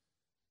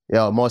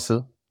 Yo,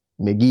 muscle,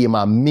 me give him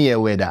a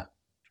Mayweather.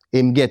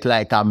 Him get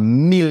like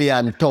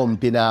 1,000,000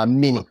 thump in a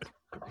minute.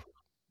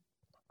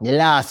 The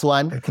last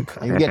one,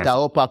 he get a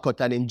uppercut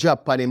and him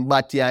drop on him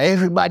body and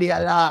everybody a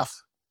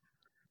laugh.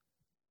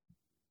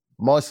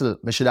 Muscle,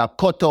 me should have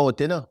cut out,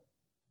 you know.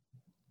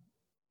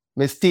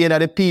 Me stay in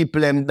the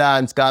people them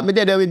dance, cause me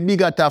there with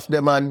Big Attack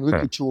them and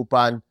Ricky Troop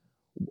and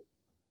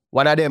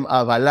one of them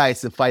have a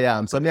license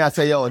firearm. So me I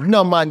say, yo,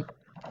 no man.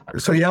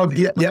 So you have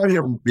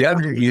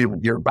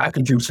your back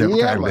and juice every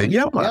time. Man.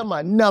 Yeah, man. Yeah,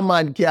 man. No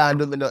man can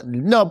do me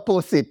nothing. No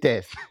pussy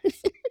test.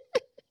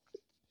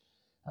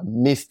 A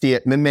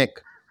mistake me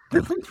make.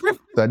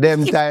 So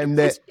them time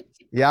that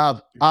you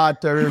have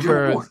auto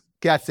reverse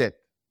cassette.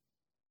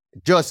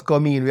 Just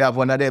come in, we have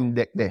one of them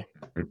deck there.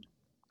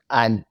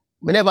 And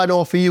we never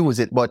know if we use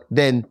it, but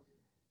then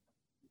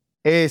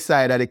A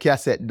side of the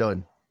cassette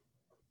done.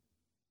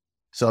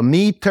 So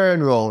me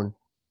turn round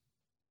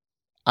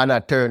and I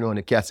turn on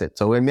the cassette.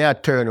 So when I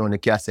turn on the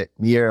cassette,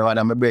 me hear one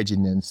of my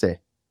brethren and say,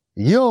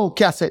 yo,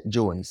 Cassette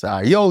Jones,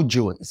 or yo,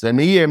 Jones. When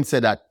me hear him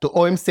say that, to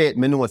how him say it,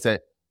 me know say,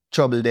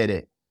 trouble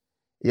there.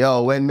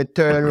 Yo, when me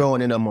turn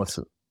round in a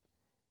muscle,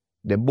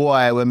 the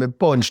boy when me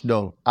punch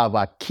down have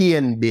a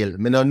cane bill.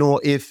 Me don't know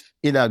if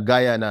in a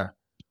Guyana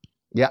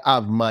you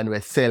have man who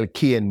sell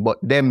cane, but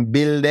them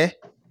bill there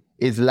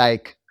is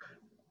like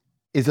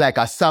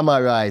a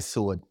samurai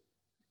sword.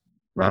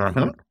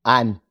 Uh-huh.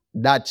 And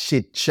that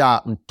shit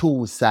sharpen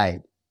 2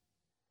 sides.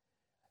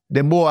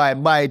 The boy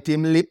bite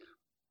him lip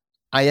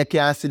and you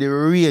can see the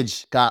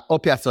rage cause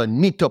up here so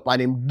knit up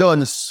and him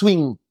done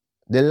swing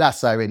the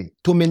lasso already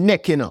to me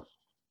neck, you know.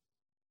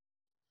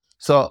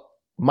 So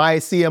my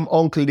same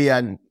uncle there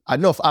and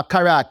enough a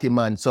karate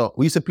man. So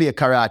we used to play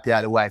karate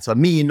all the while. So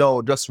me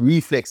now just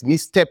reflex. Me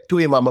step to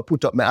him and I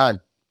put up my hand.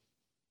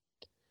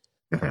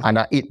 And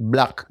I hit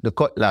black the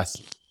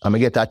cutlass. And I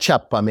get a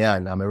chop on my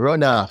hand. And I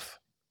run off.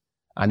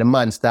 And the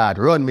man start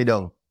run me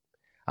down.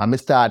 And I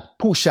start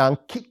push and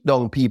kick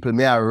down people.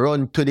 Me I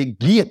run to the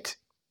gate.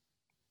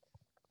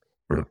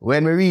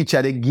 When we reach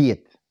at the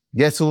gate,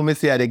 guess who me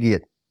see at the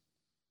gate?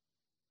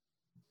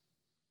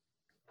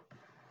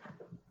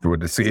 You were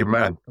the same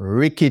man.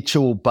 Ricky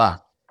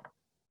Chupa.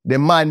 The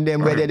man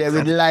them where they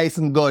with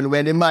license gun.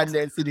 When the man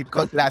them see the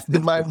cutlass,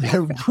 the man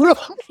them run.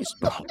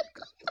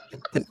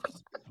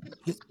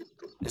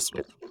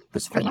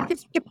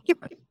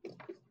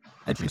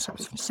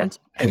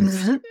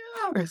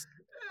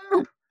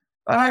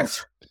 And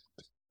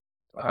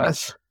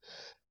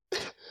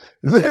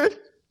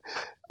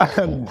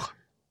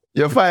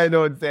you find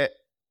out that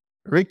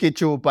Ricky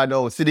Chupa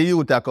now, see the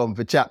youth a come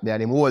for chop me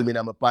and him hold me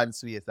in my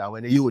pants waist, and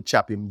when the youth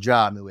chop him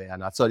draw me away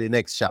and I saw the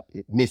next chop,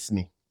 it miss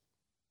me.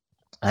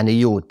 And the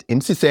youth, him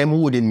see say him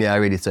holding me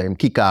already, so him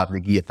kick off the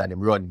gate and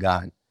him run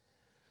gone.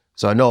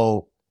 So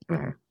now,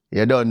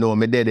 you don't know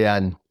me dead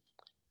and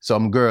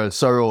some girls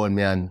surround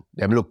me and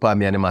them look at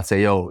me and them a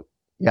say, yo,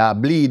 you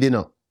bleed, you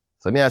know.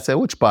 So me I say,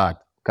 which part?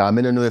 Because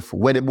I don't know if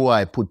where the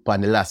boy put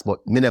on the last, but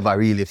me never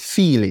really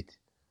feel it.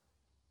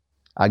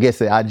 I guess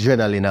the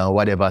adrenaline or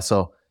whatever.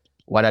 So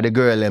one of the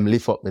girl them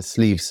lift up my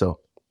sleeve, so.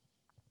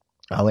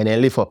 And when they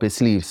lift up his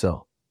sleeve,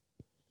 so,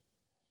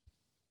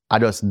 I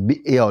just,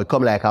 it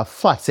come like a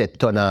facet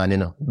turn on, you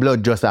know.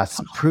 Blood just a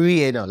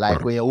spray, you know.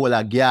 Like when you hold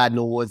a guard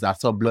nose, I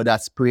saw blood a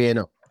spray, you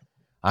know.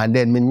 And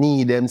then my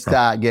knee them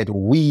start get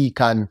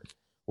weak and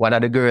one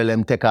of the girl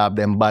them take off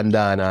them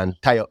bandana and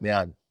tie up my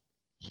hand.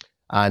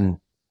 And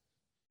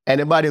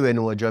anybody who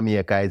know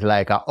Jamaica is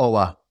like an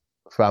hour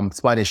from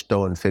Spanish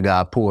Town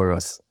figure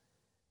Porous.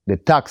 The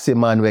taxi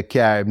man will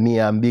carry me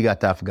and Bigger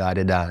Tough go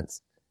the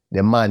dance.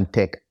 The man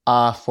take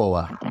half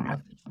hour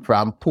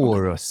from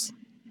Porous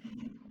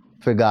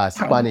figure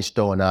Spanish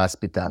Town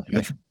Hospital.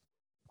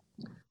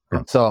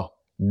 So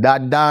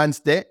that dance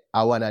there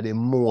are one of the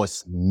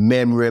most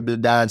memorable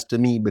dance to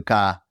me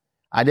because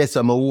I just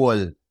my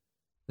whole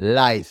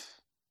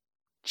life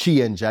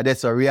change. I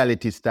just a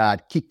reality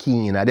start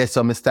kicking. I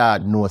just me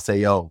start know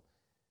say yo,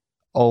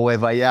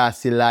 however you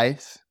see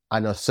life, I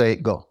know so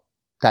it go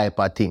type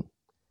of thing.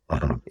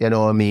 You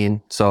know what I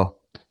mean? So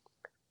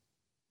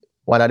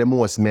one of the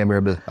most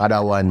memorable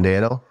other one there,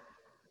 you know?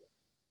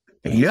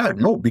 Yeah,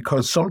 no,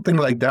 because something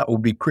like that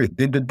would be great.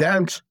 Did the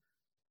dance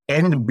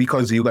end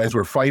because you guys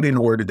were fighting,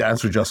 or the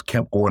dancer just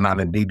kept going on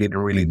and they didn't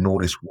really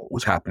notice what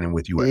was happening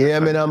with you? Yeah,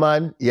 me no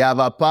man. You have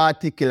a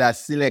particular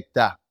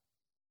selector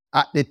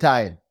at the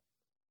time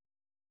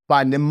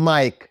on the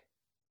mic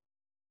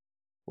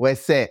we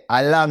say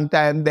a long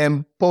time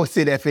them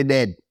pussy they fi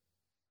dead.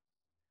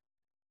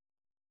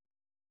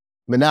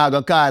 Me not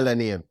gonna call the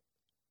name.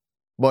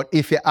 But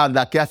if you have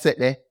that cassette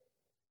there,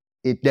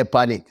 it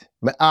depend it.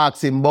 Me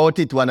ask him about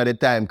it one at a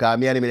time, because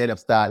me and him end up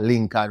start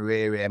link and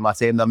Ray. I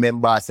say him the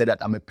member I said that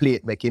I'm a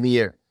plate make him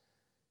hear.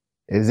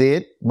 Is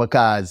it?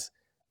 Because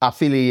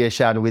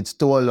affiliation with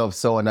Stone Love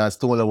Sound and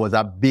Stone Love was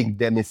a big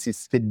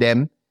nemesis for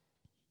them.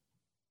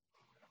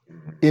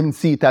 Him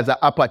see it as an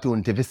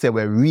opportunity to say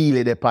we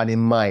really depend in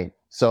mind.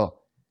 So,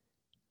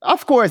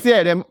 of course,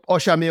 yeah, them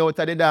usher me out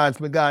of the dance,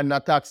 me gone in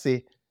a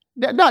taxi.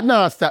 That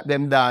not stop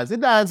them dance. The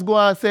dance go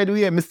on said,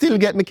 "We, me still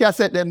get me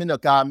cassette them, you know,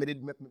 because me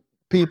did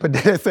people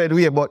there said,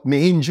 "We, but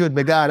me injured,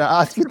 me gone to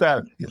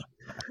hospital."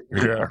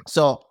 Yeah.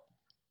 So,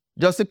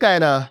 just to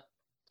kind of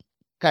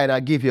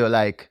give you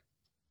like,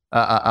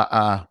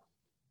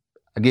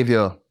 give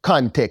you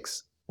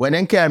context. When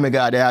they carry me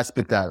go to the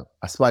hospital,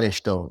 a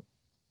Spanish Town,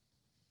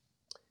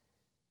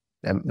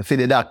 for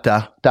the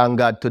doctor, thank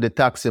God to the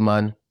taxi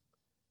man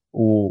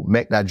who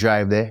make that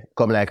drive there,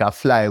 come like a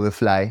fly with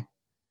fly,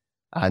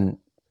 and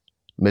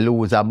me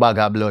lose a bag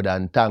of blood,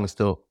 and thanks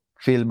to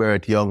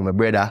Philbert Young, my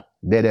brother,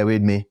 they there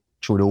with me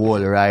through the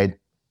whole ride.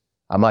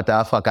 A matter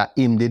of fact,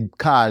 him did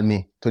call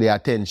me to the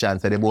attention,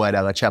 say the boy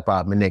that got chop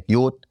off my neck.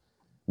 Youth,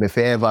 me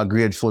forever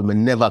grateful. Me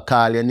never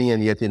call your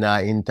name yet in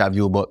our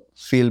interview, but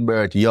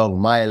Philbert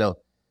Young, Milo,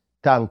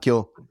 thank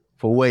you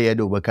for what you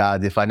do,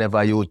 because if I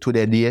never you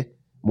today, me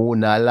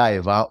not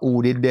alive. And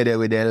who did there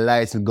with their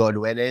license gun,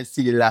 when they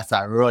see the last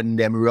run,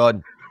 them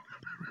run.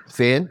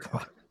 See?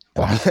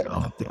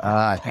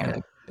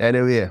 Alright.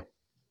 Anyway,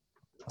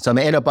 so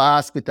I end up at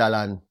hospital,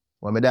 and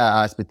when I there at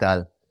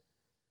hospital,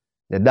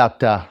 the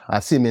doctor, I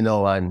see me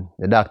now, and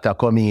the doctor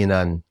come in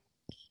and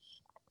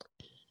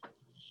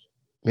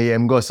me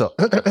him go so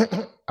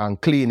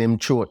and clean him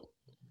throat.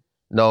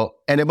 Now,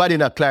 anybody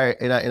in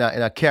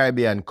a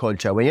Caribbean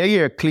culture, when you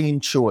hear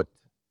clean throat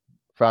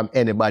from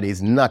anybody,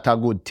 it's not a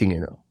good thing, you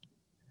know.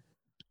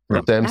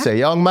 So them say,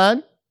 young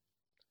man,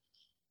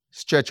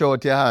 stretch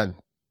out your hand.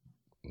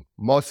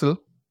 Muscle,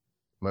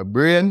 my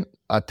brain,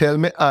 I tell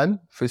me hand,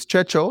 if you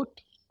stretch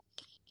out,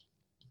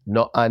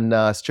 no hand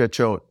stretch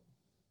out.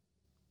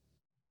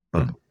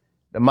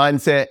 The man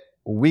say,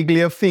 wiggle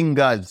your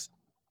fingers.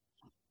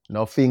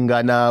 no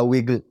finger now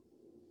wiggle.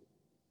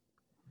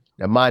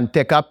 The man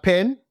take a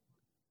pen,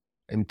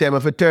 him tell me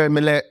to turn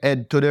my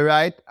head to the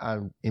right,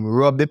 and him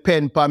rub the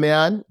pen pa my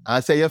hand,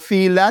 and say, you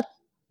feel that?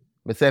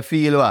 I say,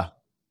 feel what?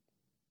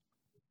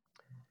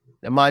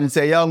 The man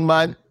say, young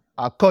man,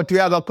 I got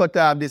to cut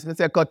off this. I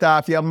say, cut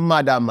off your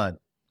mother, man.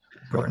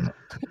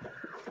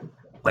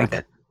 Like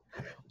that.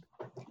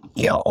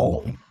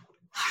 Yo.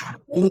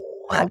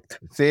 What?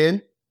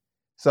 See?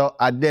 So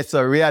that's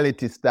a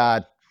reality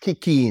start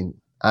kicking,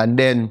 and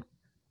then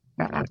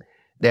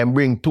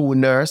bring two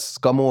nurses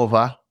come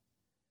over,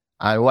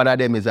 and one of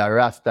them is a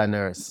Rasta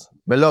nurse.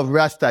 I love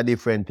Rasta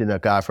different, you know,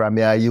 because from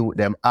your youth,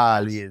 them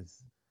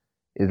always,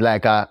 it's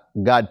like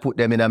God put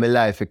them in my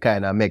life to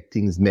kind of make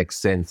things make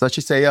sense. So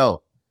she say,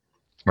 yo,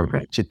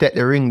 Okay. she take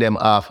the ring them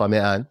off of my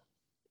hand,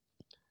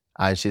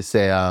 and she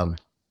say,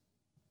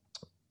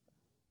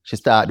 she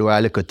start do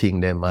a little thing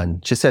them,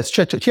 and she says,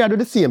 stretch. She do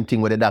the same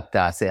thing with the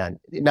doctor say, and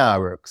it not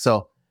work.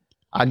 So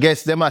I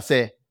guess them I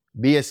say,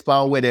 based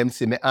on where them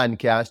see my hand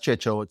can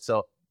stretch out.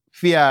 So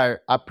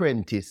fear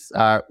apprentice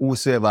or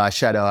whosoever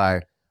shadow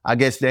her, I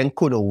guess then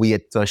couldn't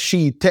wait. So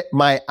she take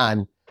my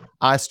hand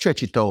and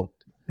stretch it out.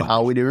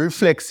 And with the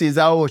reflexes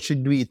how she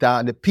do it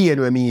and the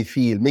pain when me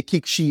feel, me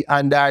kick she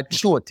under her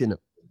throat, you know.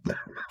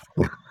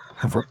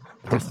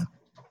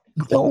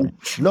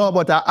 No,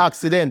 but an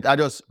accident, I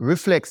just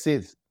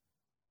reflexes.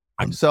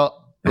 So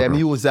them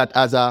use that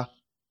as a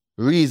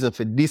reason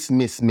for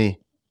dismiss me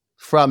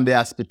from the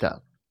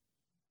hospital.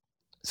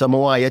 So I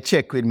want you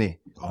check with me.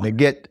 Me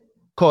get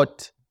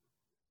cut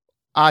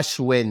Ash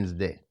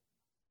Wednesday.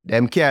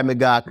 Them carry me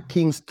go to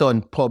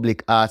Kingston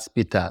Public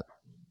Hospital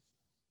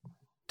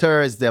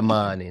Thursday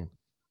morning.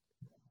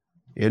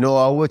 You know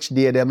on which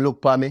day them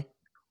look for me?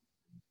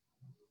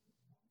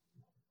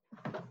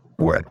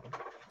 What?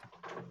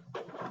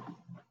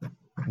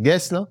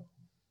 Guess no?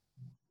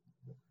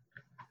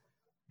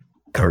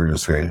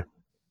 Thursday.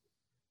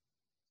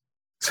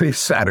 Say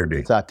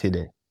Saturday.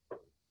 Saturday.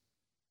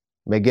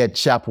 Me get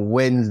chop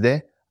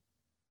Wednesday.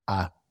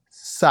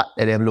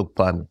 Saturday them look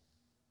for me.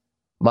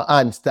 My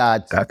hand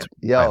starts,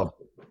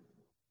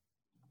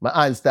 my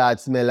hand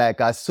starts smell like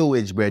a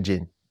sewage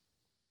bridging.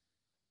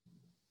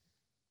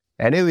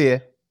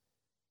 Anyway,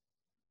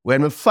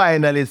 when we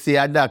finally see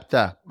a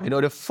doctor, you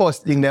know the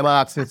first thing them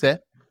ask me say,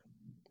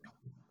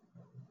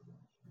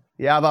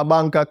 you have a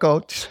bank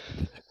account?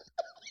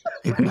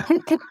 Man,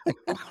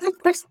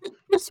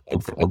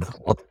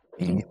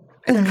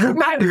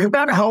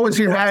 how is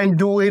your hand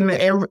doing?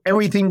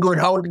 Everything good?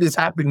 How did this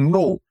happen?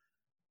 No.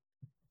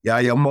 Yeah,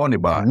 your money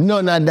back.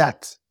 None of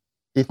that.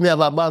 If me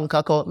have a bank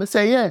account, I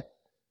say, yeah.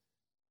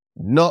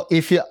 No,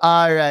 if you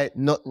all right,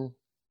 nothing.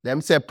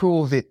 Them say,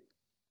 prove it.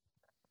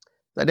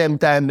 So them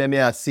time, them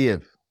are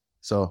save.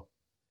 So,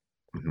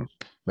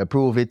 me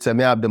prove it, so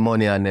me have the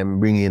money and them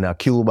bring in a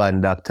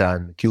Cuban doctor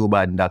and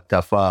Cuban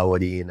doctor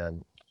forward in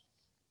and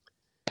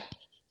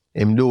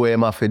him do what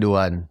him have to do,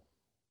 and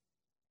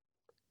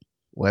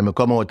when I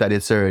come out of the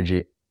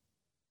surgery,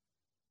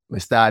 I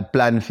start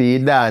planning for the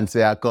dance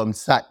where I come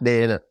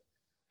Saturday, you know.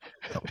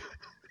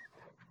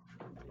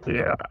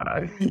 Yeah.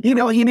 You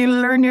know, you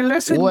didn't learn your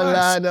lesson.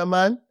 Well,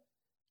 man,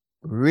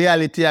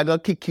 reality I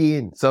got kick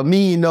in. So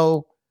me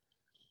now,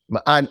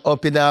 my hand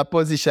up in a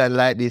position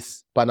like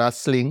this, pan a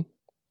sling,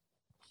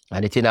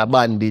 and it's in a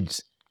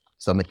bandage.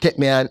 So I take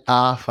my hand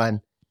off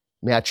and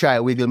me I try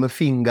wiggle my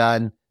finger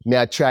and me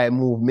I try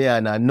move me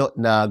hand and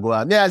nothing go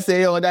on. Me I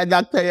say, yo, that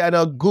doctor you're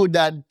not good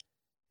and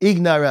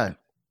ignorant.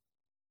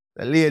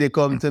 The lady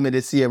come to me,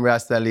 the same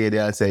Rasta lady,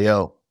 and say,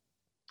 yo,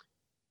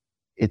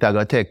 it a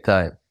go take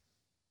time.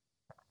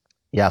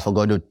 You have to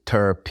go do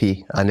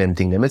therapy and them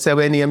things. I say,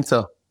 when name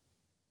so?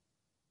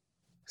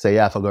 So you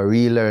have to go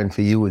relearn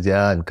for use your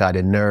hand because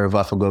the nerve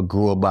have to go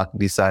grow back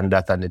this and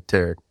that and the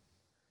third.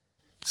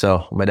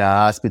 So I'm at the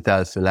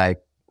hospital for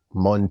like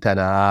month and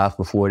a half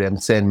before them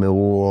send me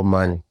home,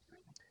 and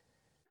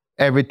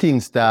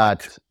everything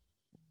starts,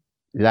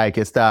 like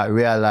you start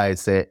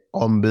realize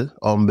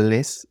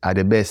humbleness are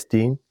the best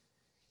thing.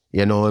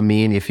 You know what I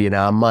mean? If you're in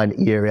a man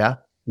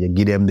area, you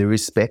give them the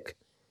respect.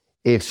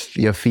 If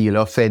you feel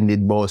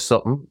offended about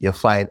something, you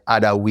find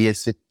other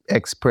ways to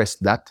express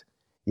that.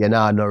 You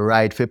know no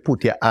right to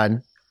put your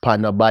hand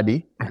on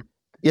nobody.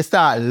 You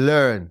start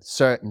learn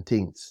certain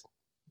things.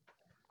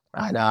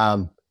 And I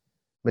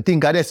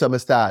think that's what I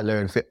start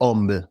learn for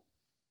humble.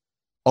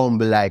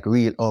 Humble, like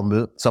real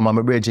humble. Some of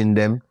my brethren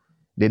them,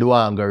 they don't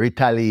want to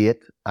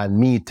retaliate, and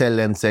me tell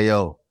them, say,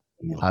 yo,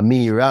 I'm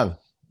me wrong.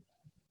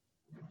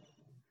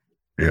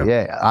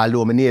 Yeah,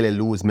 although I nearly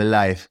lose my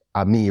life,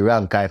 I'm me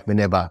wrong, because if I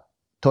never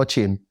touch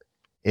him,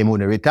 he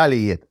wouldn't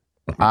retaliate.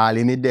 All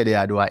he did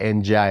there, do I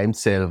enjoy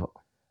himself.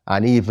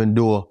 And even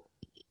though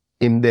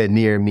him there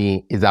near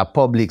me is a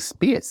public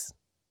space,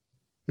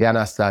 you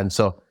understand?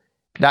 So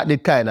that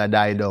did kind of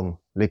die down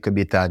a little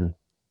bit, and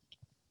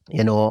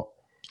you know,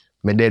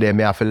 me there,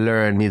 me have to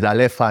learn. Me's a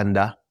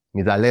left-hander,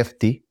 me's a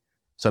lefty,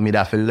 so me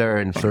have to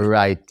learn to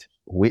write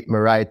with my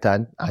right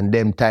hand, and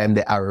them time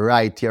they are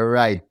write your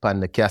right pan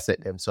the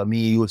cassette them. So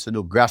me used to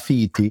do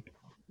graffiti,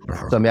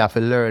 so me have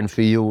to learn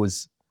to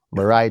use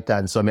my right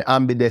hand. So my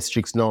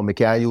ambidextrous now, I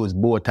can use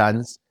both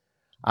hands.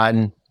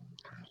 And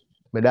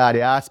my dad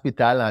the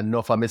hospital and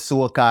enough of my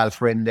so-called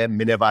friend them,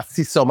 me never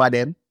see some of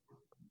them.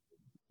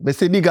 I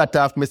see bigger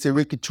tough, I see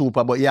Ricky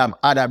Trooper, but yeah, I'm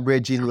other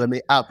bridging when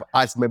me have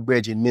as my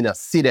bridging, me not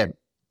see them.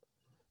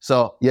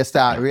 So you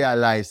start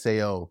realize, say,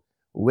 yo,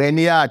 when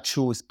you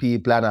choose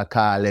people and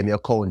call them your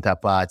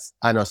counterparts,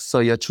 and so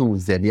you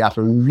choose them, you have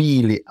to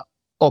really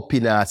up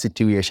in a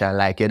situation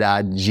like you're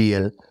at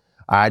jail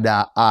or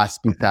the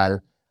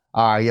hospital,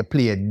 or you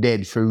play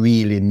dead for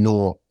really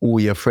know who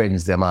your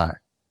friends them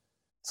are.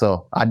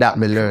 So that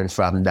me learn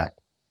from that.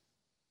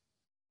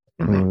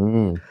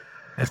 Mm-hmm.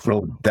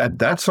 So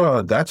that's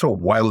a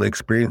wild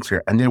experience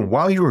here. And then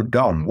while you were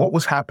down, what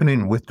was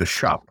happening with the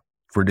shop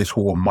for this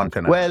whole month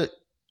and a half? Well,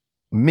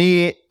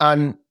 me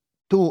and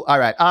all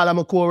of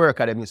my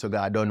co-workers them used to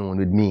go down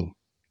with me.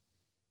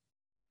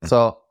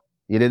 So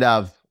you did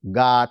have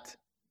Gat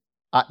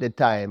at the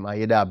time, and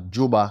you'd have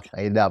Juba,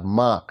 and you'd have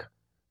Mark.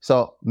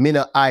 So me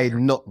no hide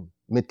nothing.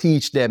 Me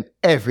teach them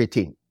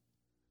everything.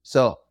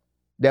 So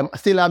them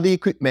still have the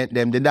equipment,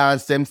 them the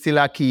dance, them still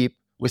a keep.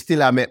 We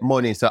still have make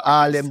money. So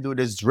all them do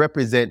is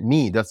represent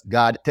me. Just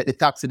God, take the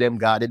taxi, them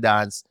guard the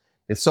dance.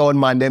 The sound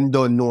man, them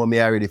don't know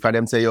me already. For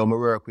them say, yo, me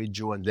work with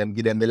Jones, them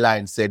give them the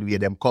line, said we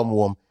them come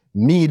home.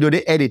 Me do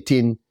the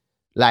editing,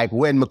 like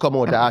when me come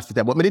out of the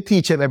hospital. But me they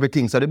teach them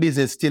everything. So the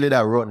business still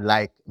that run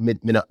like me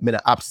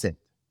not absent.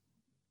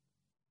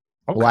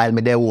 Okay. While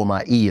me there home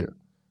I heal.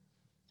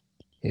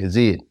 You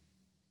see it?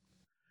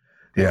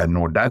 Yeah,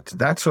 no,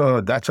 that's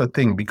a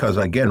thing, because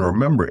again,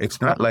 remember, it's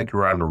not like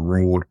you're on the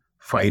road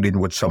fighting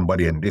with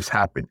somebody and this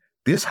happened.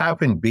 This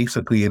happened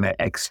basically in an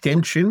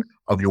extension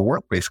of your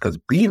workplace, because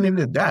being in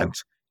the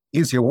dance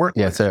is your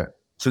workplace. Yes, sir.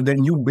 So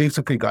then you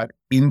basically got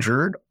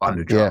injured on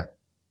the job. Yeah.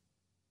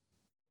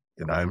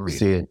 You know what I mean?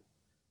 See it.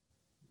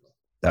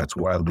 That's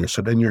wild.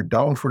 So then you're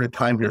down for the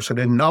time here. So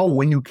then now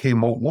when you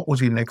came out, what was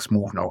your next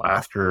move now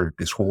after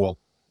this whole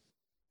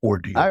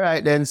ordeal? All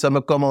right, then. So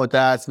I come out of the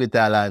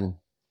hospital and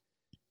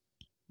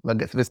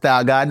we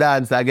start going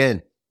dance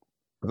again.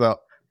 So,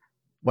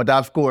 but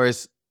of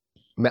course,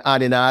 me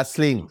hand in a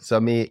sling. So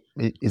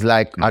it's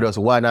like I just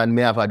one and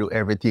me have to do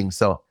everything.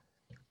 So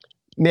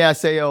me I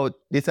say, yo,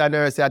 this a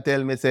nurse I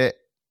tell me, say,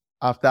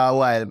 after a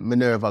while, my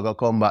nerve I go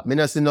come back. Me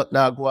not see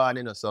nothing go on,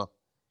 you know. So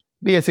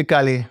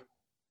basically,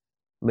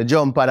 me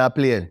jump on a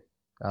plane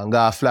and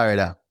go to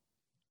Florida.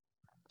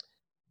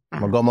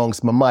 I go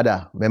amongst my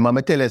mother. My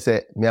mama tell you,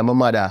 say, me and my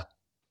mother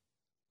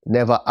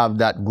never have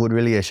that good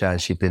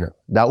relationship, you know.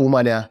 That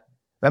woman there,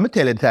 let me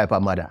tell you the type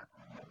of mother.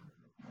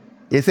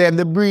 You say if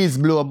the breeze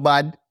blow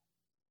bad,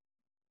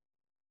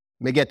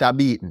 me get a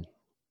beating.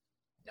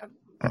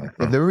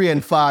 If the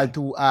rain fall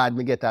too hard,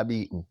 me get a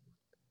beating.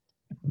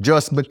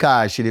 Just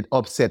because she did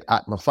upset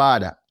at my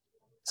father.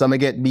 So me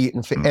get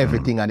beaten for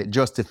everything and it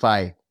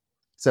justify.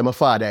 So my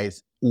father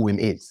is who him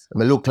is.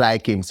 I look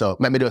like him, so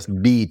let me just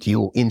beat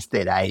you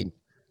instead of him.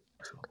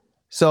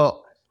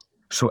 So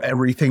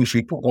everything,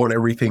 she put on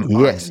everything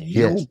yes, on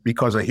you yes.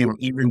 because of him,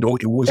 even though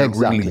it wasn't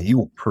really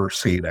you per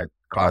se that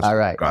caused it. All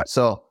right.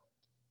 So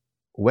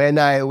when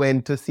I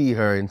went to see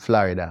her in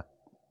Florida,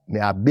 me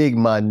a big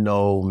man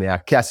now, me a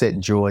Cassette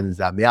Jones,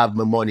 and me have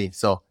my money.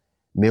 So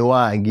me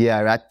want to give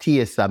her a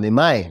taste of my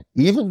mind.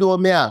 Even though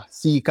me a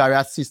seek her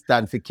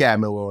assistant for carry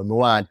me around, me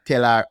want to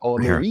tell her how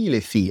me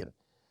really feel.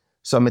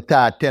 So me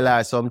tell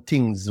her some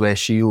things where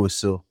she used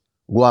to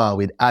go on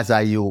with as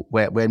a youth,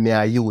 when me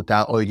a youth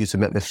and how it used to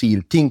make me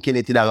feel. Thinking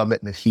it gonna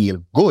make me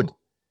feel good.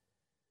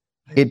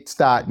 It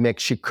start make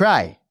she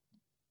cry.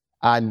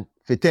 And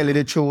to tell you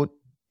the truth,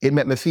 it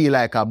make me feel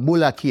like a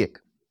bowl of cake.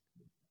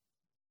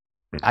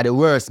 And the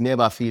worst me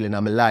ever feel in my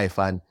life.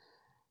 And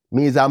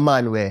me is a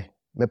man where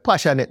me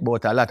passionate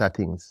about a lot of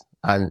things.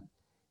 And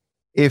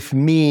if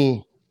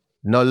me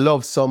no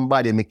love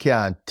somebody, me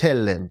can't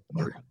tell them.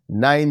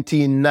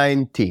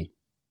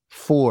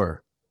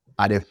 1994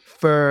 are the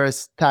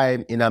first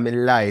time in my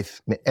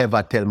life me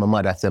ever tell my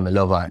mother say me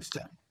love her.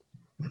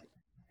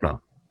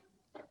 No.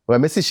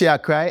 When me see she a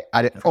cry,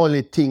 are the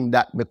only thing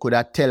that me could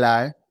have tell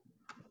her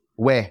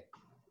where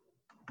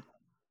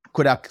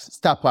could have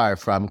stop her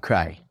from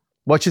cry.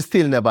 But she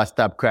still never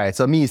stop crying.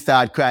 So me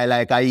start cry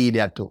like an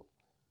idiot too.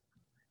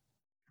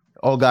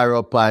 Hug her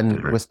up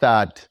and we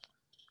start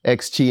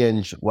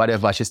exchange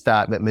whatever she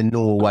start, make me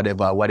know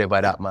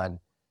whatever that man.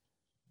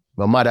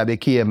 My mother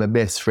became my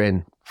best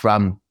friend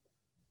from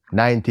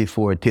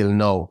 94 till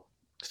now.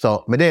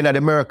 So me then at the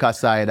America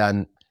side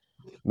and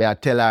me I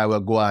tell her we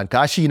go on.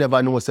 Cause she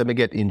never knows me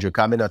get injured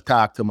because me not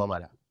talk to my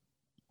mother.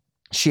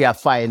 She a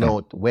find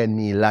out when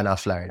me land in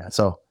Florida.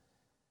 So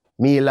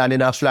me land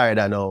in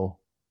Florida now.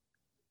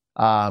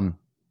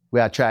 We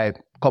are trying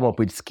to come up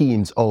with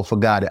schemes how for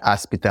God the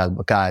hospital,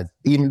 because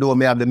even though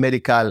me have the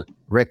medical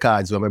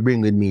records when I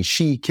bring with me,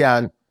 she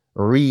can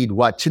read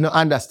what she don't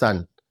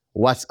understand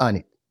what's on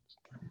it.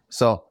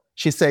 So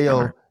she say,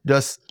 yo,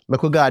 just I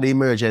could go to the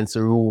emergency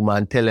room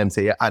and tell them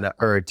say you're gonna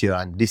hurt you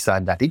and this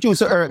and that. It used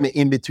to hurt me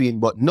in between,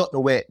 but not the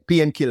way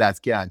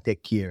painkillers can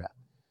take care of.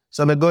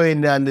 So I go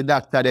in there and the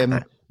doctor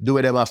them do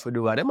what them have to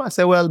do. And them I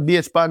say, well,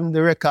 based on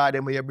the record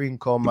them where you bring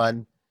come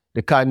and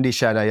the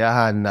condition of your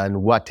hand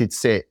and what it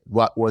said,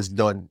 what was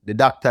done, the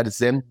doctors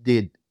them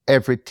did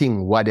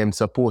everything what them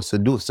supposed to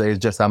do. So it's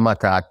just a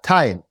matter of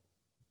time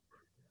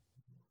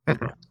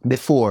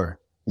before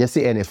you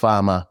see any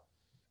farmer,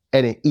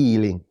 any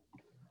healing.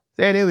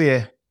 So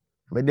anyway,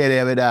 we did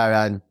it with her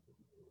and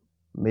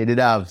we did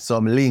have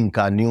some link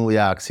in New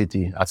York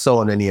City, a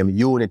sound named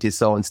Unity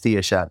Sound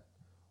Station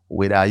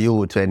with a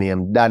youth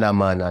named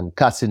Danaman and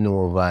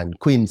Casanova and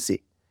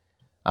Quincy.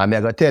 And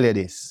I'm going to tell you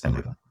this.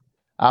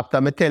 After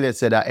I tell you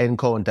that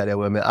encounter that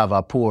when I have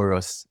a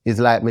porous, it's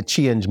like me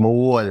change my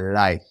whole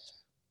life.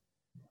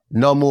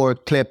 No more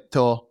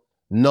klepto,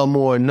 no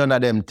more none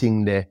of them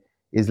things there.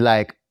 It's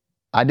like,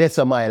 that's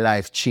how my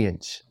life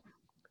change.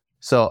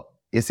 So,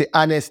 you see,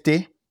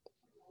 honesty,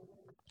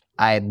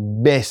 I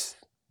best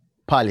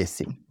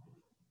policy.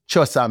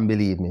 Trust and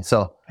believe me.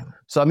 So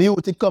some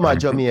youth come to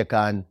Jamaica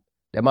and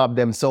them have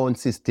them sound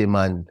system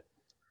and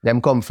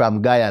them come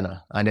from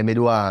Guyana and they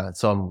do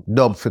some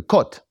dub for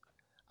cut.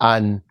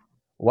 And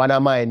one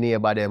of my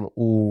neighbor them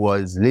who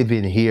was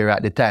living here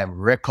at the time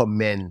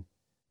recommend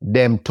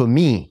them to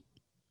me.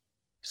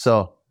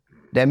 So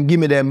them give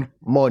me them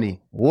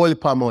money, whole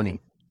pa money.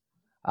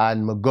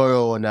 And I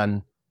go around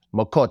and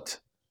I cut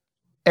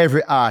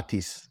every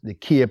artist, the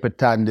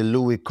Capitan, the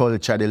Louis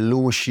Culture, the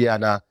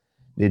Luciana,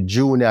 the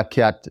Junior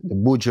Cat, the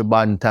Buju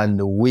Banton,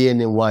 the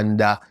Wayne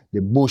Wonder,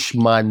 the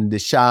Bushman, the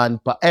Sean,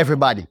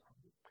 everybody.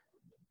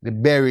 The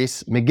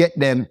Berries, me get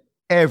them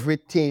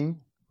everything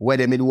where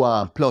they do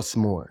want plus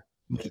more.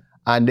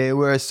 And they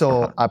were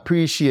so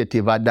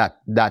appreciative of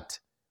that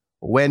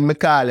when me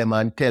call them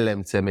and tell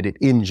them say me did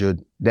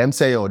injured, them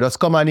say, yo, just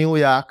come to New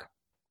York.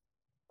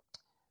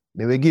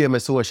 Me will give me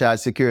social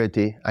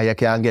security and you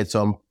can get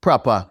some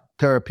proper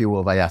therapy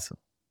over here.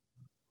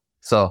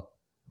 So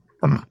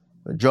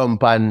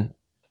jump on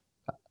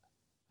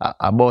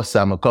a bus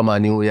and I come to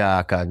New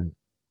York and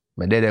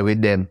I did it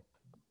with them.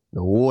 The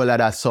whole of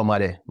that summer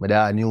there, I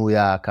there in New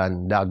York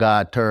and that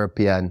got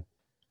therapy. And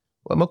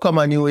when I come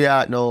to New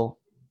York now,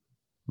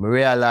 I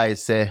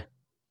realize the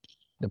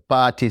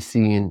party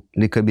scene a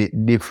little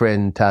bit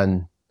different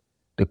and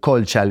the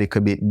culture a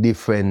little bit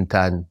different.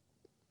 And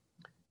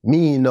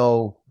me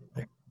now,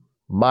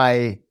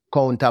 my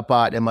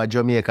counterpart them at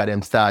Jamaica,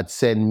 them start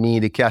send me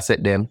the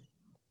cassette them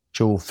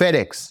through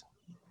FedEx.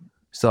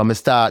 So I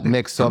start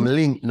make some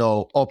link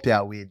now up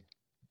here with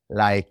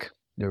like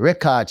the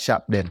record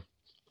shop them.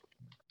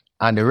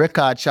 And the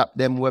record shop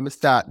them when I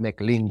start make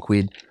link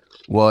with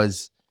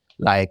was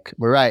like,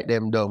 we write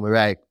them down, we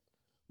write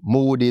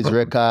Moody's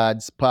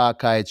Records,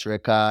 Park Heights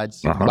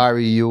Records,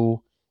 Barry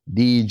U,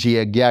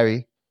 DJ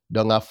Gary,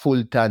 down at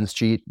Fulton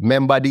Street.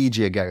 Remember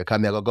DJ Gary,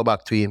 come here, go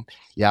back to him.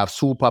 You have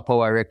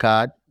Superpower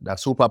Record, the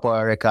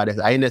Superpower Record,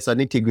 I know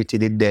some integrity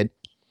did dead.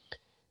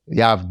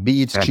 You have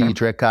Beat Street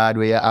Record,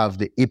 where you have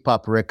the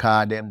hip-hop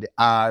record, them, the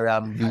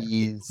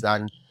R&Bs,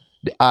 and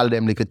all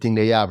them little things.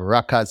 You have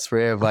Rockers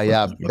Forever, you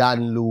have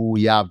Dan Lou,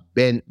 you have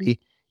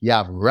Bentley, you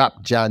have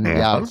Rap John, you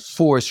have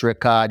Force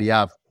Record, you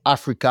have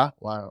Africa,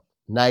 wow,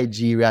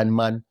 Nigerian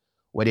man,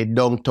 where they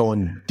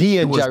downtown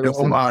dangerous.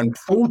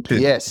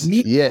 Yes,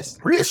 yes.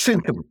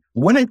 Listen to me.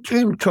 When it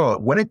came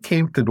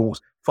to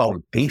those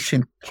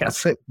foundation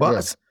cassette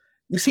bus,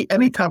 you see,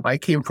 anytime I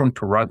came from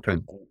Toronto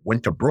and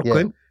went to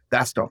Brooklyn,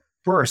 that's the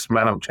first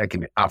man I'm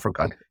checking in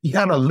Africa. He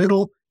had a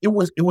little, it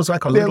was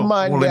like a little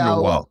man hole in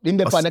the wall. In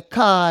the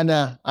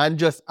corner and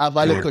just have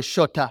a little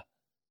shutter.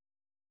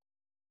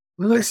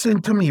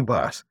 Listen to me,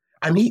 boss.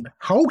 And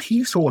how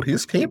he sold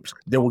his tapes,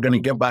 they were going to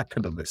get back to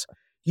the list.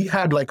 He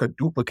had like a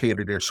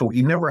duplicator there, so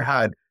he never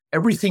had,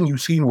 everything you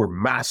seen were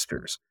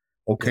masters,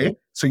 okay?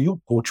 So you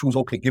go choose,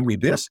 okay, give me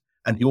this,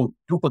 and he'll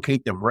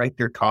duplicate them right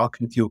there,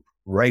 talking to you,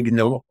 writing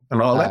them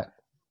and all that.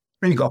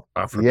 There you go,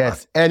 Africa.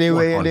 Yes,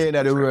 anyway in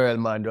the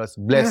world, man, just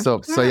bless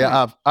up. So you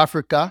have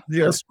Africa,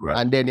 yes, right.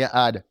 And then you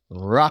add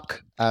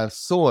rock and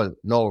soul.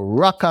 Now,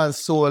 rock and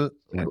soul,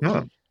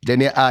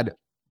 then you add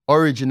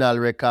original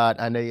record,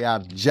 and then you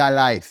have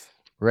Life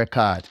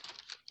record.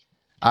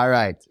 All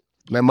right.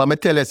 Remember me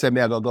tell you, say me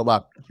I go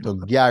back to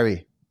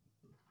Gary.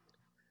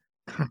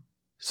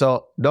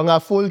 So, down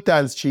at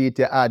Fulton Street,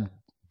 you had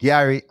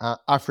Gary and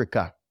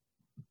Africa.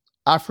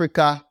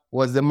 Africa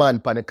was the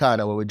man on the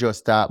corner where we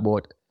just talked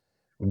about.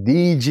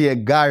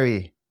 DJ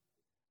Gary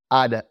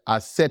had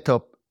a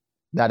setup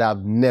that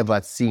I've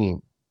never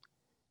seen.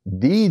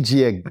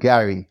 DJ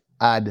Gary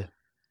had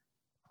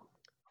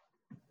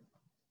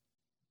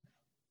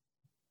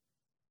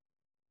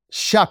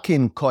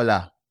shocking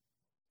color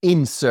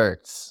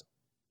inserts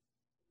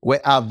where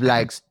have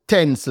like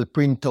stencil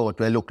printout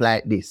where look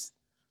like this.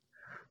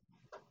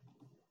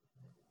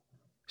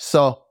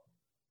 So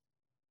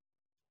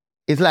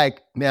it's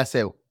like, may I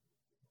say,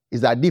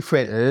 it's a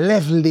different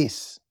level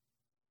this.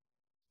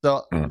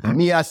 So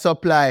me I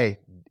supply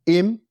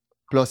him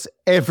plus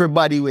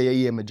everybody where you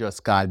hear me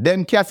just call.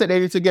 Them cassette they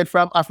used to get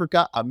from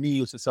Africa and me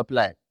used to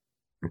supply.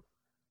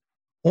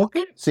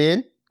 Okay.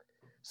 See?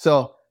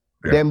 So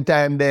them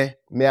time there,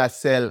 me I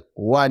sell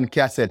one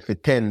cassette for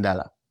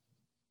 $10.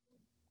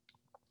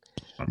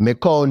 me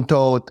count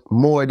out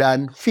more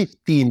than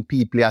 15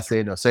 people, I say,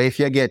 you know. So if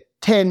you get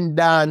 10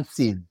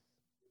 dancing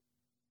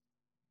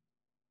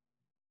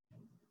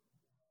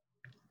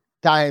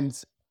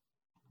times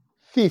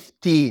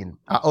 15,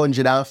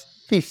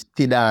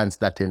 150 dance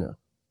that, you know,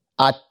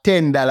 at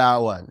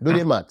 $10 one. Do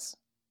the maths.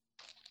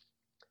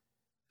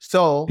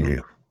 So,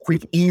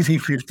 quick, easy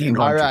 1,500.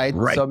 All right.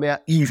 Right. So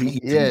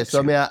easy.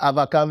 So me have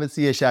a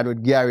conversation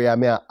with Gary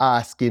and me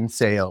ask him,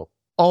 say,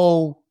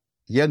 oh,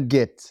 you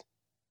get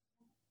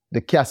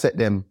the cassette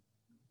them,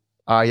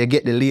 or you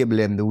get the label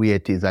them the way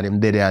it is, and him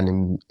did it, and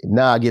him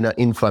now give no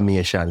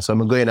information. So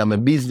I'm going on my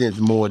business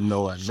mode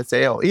now, and I say,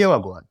 here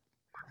we go on.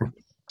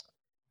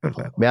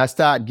 Me I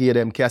start give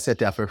them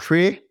cassette for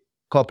free,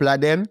 couple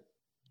of them,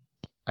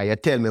 and you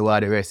tell me what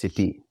the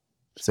recipe.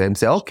 So him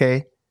say,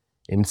 okay.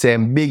 Him say,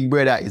 big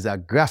brother is a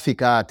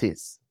graphic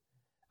artist,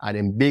 and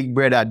him big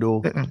brother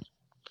do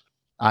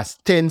a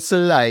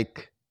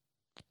stencil-like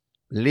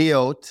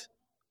layout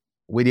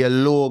with your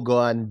logo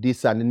and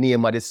this and the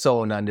name of the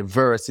song and the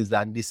verses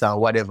and this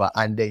and whatever,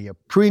 and then you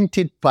print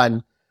it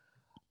on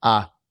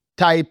a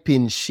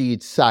typing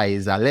sheet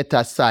size, a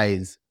letter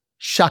size,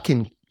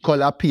 shocking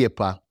color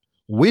paper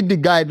with the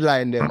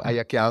guideline them, and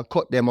you can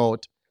cut them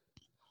out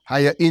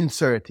and you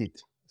insert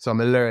it. So I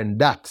learned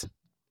that.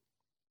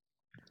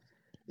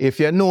 If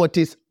you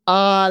notice,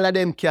 all of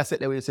them cassette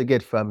that we used to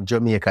get from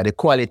Jamaica, the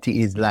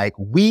quality is like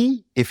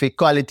if the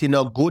quality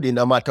not good,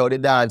 no matter how the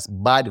dance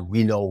bad,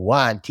 we don't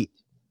want it.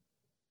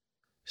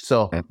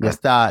 So you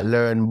start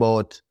learn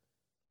about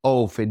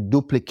how to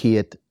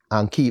duplicate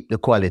and keep the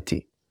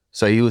quality.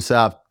 So you used to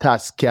have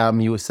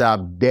Tascam, you used to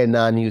have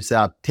Denon, you used to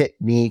have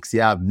Techniques,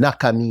 you have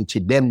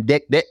Nakamichi. Them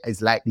deck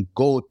is like the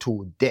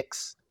go-to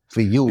decks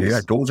for use.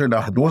 Yeah, those are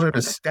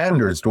the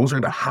standards. Those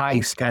are the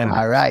high standards.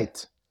 All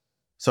right.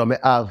 So me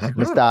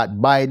start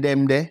buy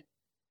them there.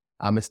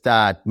 And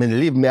me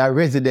live me a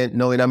resident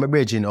now in my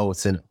bridging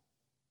house, you know.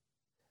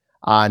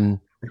 And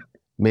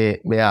me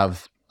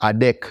have a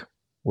deck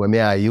where me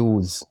I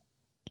use,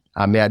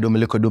 and me I do my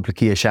little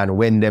duplication.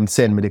 When them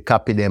send me the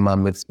copy them,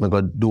 and me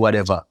go do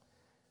whatever.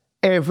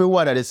 Every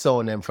one of the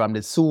sound them, from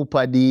the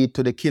Super D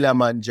to the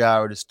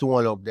Kilimanjaro, the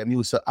Stone Love, them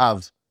used to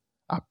have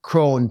a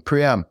Crown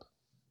preamp.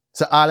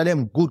 So all of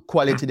them good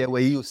quality that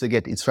we used to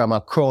get is from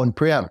a Crown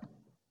preamp.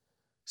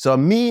 So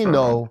me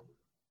now,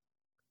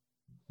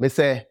 me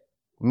say,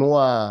 me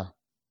want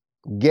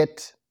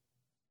get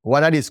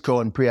one of these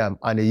Crown preamp,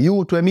 and the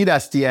youth when me that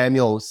stay in my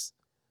house,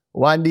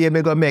 one day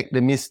me go make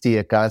the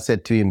mistake and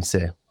said to him,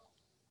 say,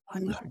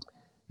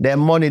 them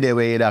money they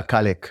way that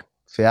collect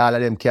for all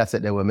of them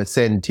cassette that me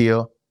send to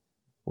you,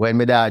 when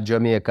me da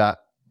Jamaica,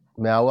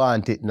 me I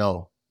want it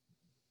now.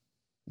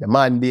 The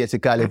man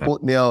basically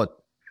put me out.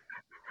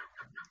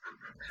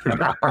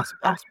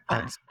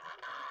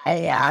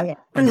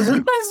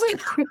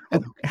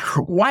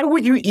 Why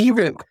would you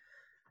even?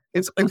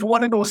 It's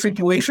one of those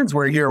situations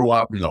where you're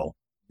no,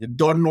 you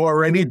don't know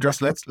already.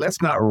 Just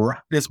let's not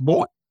rock this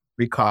boat,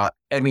 because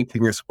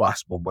anything is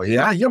possible. But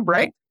yeah, you're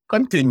bright.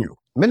 Continue.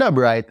 Me not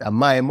bright, and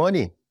my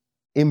money.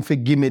 Him for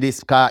give me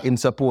this car, him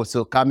supposed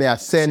to come here,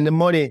 send the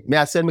money. Me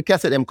I send my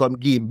cassette them come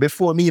give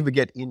before me even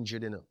get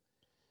injured, you know.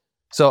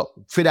 So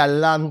for that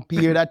long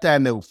period of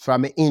time,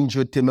 from me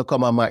injured till me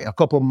come on a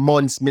couple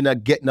months, me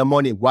not get no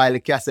money while the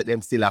cassette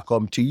them still a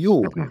come to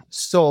you.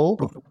 So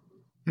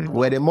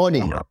where the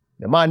money?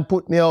 The man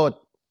put me out.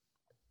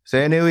 So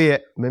anyway,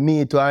 me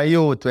meet one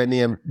youth when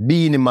name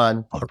Beanie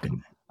Man.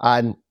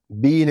 And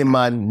Beanie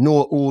Man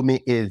know who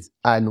me is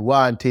and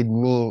wanted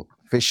me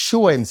for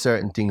show him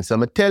certain things. So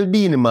I tell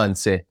Beanie Man,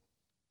 say,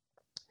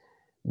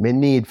 me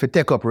need to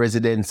take up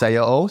residence at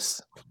your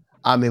house,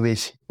 and me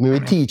will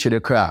teach you the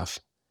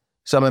craft.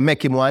 So I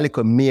make him one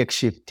little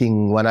makeshift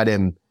thing, one of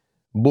them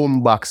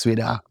boom box with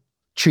a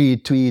 3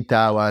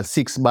 tweeter, one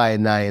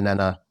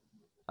 6x9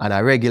 and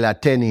a regular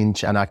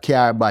 10-inch and a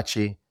car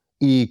battery,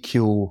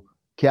 EQ,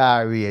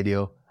 car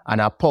radio,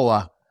 and a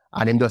power.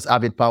 And him just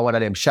have it for one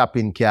of them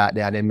shopping cart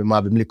there, and then him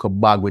have him little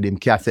bag with him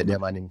cassette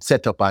them and him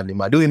set up and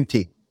him a do him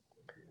thing.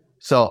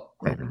 So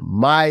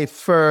my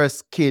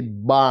first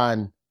kid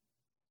born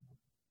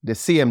the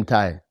same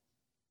time.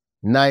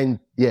 Born.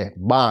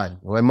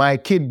 When my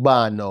kid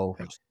born now,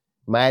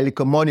 my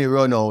little money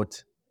run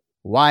out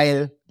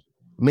while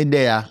me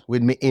there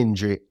with me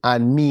injury,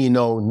 and me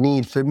now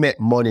need to make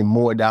money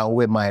more than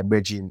with my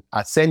bridging.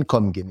 I send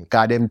come give me,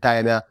 because them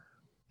time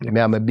me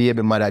and my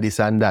baby mother this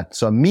and that.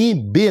 So me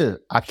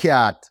build a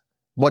cart,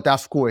 but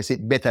of course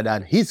it better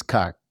than his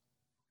cart.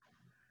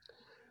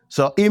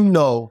 So him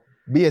now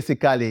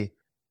basically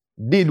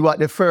did what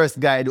the first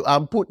guy do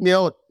and put me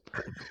out.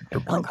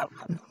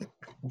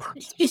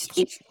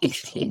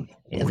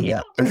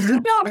 Yeah.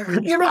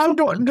 I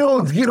don't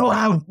know. You don't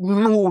have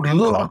no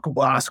luck,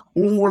 boss.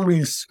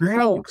 Holy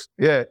smokes.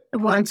 Yeah.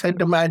 One said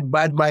the man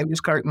bad by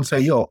his cart and say,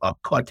 yo, I'll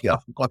cut you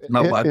off. Cut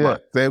my bad man.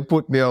 So he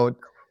put me out.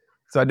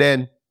 So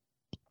then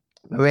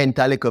I went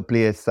to a little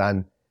place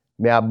and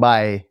I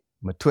buy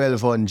my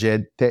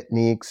 1200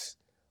 Techniques,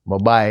 I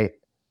buy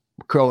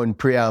Crown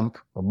preamp,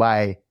 I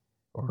buy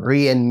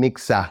Rain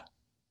mixer.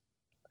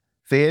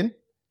 See?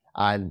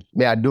 And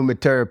me I do my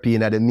therapy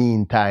in the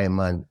meantime,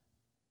 and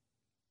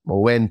I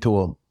went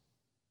to him.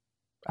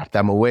 After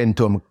I went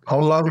to him, How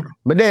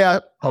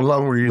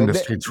long were you in the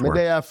States for?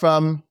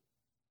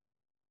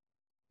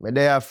 Me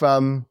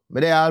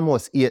there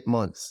almost 8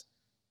 months.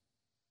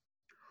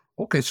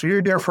 Okay, so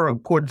you're there for a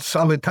good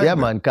solid time. Yeah,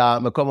 man,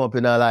 cause I come up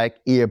in like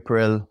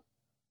April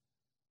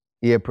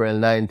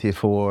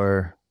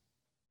 94.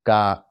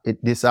 Cause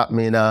this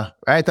happened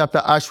right after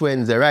Ash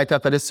Wednesday, right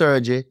after the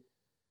surgery,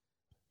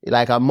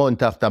 like a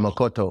month after I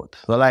cut out.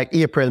 So like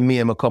April,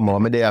 May, I come out.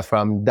 I'm there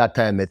from that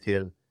time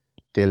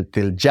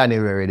till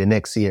January the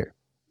next year.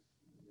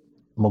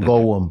 I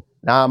go home.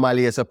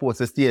 Normally you're supposed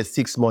to stay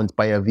 6 months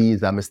by your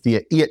visa. I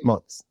stay 8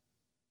 months.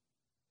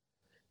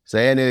 So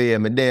anyway,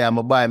 I'm there,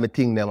 I'm buy my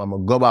thing, then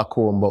I'm go back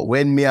home. But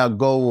when I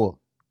go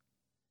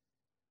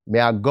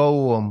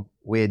home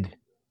with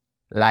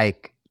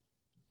like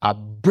a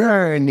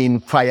burning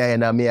fire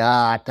in my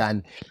heart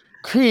and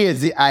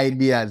crazy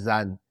ideas,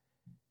 and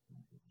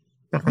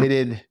me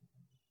did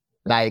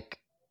like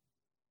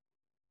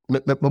me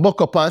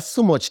buck up on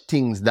so much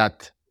things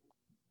that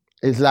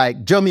it's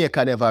like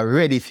Jamaica never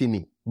ready for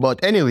me.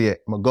 But anyway,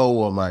 I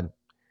go home, man.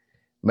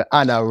 My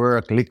hand I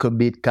work little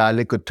bit, cause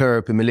little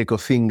therapy, my little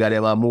finger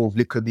them I move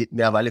little bit,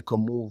 me have a little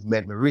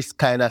movement. My wrist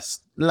kind of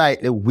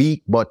slightly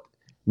weak, but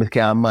me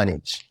can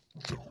manage.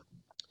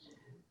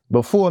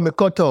 Before me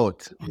cut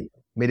out,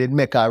 me did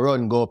make a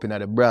run go up in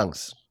the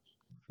Bronx.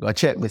 Go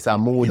check Mr.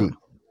 Moody.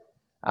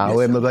 And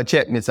when me go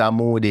check Mr.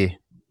 Moody,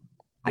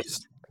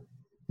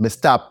 me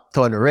stop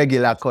turn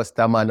regular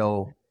customer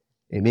now.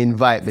 Him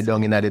invite me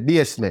down in the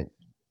basement.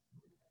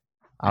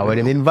 And when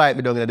him invite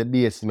me down in the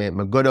basement,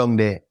 me go down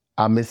there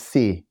and me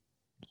see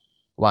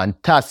one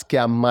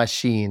Tascam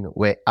machine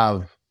where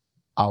have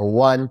a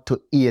 1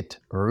 to 8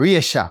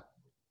 ratio.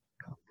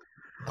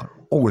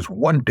 Oh, it's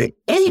 1 to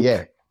 8?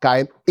 Yeah,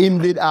 because him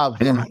did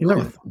have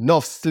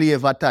enough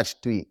slave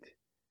attached to it.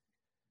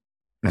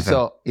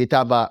 So it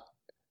have a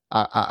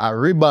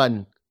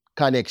ribbon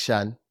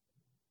connection,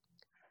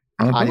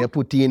 and you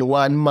put in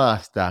one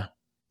master,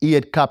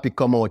 8 copy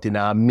come out in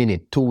a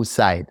minute, 2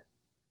 side.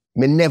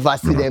 Me never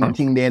see them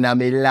thing there in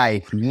my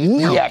life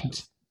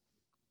yet.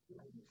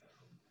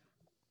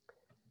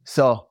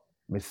 So,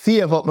 me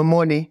save up my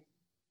money.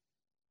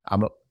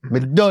 Me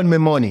done my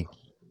money.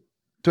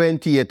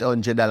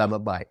 $2,800 I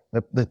buy.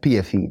 Me pay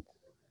a fee.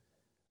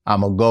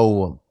 I'm go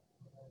home.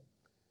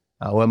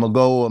 And when I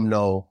go home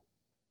now,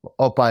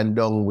 up and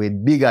down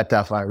with Bigger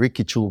Tough and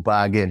Ricky Trooper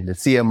again. The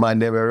same man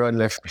never run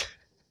left.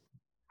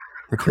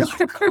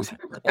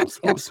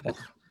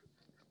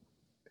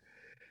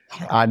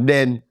 And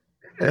then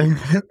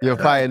you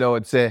find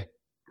out, say,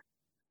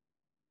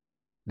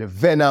 the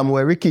venom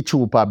where Ricky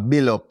Trooper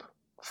build up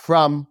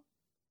from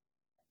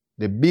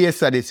the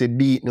base of this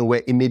beating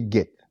where he mid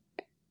get.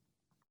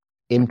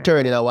 Him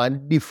turn in a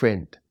one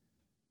different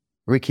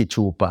Ricky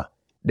Trooper.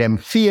 Them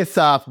face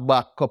off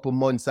back couple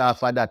months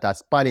after that at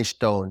Spanish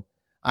Town.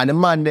 And the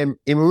man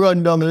him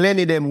run down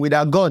Lenny them with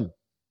a gun.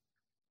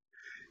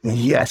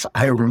 Yes,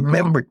 I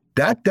remember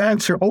that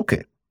dancer.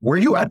 Okay. Were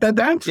you at that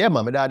dance? Yeah,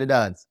 man, my daddy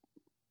dance.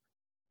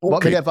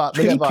 Okay. But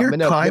me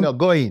not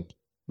going.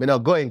 Me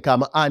not going because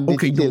my hand is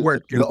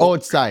still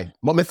outside.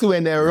 But me see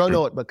when they run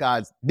out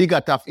because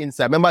Bigger Tough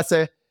inside. Remember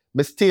say,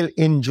 me still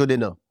injured, you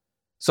know.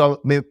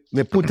 So me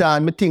put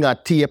on me thing a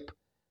tape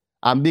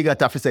and Bigger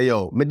Tough say,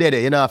 yo, me dead,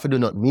 you know have to do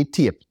nothing, me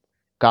tape.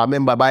 Because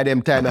remember by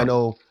them time I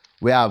know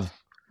we have,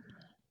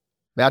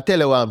 I tell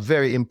you one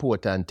very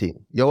important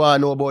thing. You want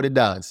to know about the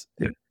dance?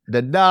 Yeah.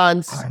 The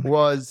dance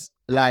was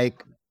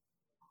like,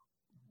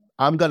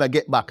 I'm going to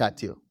get back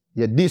at you.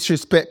 You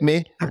disrespect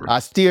me, I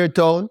steer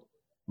town,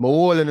 my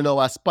whole in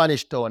a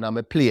Spanish town and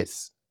my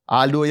place.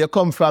 Although you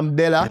come from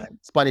Dela,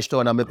 Spanish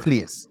town and my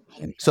place.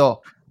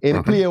 So,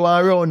 him play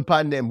one round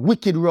pan them,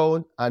 wicked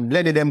round, and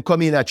let them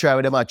come in and try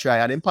with them a try.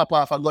 And them pop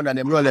off a gun and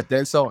them run left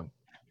them sound.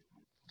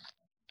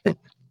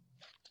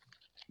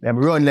 Them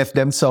run left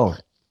them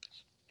sound.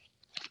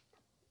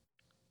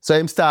 So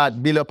him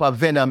start build up a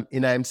venom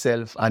in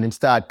himself and him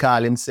start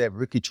call himself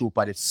Ricky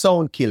Trooper, the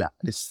sound killer,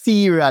 the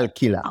serial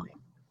killer.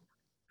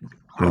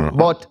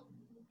 But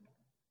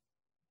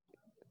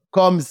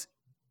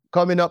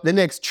coming up the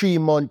next 3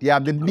 months, you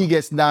have the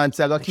biggest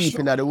dancer going to keep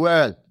in the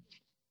world.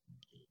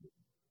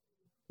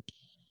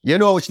 You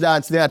know which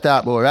dance they are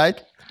talking about,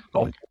 right?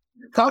 Oh,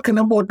 talking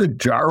about the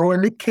Jaro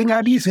and the King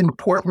of these in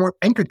Portmore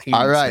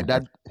Entertainment. All right,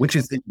 Center, which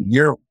is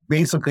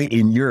basically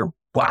in your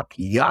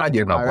backyard,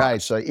 you know. All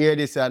right, so hear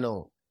this, I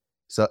know.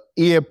 So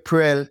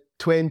April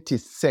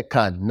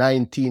 22nd,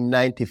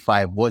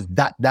 1995 was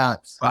that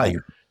dance.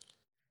 Fire.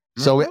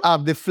 So we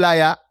have the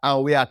flyer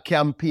and we are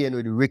campaigning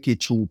with Ricky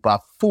Trooper,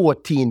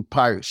 14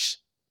 parish.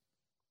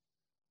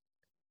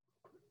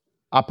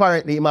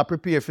 Apparently, I'm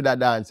prepared for that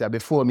dance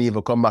before me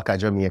even come back to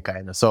Jamaica.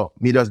 You know? So,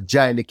 me just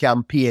join the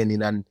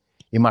campaigning and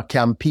in my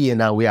campaign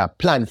and we are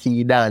plan for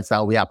the dance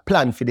and we are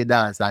plan for the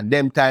dance. And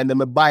them time, them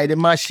buy the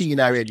machine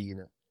already, you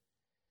know.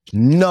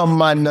 No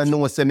man no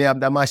know say me have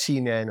the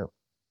machine, you know.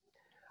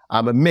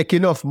 I'm make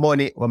enough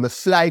money when I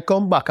fly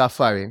come back a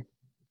foreign.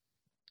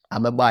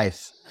 and I buy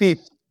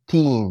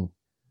 15,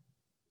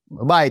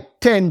 I buy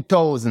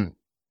 10,000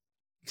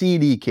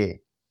 TDK,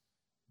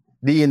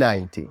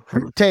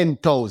 D90,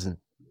 10,000.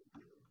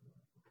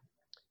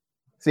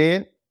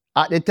 See,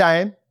 at the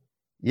time,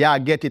 you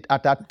get it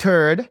at a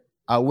third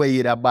of where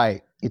you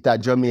buy it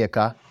at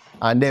Jamaica,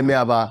 and then we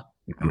have a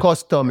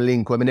custom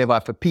link where we never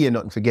have to pay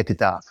nothing to get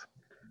it off.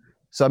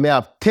 So I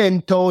have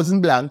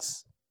 10,000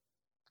 blanks,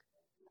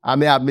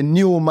 and I have my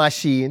new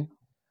machine,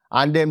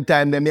 and them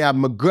time then I have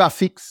my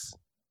graphics,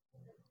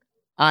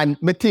 and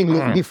my thing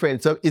look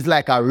different. So it's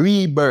like a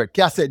rebirth,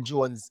 Cassette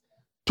Jones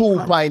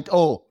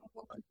 2.0.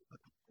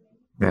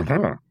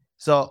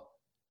 So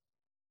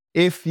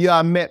if you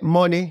are make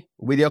money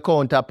with your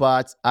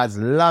counterparts, as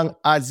long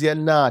as you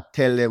not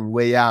tell them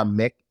where you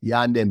make, you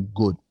and them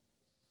good.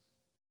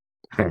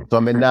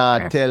 So me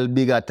not tell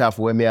bigger tough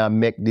when me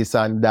make this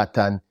and that,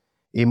 and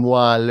him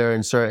want to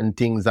learn certain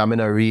things, and me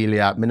not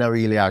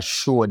really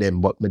show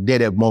them, but me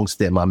dead amongst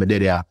them, and me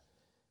dead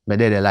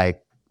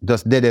like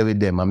just dead with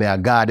them, and me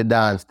guard the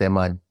dance them,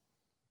 and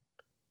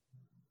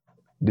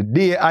the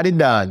day of the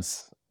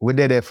dance, we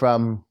did it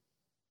from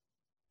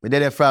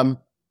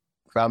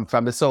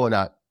the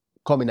sound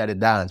coming at the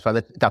dance, from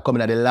the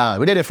coming at the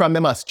land. We did it from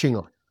them as string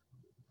up.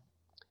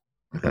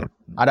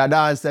 At the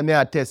dance,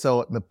 I test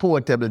out my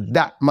portable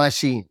that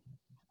machine.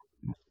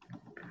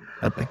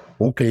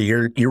 Okay,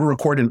 you're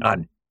recording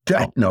on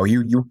that now.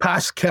 You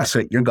passed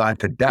cassette, you're going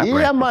to that. Yeah,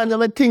 right? man,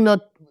 I'm a thing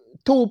not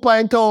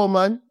 2.0,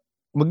 man.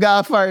 I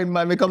go foreign,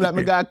 man. I come like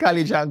I go to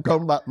college and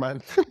come back,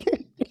 man.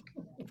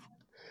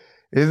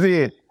 You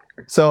see it?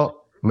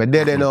 So, I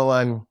did it now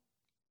and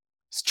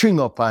string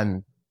up,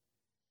 and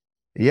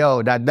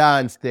yo, that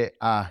dance,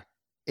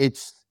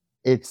 it's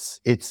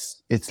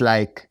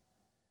like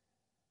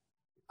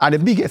the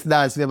biggest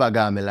dance never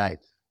got me life.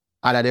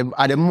 And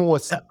the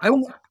most.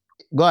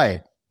 Go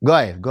ahead.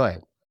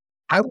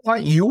 I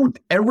want you,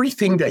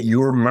 everything that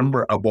you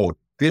remember about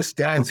this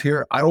dance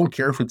here, I don't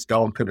care if it's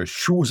down to the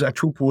shoes that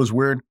Trooper was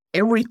wearing,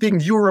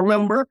 everything you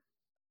remember,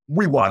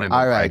 we want to know.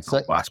 All right,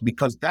 so, boss,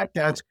 because that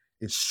dance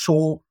is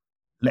so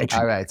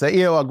legendary. All right, so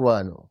here we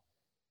go now.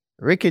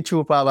 Ricky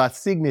Trooper have a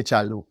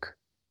signature look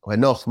where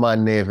enough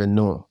man never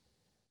know,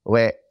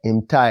 where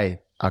him tie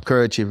a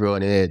kerchief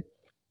around his head.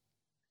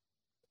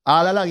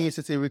 All along you used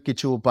to see Ricky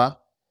Trooper,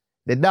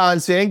 the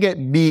dance ain't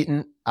get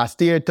beaten at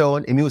Steer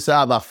Town, him used to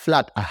have a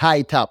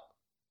high top.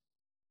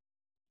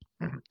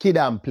 Kid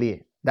and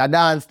play. The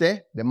dance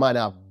there, the man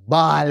have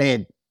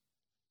balling.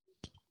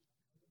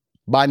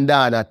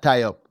 Bandana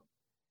tie up.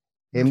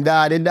 Him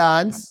da the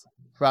dance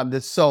from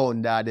the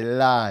sound of the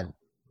land.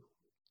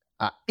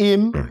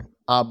 Him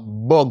a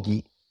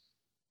buggy.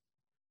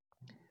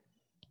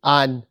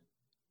 And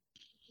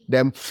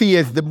them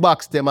face the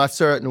box them a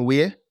certain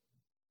way.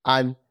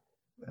 And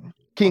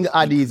King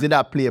Addies did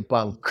that play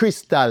upon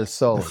Crystal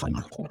Sound.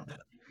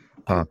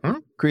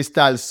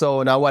 Crystal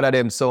Sound, and one of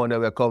them sound that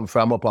will come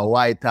from up a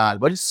Whitehall.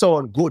 But it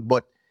sound good,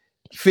 but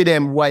for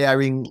them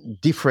wiring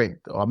different.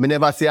 I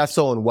never see a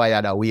sound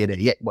wired that way there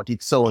yet, but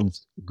it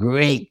sounds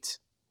great.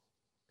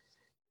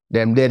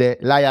 Them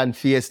did Lion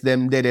Face,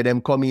 them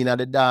come in at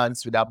the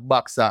dance with a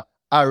box of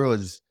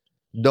arrows,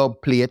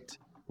 dub plate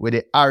with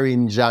the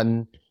orange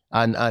and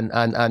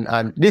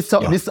this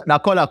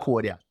the color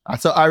code, yeah. I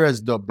saw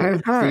arrows dub.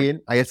 See,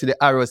 I see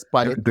the arrows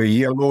pan it. The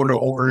yellow, the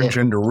orange,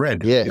 and the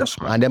red. Yeah. Yes,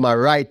 man. And them I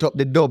write up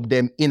the dub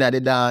them in at the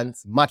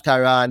dance.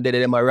 Mataran,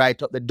 them I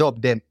write up the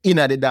dub them in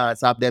at the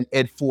dance. Have them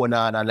headphone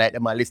on and like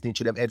them are listening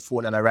to them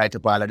headphone and I write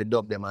up all of the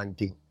dub them and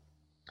thing.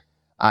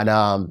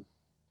 And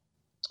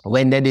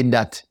when they did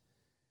that,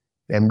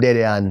 them did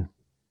it, and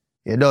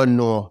you don't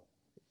know,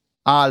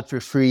 all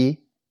for free.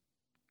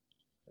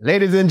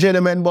 Ladies and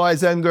gentlemen,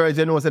 boys and girls,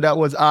 you know, so that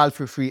was all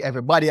for free.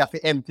 Everybody have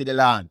to empty the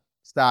land.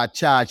 Start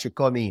charge to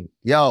come in.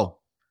 Yo,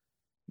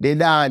 the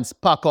dance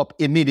pack up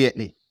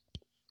immediately.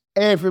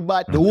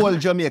 Everybody, the whole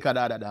Jamaica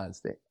that dance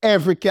there.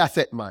 Every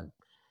cassette man.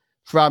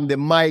 From the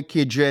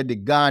Mikey Dread, the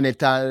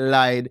Garnet and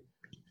Lyde,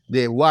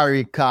 the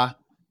Warwicker,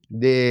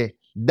 the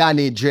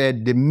Danny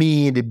Dread, the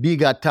Me, the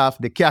Bigger Tough,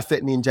 the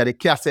Cassette Ninja, the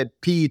Cassette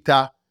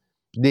Peter,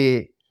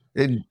 the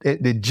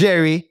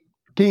Jerry,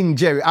 King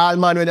Jerry, all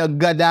man when a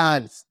good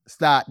dance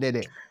start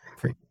there.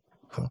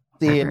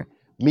 Saying,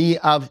 me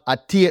have a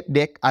tape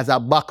deck as a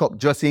backup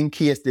just in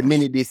case the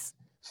minute this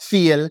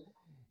fail.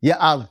 You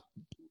have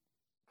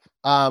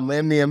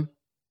my name,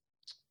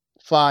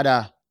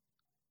 Father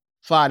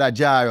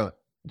Jaro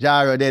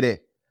did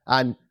it.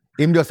 And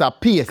him just a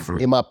pace.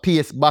 Him a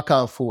pace back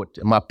and forth.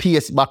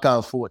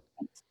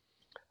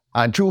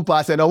 And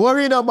Trooper said, don't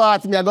worry no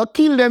boss, me I go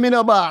kill them in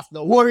a boss.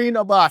 Don't worry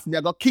no boss, me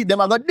I go kill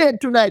them, I go dead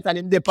tonight. And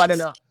him dip on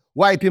and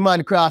wipe him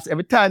and cross.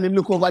 Every time him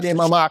look over them,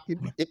 I mark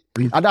him.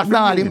 And that's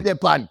all him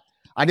dip on.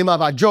 And him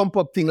have a jump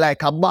up thing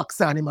like a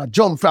boxer, and him a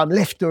jump from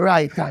left to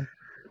right. And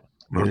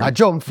I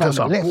jump from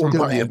left to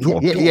right.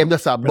 Yeah,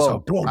 just a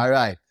bump. All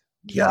right.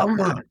 Yeah,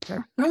 man.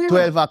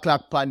 12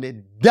 o'clock on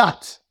the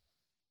dot.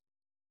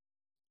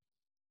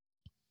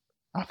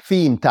 A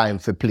fiend time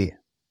for play.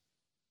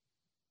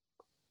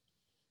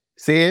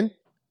 Seeing?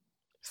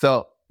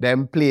 So,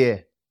 them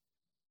play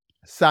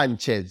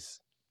Sanchez.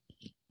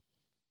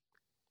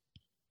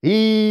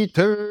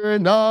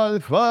 Eternal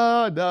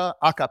Father,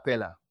 a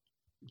cappella.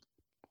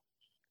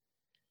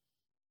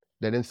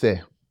 Then they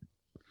say,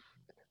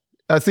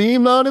 I see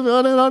him on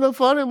the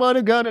funny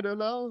money got it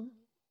alone.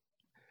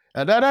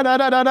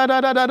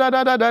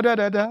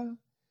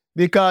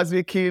 Because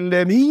we kill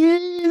them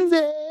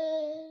easy.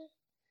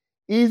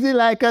 Easy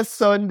like a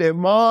Sunday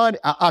morning.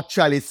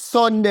 Actually,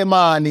 Sunday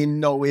morning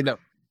now, you know.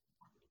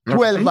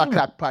 12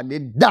 o'clock on the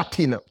dot,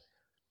 you know.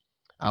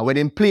 And when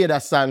they play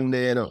that song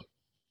there, you know,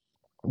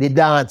 the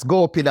dance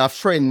go up in a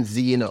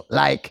frenzy, you know.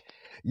 Like,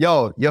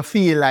 yo, you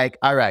feel like,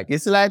 all right.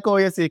 It's like how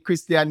you see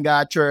Christian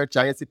go to church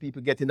and you see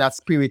people getting that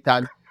spirit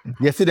and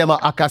you see them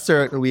act a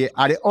certain way.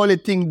 And the only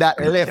thing that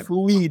left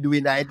we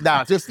doing that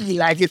dance, you feel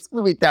like it's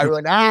spirit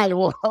around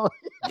all.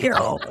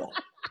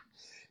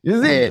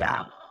 You see?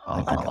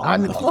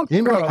 And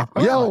you know,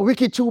 yo,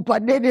 Wicked Trooper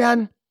did it,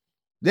 and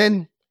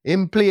then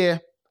him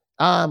play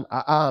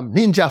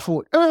Ninja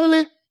Foot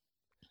early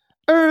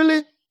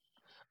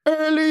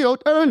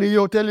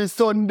out till it's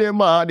Sunday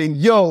morning.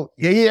 Yo,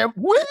 you hear?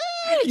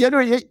 You know,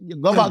 you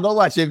go back go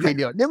watch the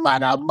video. The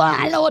man a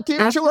ball out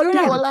in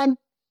show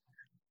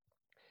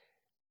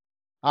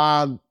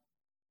and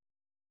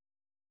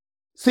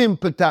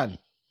Simpleton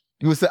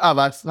used to have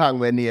a song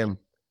with name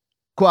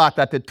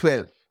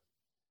 11:45.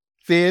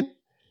 See it?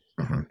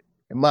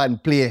 The man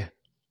play.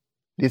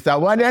 This a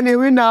one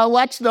anyway now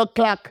watch the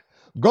clock.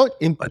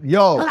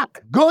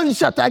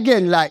 Gunshot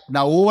again, like the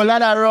whole of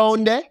the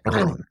round there.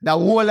 The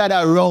whole of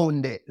the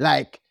round there.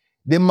 Like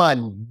the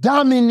man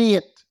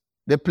dominate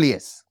the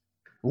place.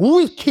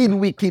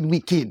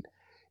 Wicked.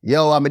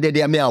 Yo, I'm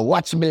there, I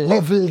watch my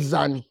levels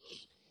and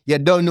you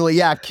don't know,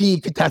 you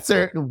keep it a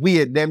certain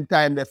way. Them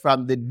time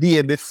from the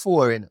day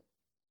before, you know.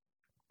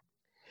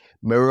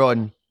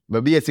 I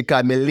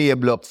basically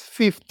label up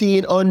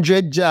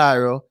 1,500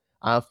 Jaro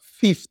and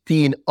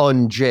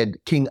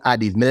 1,500 King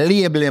Addies. I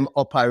label them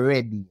up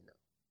already.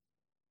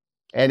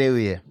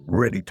 Anyway.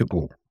 Ready to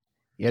go.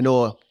 You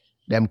know,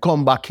 them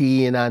come back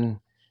in and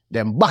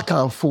them back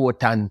and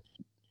forth and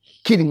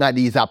King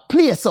Addies I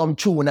play some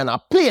tune and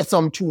Bunty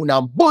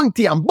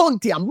and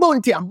Buju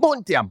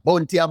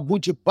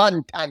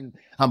Bantan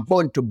and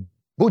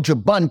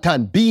Buju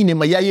Bantan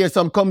Beanie. You hear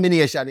some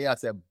combination, you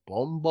say,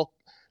 Bumbo.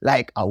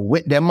 Like, I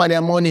wet them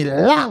money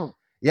long.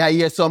 You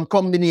hear some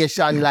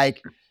combination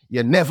like,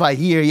 you never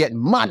hear yet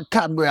Mad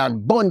Cabra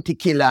and Bounty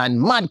Killer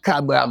and Mad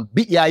Cabra and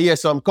you hear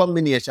some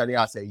combination.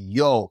 You say,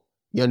 yo,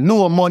 you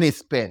know money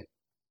spent.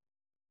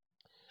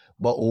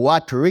 But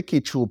what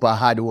Ricky Trooper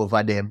had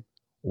over them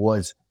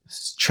was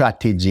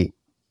strategy.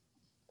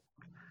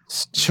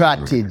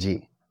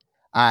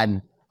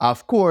 And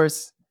of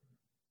course,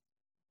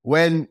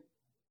 when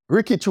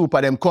Ricky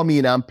Trooper them come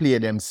in and play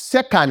them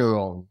second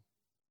round,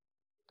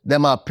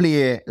 them a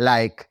play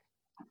like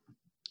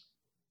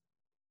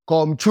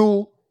come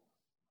true,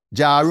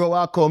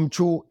 Jaroa come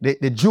true,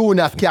 the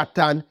junior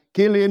captain,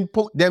 killing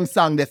put them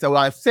song they say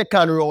one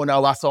second round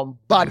and was some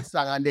bad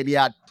song and then they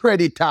had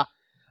Predator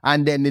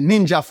and then the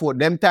Ninja Foot.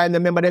 Them time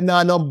remember them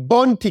now no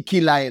Bounty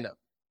Killer, you know.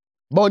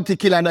 Bounty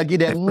Killer no give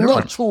them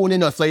no tune, you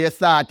know, so you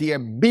start here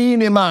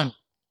Beanie Man.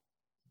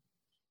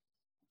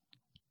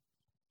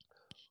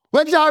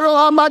 When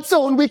Jaroa mad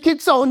sound,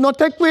 wicked sound, no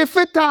take away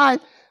for time.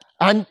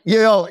 And,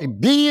 you know,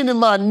 Beanie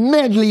Man,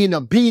 medley, you know,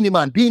 Beanie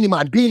Man.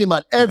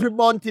 Every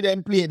month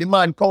them play, the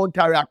man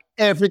counteract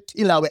every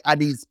killer with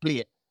Addies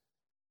play.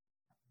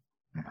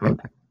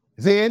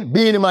 See,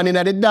 Beanie Man in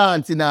the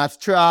dance in a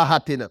straw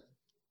hat, you know.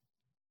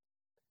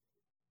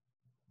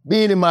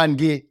 Beanie Man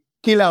give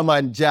Killer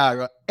Man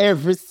Jaro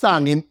every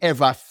song him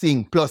ever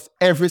sing, plus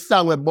every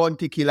song with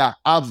Bounty Killer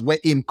have with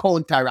him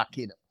counteract,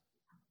 you know.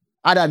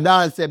 Other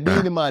dance,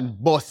 Beanie Man,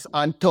 boss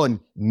and ton,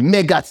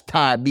 mega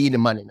star Beanie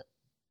Man, you know.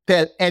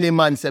 Tell any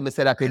man say me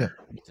say that, you know.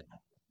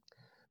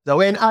 So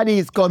when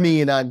Addies come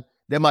in and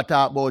them a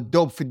talk about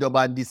dub for dub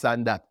and this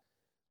and that,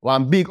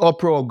 one big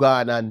uproar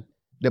gone and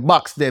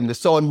the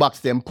sound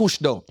box them push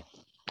down.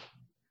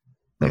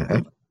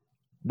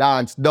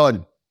 Dance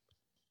done.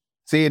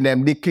 Seeing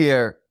them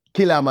declare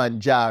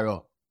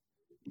Kilimanjaro,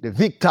 the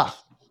victor.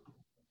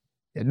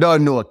 You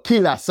don't know,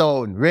 killer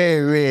sound,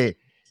 Ray.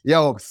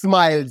 Yo,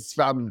 smiles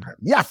from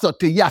Yasso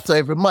to Yasso,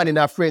 every man in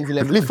our friends,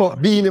 them lift up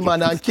Beanie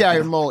Man and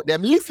carry him out.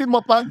 Them lift him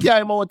up and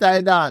carry him out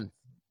and dance.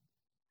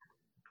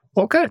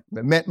 Okay.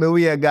 Me met me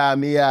way guy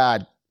me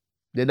yard.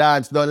 The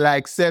dance done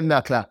like 7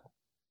 o'clock.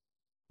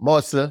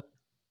 Muscle.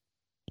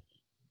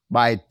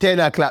 By 10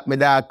 o'clock, me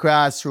down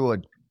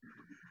crossroad.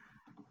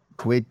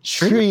 With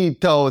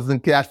 3,000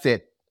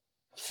 cassette.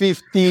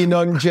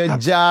 1,500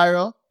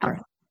 Jaro.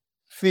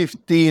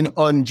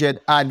 1,500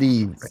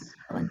 Addies.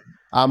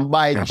 And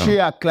by 3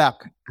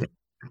 o'clock,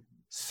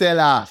 sell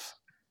off.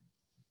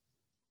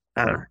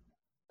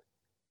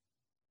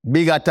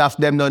 Bigger tough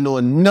them don't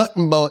know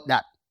nothing about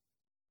that.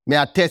 Me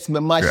I test my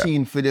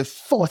machine for the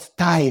first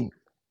time.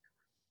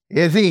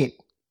 You see?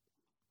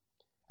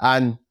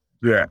 And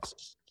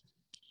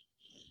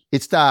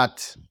it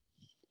start,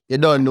 you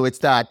don't know, it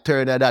start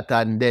turn of that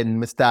and then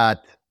me start,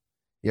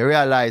 you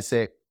realize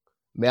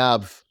Me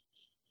have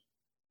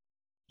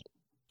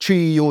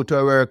 3 youth to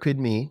work with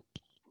me.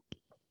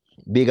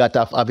 Big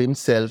Ataf of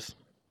himself.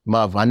 Me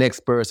have an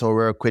next person who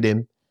work with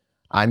him.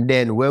 And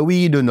then what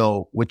we do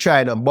now, we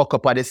try to buck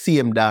up at the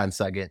same dance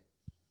again.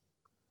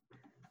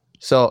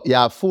 So you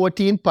have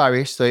 14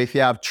 parish. So if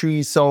you have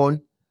 3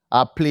 sound,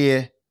 I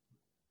play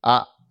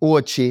a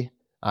Ochi,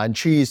 and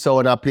 3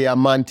 sound I play a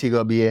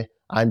Montego Bay,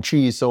 and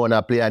 3 sound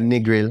I play a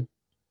Negril.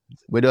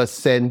 We just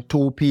send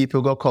 2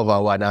 people go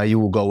cover one and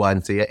you go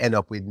one, so you end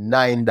up with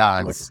 9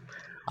 dance.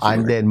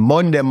 And then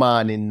Monday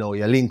morning now,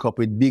 you link up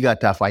with Big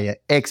Ataf and you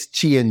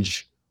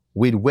exchange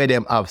with where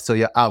them have, so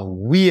you have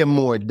way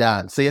more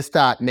dance. So you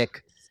start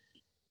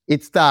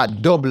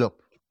double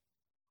up.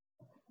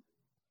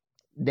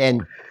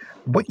 Then,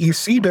 but you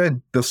see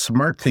the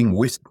smart thing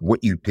with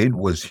what you did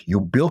was you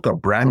built a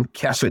brand,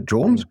 Cassette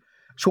Jones.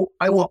 So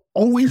I will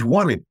always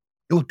want it.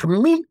 To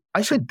me,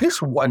 I said,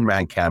 this one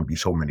man can't be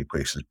so many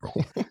places, bro.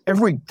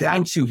 Every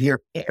dance you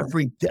hear,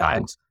 every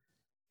dance,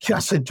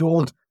 Cassette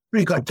Jones,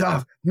 Big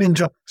Ataf,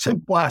 Ninja,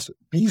 Simplast,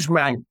 these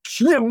man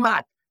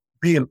cannot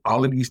be in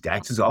all of these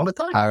dances all the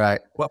time. All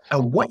right. Well,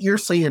 and what you're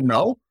saying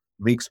now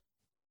makes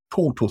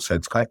total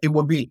sense. It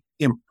would be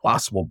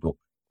impossible, bro.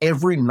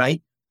 Every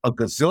night, a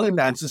gazillion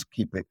dances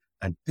keep it,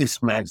 and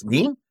this man's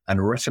name and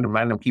the rest of the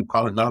man them keep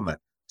calling that man.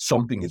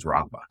 Something is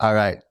wrong, man. All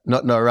right.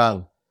 Not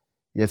wrong.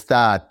 You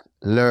start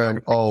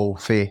learn how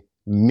to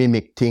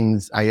mimic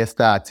things, and you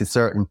start to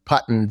certain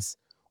patterns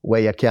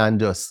where you can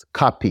just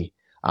copy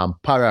and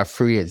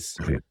paraphrase.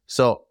 Mm-hmm.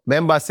 So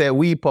remember, say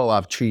we power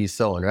have 3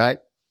 sound, right?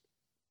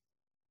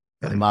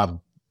 They have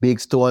Big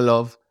Stone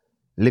Love,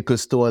 Little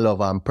Stone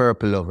Love, and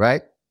Purple Love,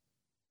 right?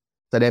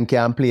 So them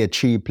can play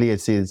 3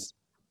 places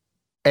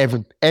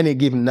any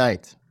given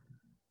night.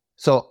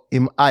 So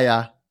him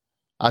hire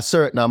a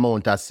certain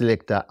amount of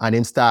selector and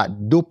him start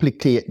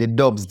duplicate the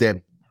dubs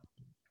them.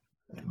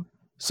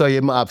 So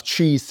you have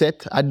 3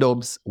 set of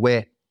dubs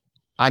where,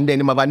 and then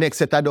you have a next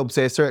set of dubs,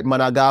 so a certain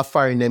man a go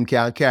foreign them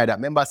can carry that.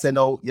 Remember, say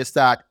now you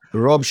start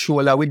rub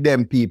shoulder with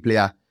them people,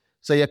 yeah.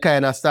 So you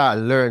kind of start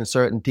learn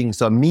certain things.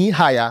 So me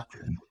hire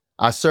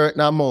a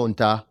certain amount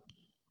of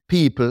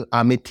people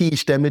and me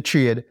teach them the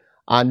trade,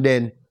 and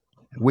then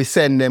we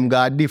send them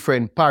go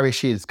different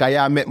parishes. Because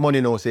you make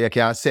money now, so you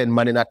can send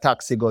money in a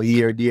taxi, go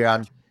here, there,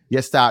 and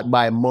you start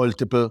buying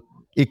multiple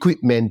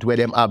equipment where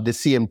them have the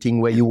same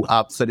thing where you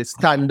have. So the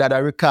standard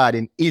of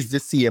recording is the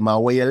same.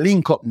 And when you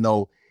link up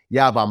now, you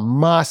have a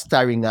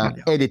mastering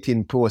and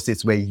editing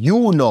process where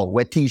you know,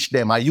 we teach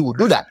them and you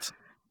do that.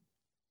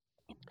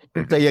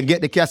 So you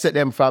get the cassette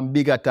them from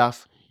Big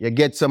Ataf, you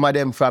get some of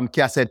them from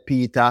Cassette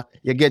Peter,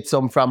 you get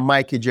some from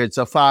Mikey Dread.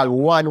 So for all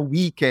one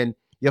weekend,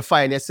 you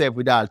find yourself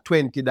with all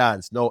 20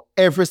 dance. Now,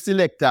 every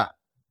selector,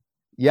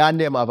 you and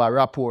them have a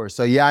rapport,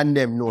 so you and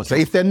them know. So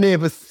if they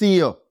never see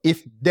you,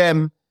 if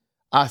them,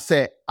 I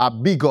say, a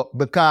big up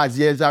because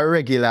you're a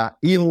regular,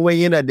 even when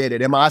you're not dead,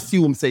 them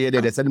assume say you're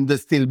dead, so them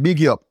just still big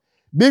you up.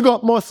 Big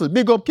up Muscle,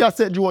 big up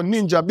Cassette Jones,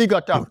 Ninja, Big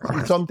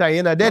Ataf. Sometimes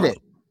you're not dead.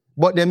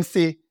 But them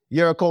say,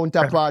 your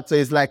counterpart, so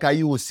it's like a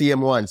you same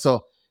one.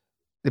 So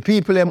the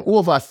people them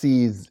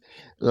overseas,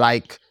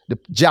 like the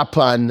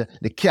Japan,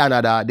 the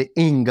Canada, the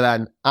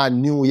England,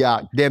 and New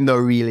York, them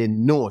don't really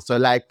know. So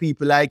like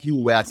people like you,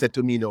 where I said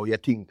to me, no, you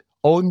think,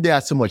 oh,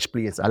 there's so much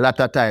place. A lot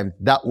of times,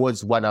 that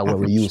was one of what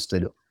we used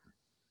to do.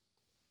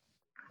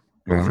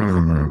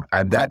 Mm-hmm.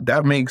 And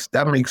that makes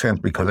sense,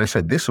 because I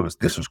said this was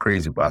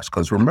crazy, boss.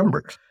 Because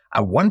remember,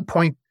 at one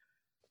point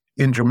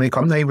in Jamaica,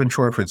 I'm not even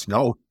sure if it's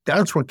now,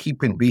 dance were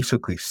keeping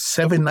basically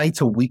 7 nights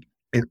a week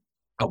in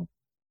a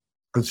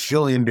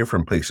gazillion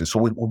different places.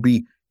 So it will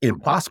be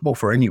impossible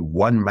for any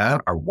one man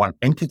or one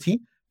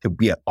entity to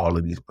be at all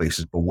of these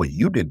places. But what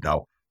you did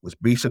now was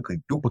basically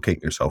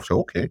duplicate yourself. So,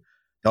 okay,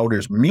 now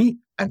there's me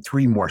and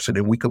 3 more. So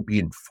then we could be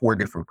in 4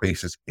 different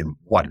places in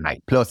one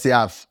night. Plus you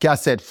have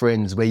cassette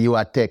friends where you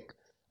are take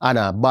and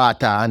a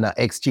barter and a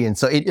exchange.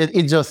 So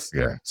it just,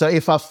 so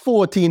if a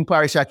 14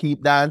 parish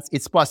keep dance,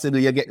 it's possible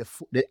you get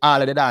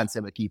all of the dance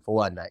ever keep for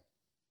one night.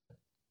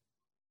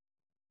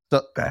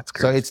 So that's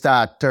crazy. So it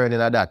start turning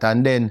at that.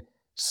 And then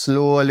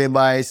slowly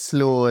by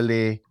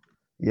slowly,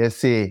 you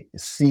see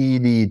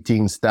CD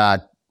things start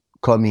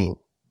coming.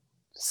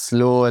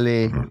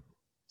 Slowly,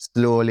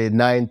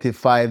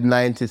 95,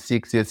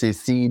 96, you see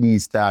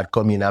CDs start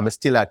coming. I'm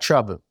still at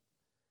travel.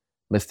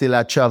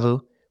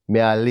 Me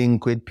I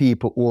link with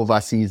people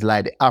overseas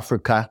like the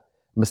Africa.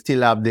 Me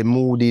still have the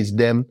Moody's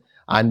them.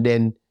 And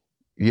then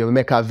you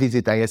make a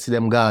visit and you see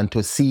them gone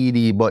to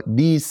CD. But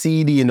these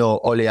CD, you know,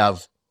 only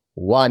have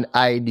one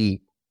ID.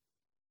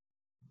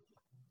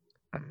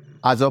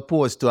 As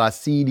opposed to a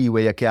CD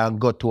where you can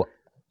go to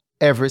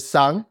every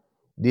song.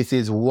 This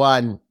is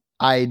one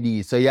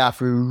ID. So you have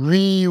to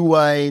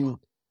rewind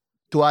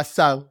to a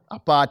song, a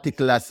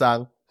particular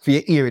song, for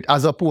you hear it.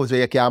 As opposed to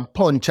you can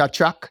punch a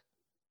track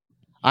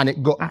and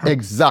it go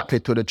exactly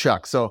to the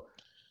track. So,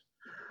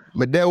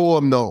 but they're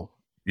home now.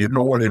 You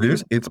know what it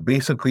is? It's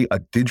basically a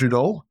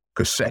digital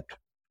cassette.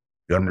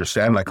 You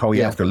understand? Like how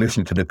you have to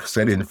listen to the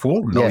cassette in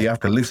full? No, you have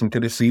to listen to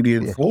the CD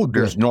in full.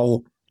 There's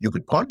no You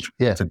could punch.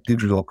 Yeah. It's a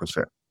digital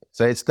cassette.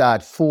 So it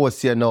start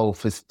force you now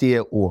to stay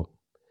home.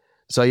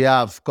 So you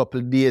have a couple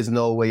of days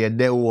now where you're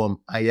there home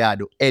and you have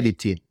to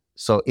editing.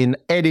 So in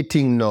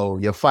editing now,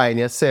 you find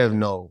yourself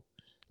now,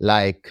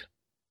 like,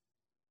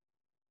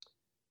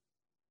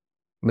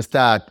 me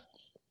start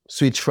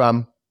switch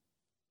from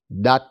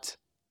that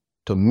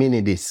to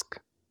mini disc,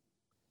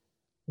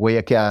 where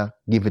you can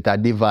give it a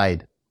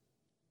divide.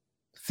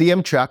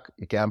 Same track,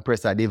 you can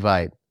press a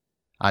divide.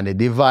 And the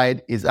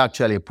divide is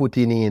actually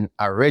putting in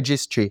a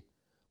registry.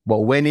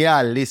 But when you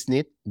are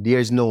listening,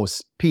 there's no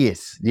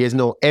space. There's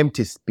no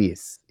empty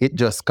space. It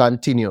just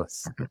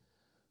continues.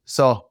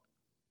 So,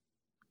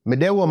 me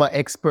then want to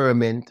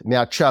experiment, me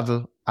I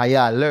travel, and you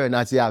learn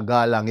as you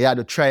go along. You have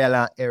to trial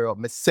and error.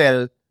 Me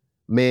sell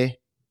me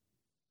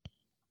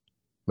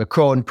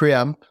Crown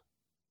preamp,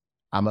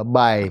 and I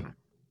buy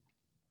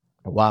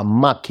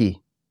one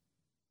Mackie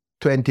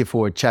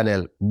 24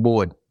 channel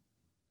board.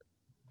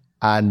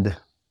 And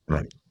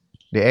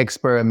the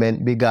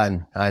experiment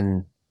began.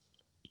 And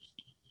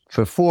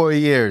for 4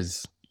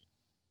 years,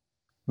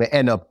 I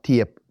end up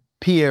tape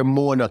peer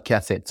mono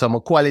cassette. So my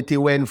quality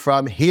went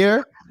from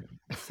here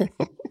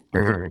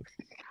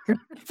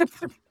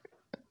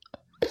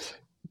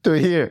to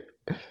here.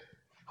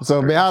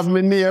 So I have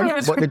my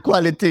name, but the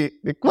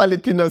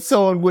quality not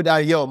sound good,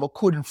 and I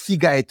couldn't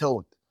figure it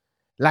out.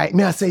 Like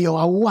me, I say, I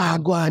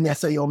want go on. I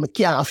say, I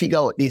can't figure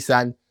out this.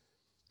 And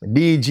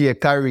DJ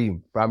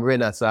Kareem from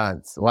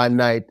Renaissance, one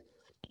night,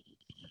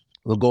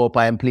 we go up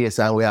and place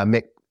and we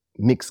make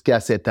mix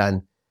cassette,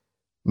 and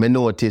me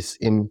notice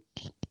him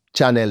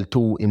channel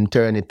 2, him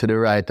turn it to the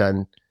right,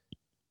 and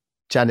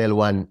channel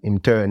 1, him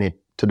turn it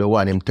to the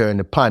one, him turn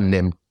the pan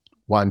them,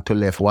 one to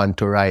left, one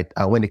to right.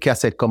 And when the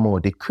cassette come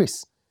out, it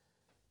crisp.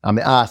 And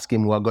I ask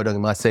him what go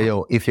down, I say,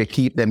 if you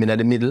keep them in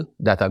the middle,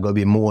 that are going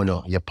to be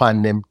mono. You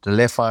pan them to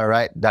left and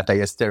right, that are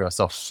your stereo.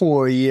 So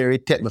 4 years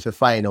it take me to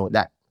find out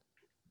that.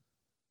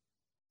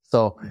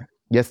 So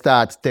you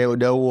start stay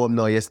with the home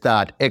now, you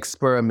start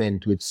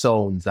experiment with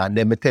sounds, and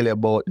then I tell you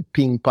about the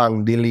ping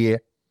pong delay.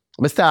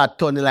 I start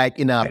turning like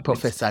in a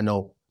professor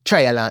now.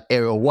 Trial and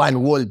error, one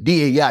whole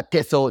day, you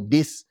test out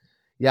this.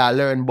 You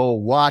learn about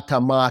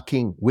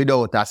watermarking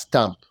without a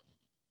stamp.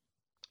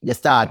 You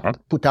start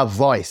put a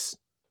voice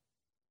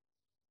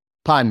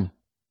pan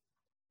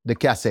the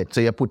cassette.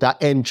 So you put an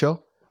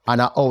intro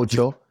and an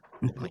outro,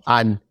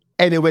 and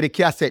anywhere the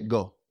cassette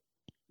go,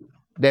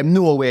 them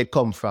know where it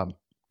come from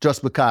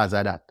just because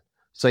of that.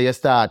 So you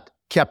start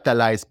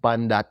capitalize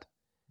on that.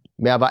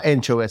 Me have an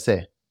intro where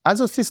say,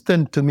 as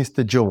assistant to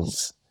Mr.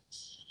 Jones,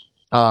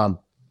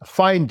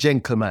 fine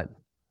gentleman.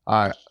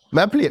 May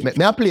I play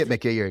it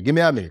make you hear? Give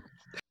me a minute.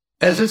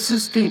 As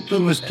assistant to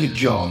Mr.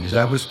 Jones,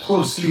 I was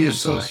closely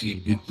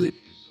associated with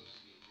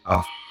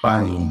a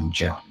fine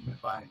gentleman.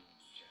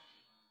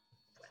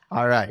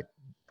 All right.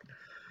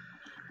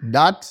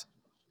 That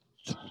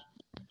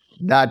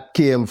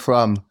came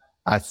from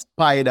a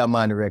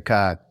Spider-Man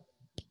record.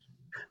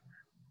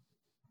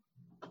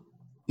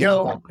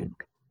 Yo.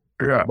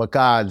 Yeah.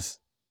 Because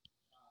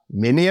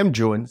my name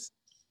Jones,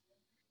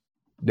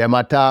 them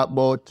a talk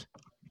about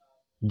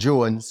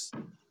Jones,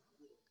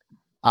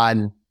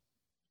 and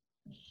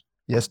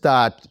you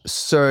start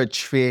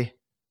search for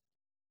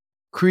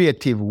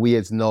creative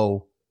ways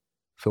now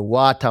for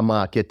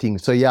watermarking.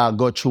 So you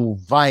go through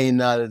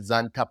vinyls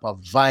on top of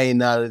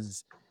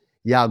vinyls.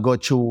 You go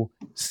through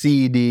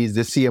CDs,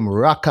 the same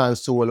rock and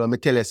soul. When I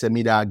tell you, say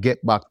me that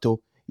get back to,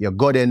 you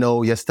go there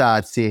now, you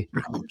start see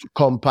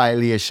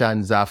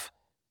compilations of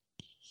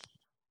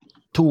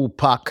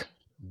Tupac,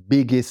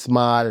 Biggie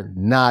Small,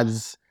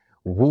 Nas,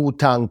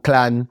 Wu-Tang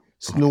Clan,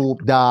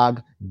 Snoop Dogg,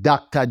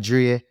 Dr.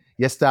 Dre.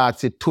 You start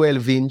see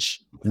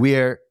 12-inch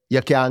where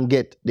you can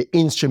get the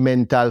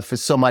instrumental for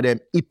some of them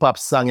hip-hop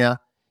songs.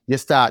 You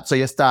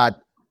start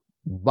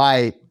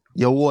buy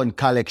your own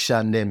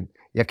collection then.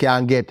 You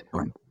can get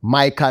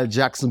Michael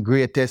Jackson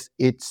greatest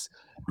hits,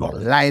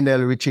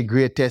 Lionel Richie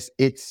greatest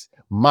hits,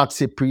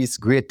 Maxi Priest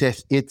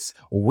greatest hits,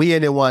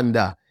 Wayne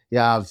Wonder. You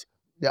have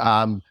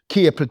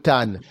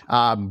Capleton,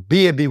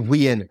 Baby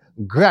Wayne,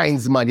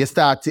 Grindsman. You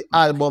start the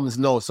albums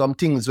now, some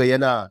things where you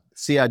know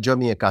see a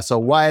Jamaica. So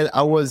while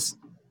I was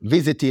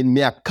visiting,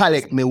 me I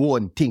collect my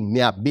own thing,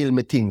 me I build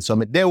my thing. So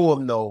me there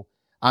home now,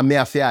 and me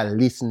I feel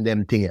listen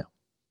them things,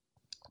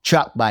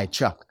 track by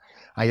track.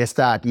 And you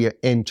start your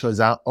intros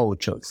and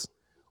outros.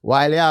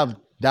 While you have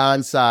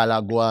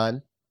dancehall go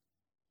on,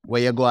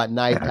 where you go at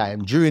night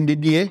time, during the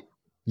day,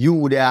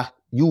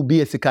 you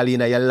basically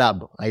in your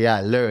lab and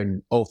you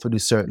learn how to do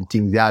certain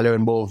things. You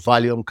learn about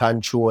volume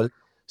control.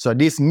 So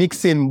this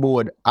mixing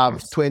board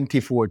have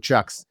 24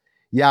 tracks.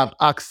 You have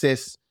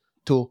access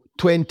to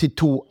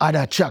 22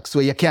 other tracks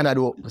where you cannot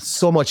do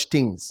so much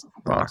things.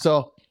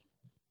 So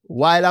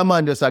while I'm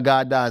on just a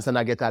go dance and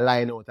I get a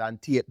line out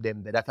and tape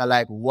them, that are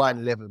like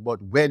one level.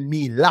 But when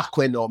me lock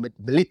when I'm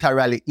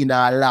literally in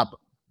a lab,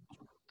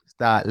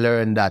 start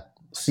learn that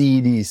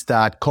CDs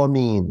start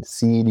coming.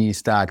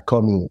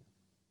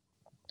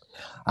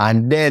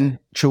 And then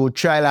through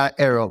trial and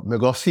error, me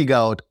go figure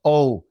out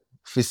how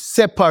to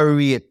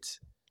separate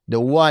the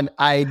one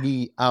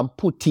ID and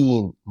put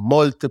in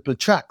multiple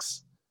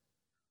tracks.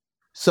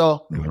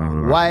 So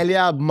while you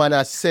have man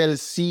a sell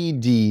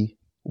CD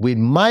with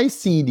my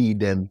CD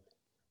them,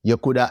 you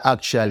could have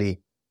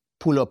actually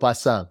pull up a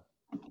song.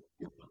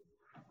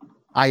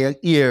 I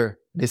hear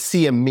the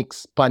same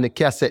mix pan the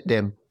cassette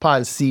them,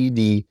 pan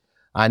CD,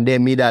 and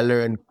then me that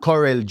learn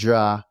Corel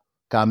Draw,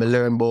 because I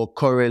learn about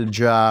Corel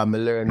Draw, I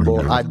learn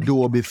about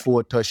Adobe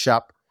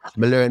Photoshop, I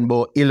learn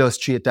about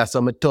Illustrator,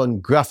 so I turn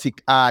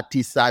graphic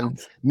artist, and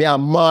me a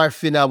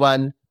morph in a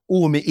one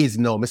who me is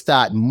now. I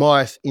start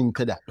morph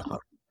into that.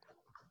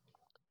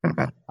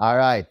 All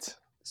right,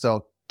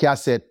 so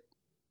cassette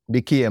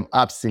became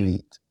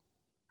obsolete.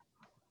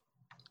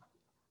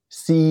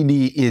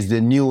 CD is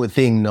the new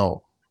thing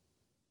now.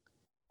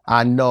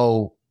 And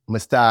now I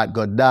start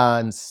go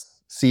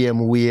dance,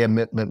 same way,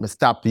 I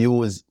stop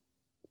use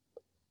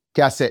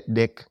cassette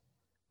deck,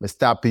 I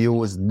stop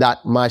use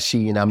that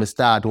machine, and I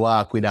start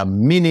walk with a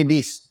mini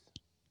disc.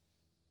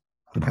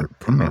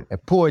 A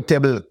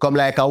portable, come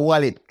like a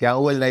wallet, can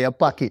hold in your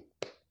pocket.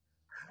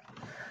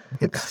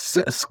 It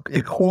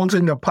holds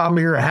in the palm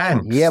of your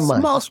hand. Yeah,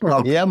 man.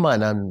 Small. Yeah,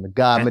 man. And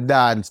God, I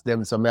dance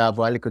them, so I have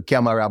a little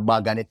camera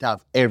bag and it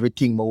have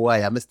everything I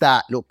wire. I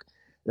start look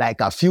like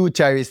a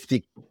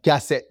futuristic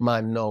cassette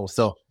man now.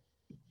 So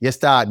you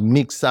start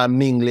mix and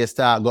mingle, you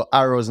start go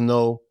arrows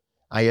now,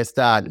 and you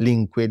start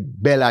link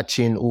with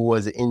Bellachin, who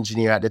was the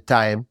engineer at the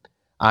time,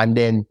 and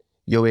then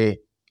you will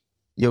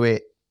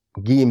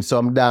give him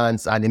some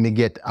dance, and then you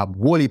get a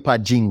whole heap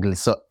of jingle.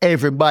 So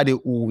everybody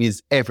who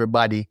is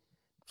everybody,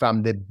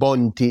 from the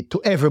bunty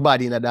to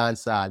everybody in the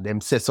dance hall,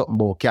 them say something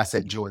about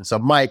Cassette Jones. So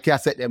my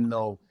cassette them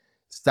now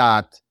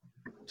start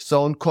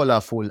sound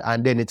colorful,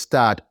 and then it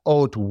start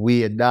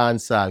outweigh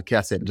dancehall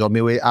cassette. So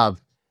me we have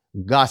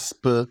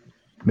gospel,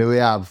 me we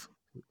have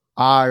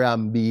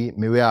R&B,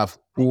 me we have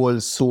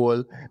old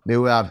soul, me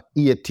we have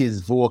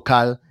 80s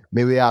vocal,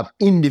 me we have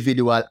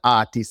individual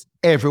artists.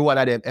 Every one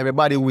of them,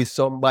 everybody with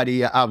somebody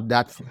you have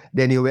that.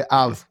 Then you will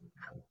have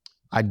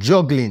a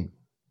juggling.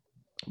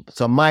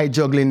 So my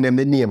juggling them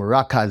the name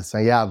Rockers,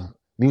 and you have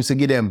me used to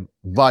give them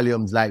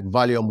volumes like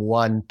volume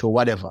 1 to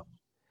whatever.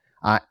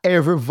 And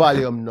every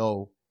volume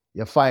now,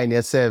 you find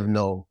yourself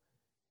now,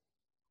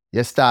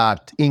 you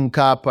start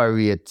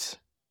incorporate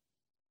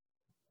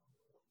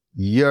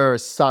your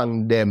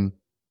song them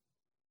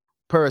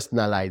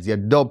personalize, you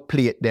dub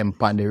plate them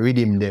pan the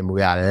rhythm them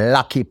with a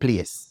lucky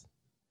place.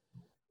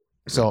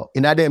 So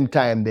in a them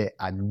time there,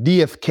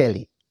 Dave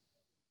Kelly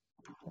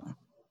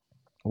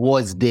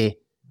was the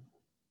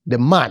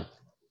man.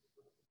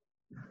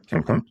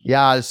 You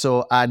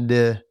also had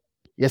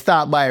you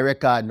start by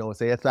record now,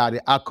 so you start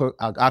the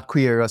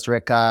Aquarius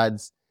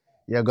records,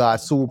 you got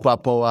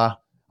Superpower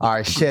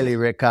or Shelly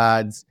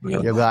records,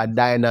 you got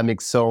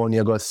Dynamic Sound,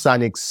 you got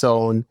Sonic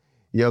Sound,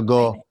 you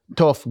go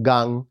Tough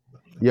Gang,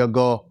 you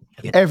go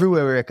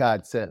everywhere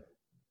record sell.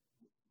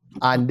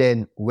 And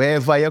then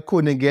wherever you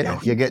couldn't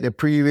get, you get the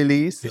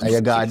pre-release, and you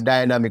got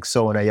Dynamic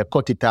Sound, and you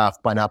cut it off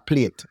on a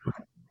plate.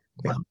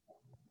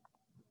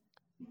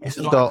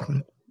 So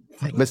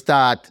we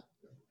start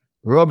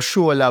rub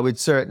shoulder with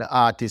certain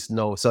artists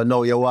now. So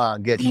now you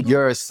want to get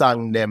your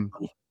song them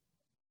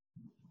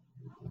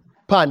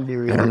pan the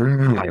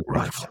rhythm.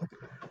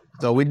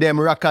 So with them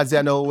rockers,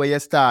 you know, where you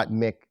start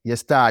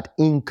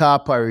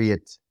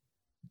incorporate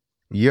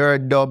your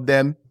dub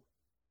them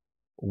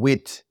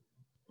with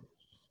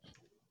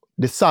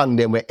the song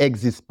them will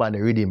exist on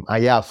the rhythm,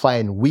 and you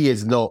find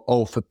ways now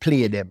how to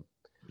play them.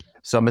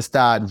 So I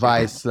start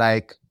voice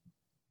like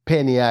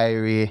Penny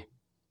Irie,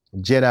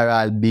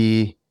 General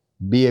B,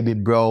 Baby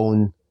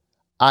Brown,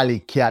 Alley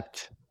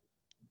Cat,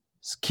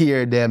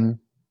 Scare Them,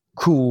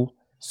 Crew,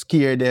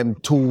 Scare Them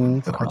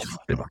 2,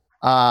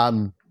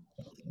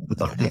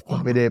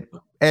 with the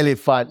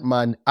Elephant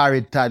Man,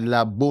 Harry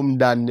Toddler, Boom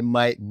Dan the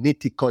Mic,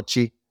 Nitty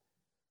Kochi,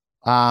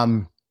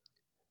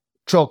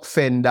 Truck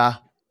Fender,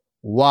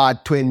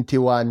 Ward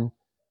 21,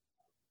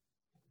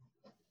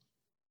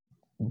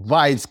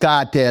 Vice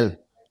Cartel,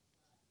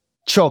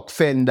 Chuck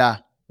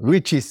Fender,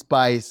 Richie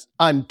Spice,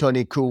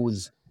 Anthony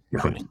Cruz.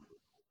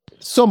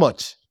 So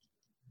much.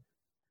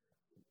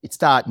 It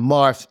start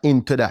morph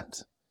into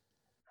that.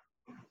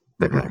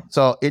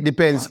 So it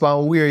depends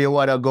on where you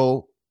want to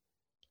go.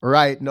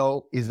 Right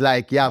now, it's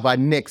like you have a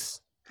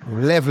next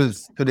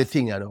levels to the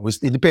thing. You know?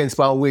 It depends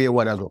on where you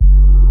want to go.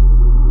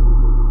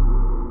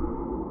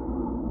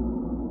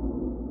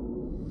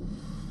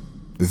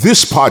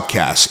 This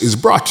podcast is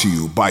brought to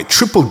you by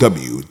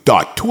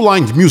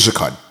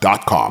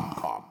www.twolinedmusichut.com.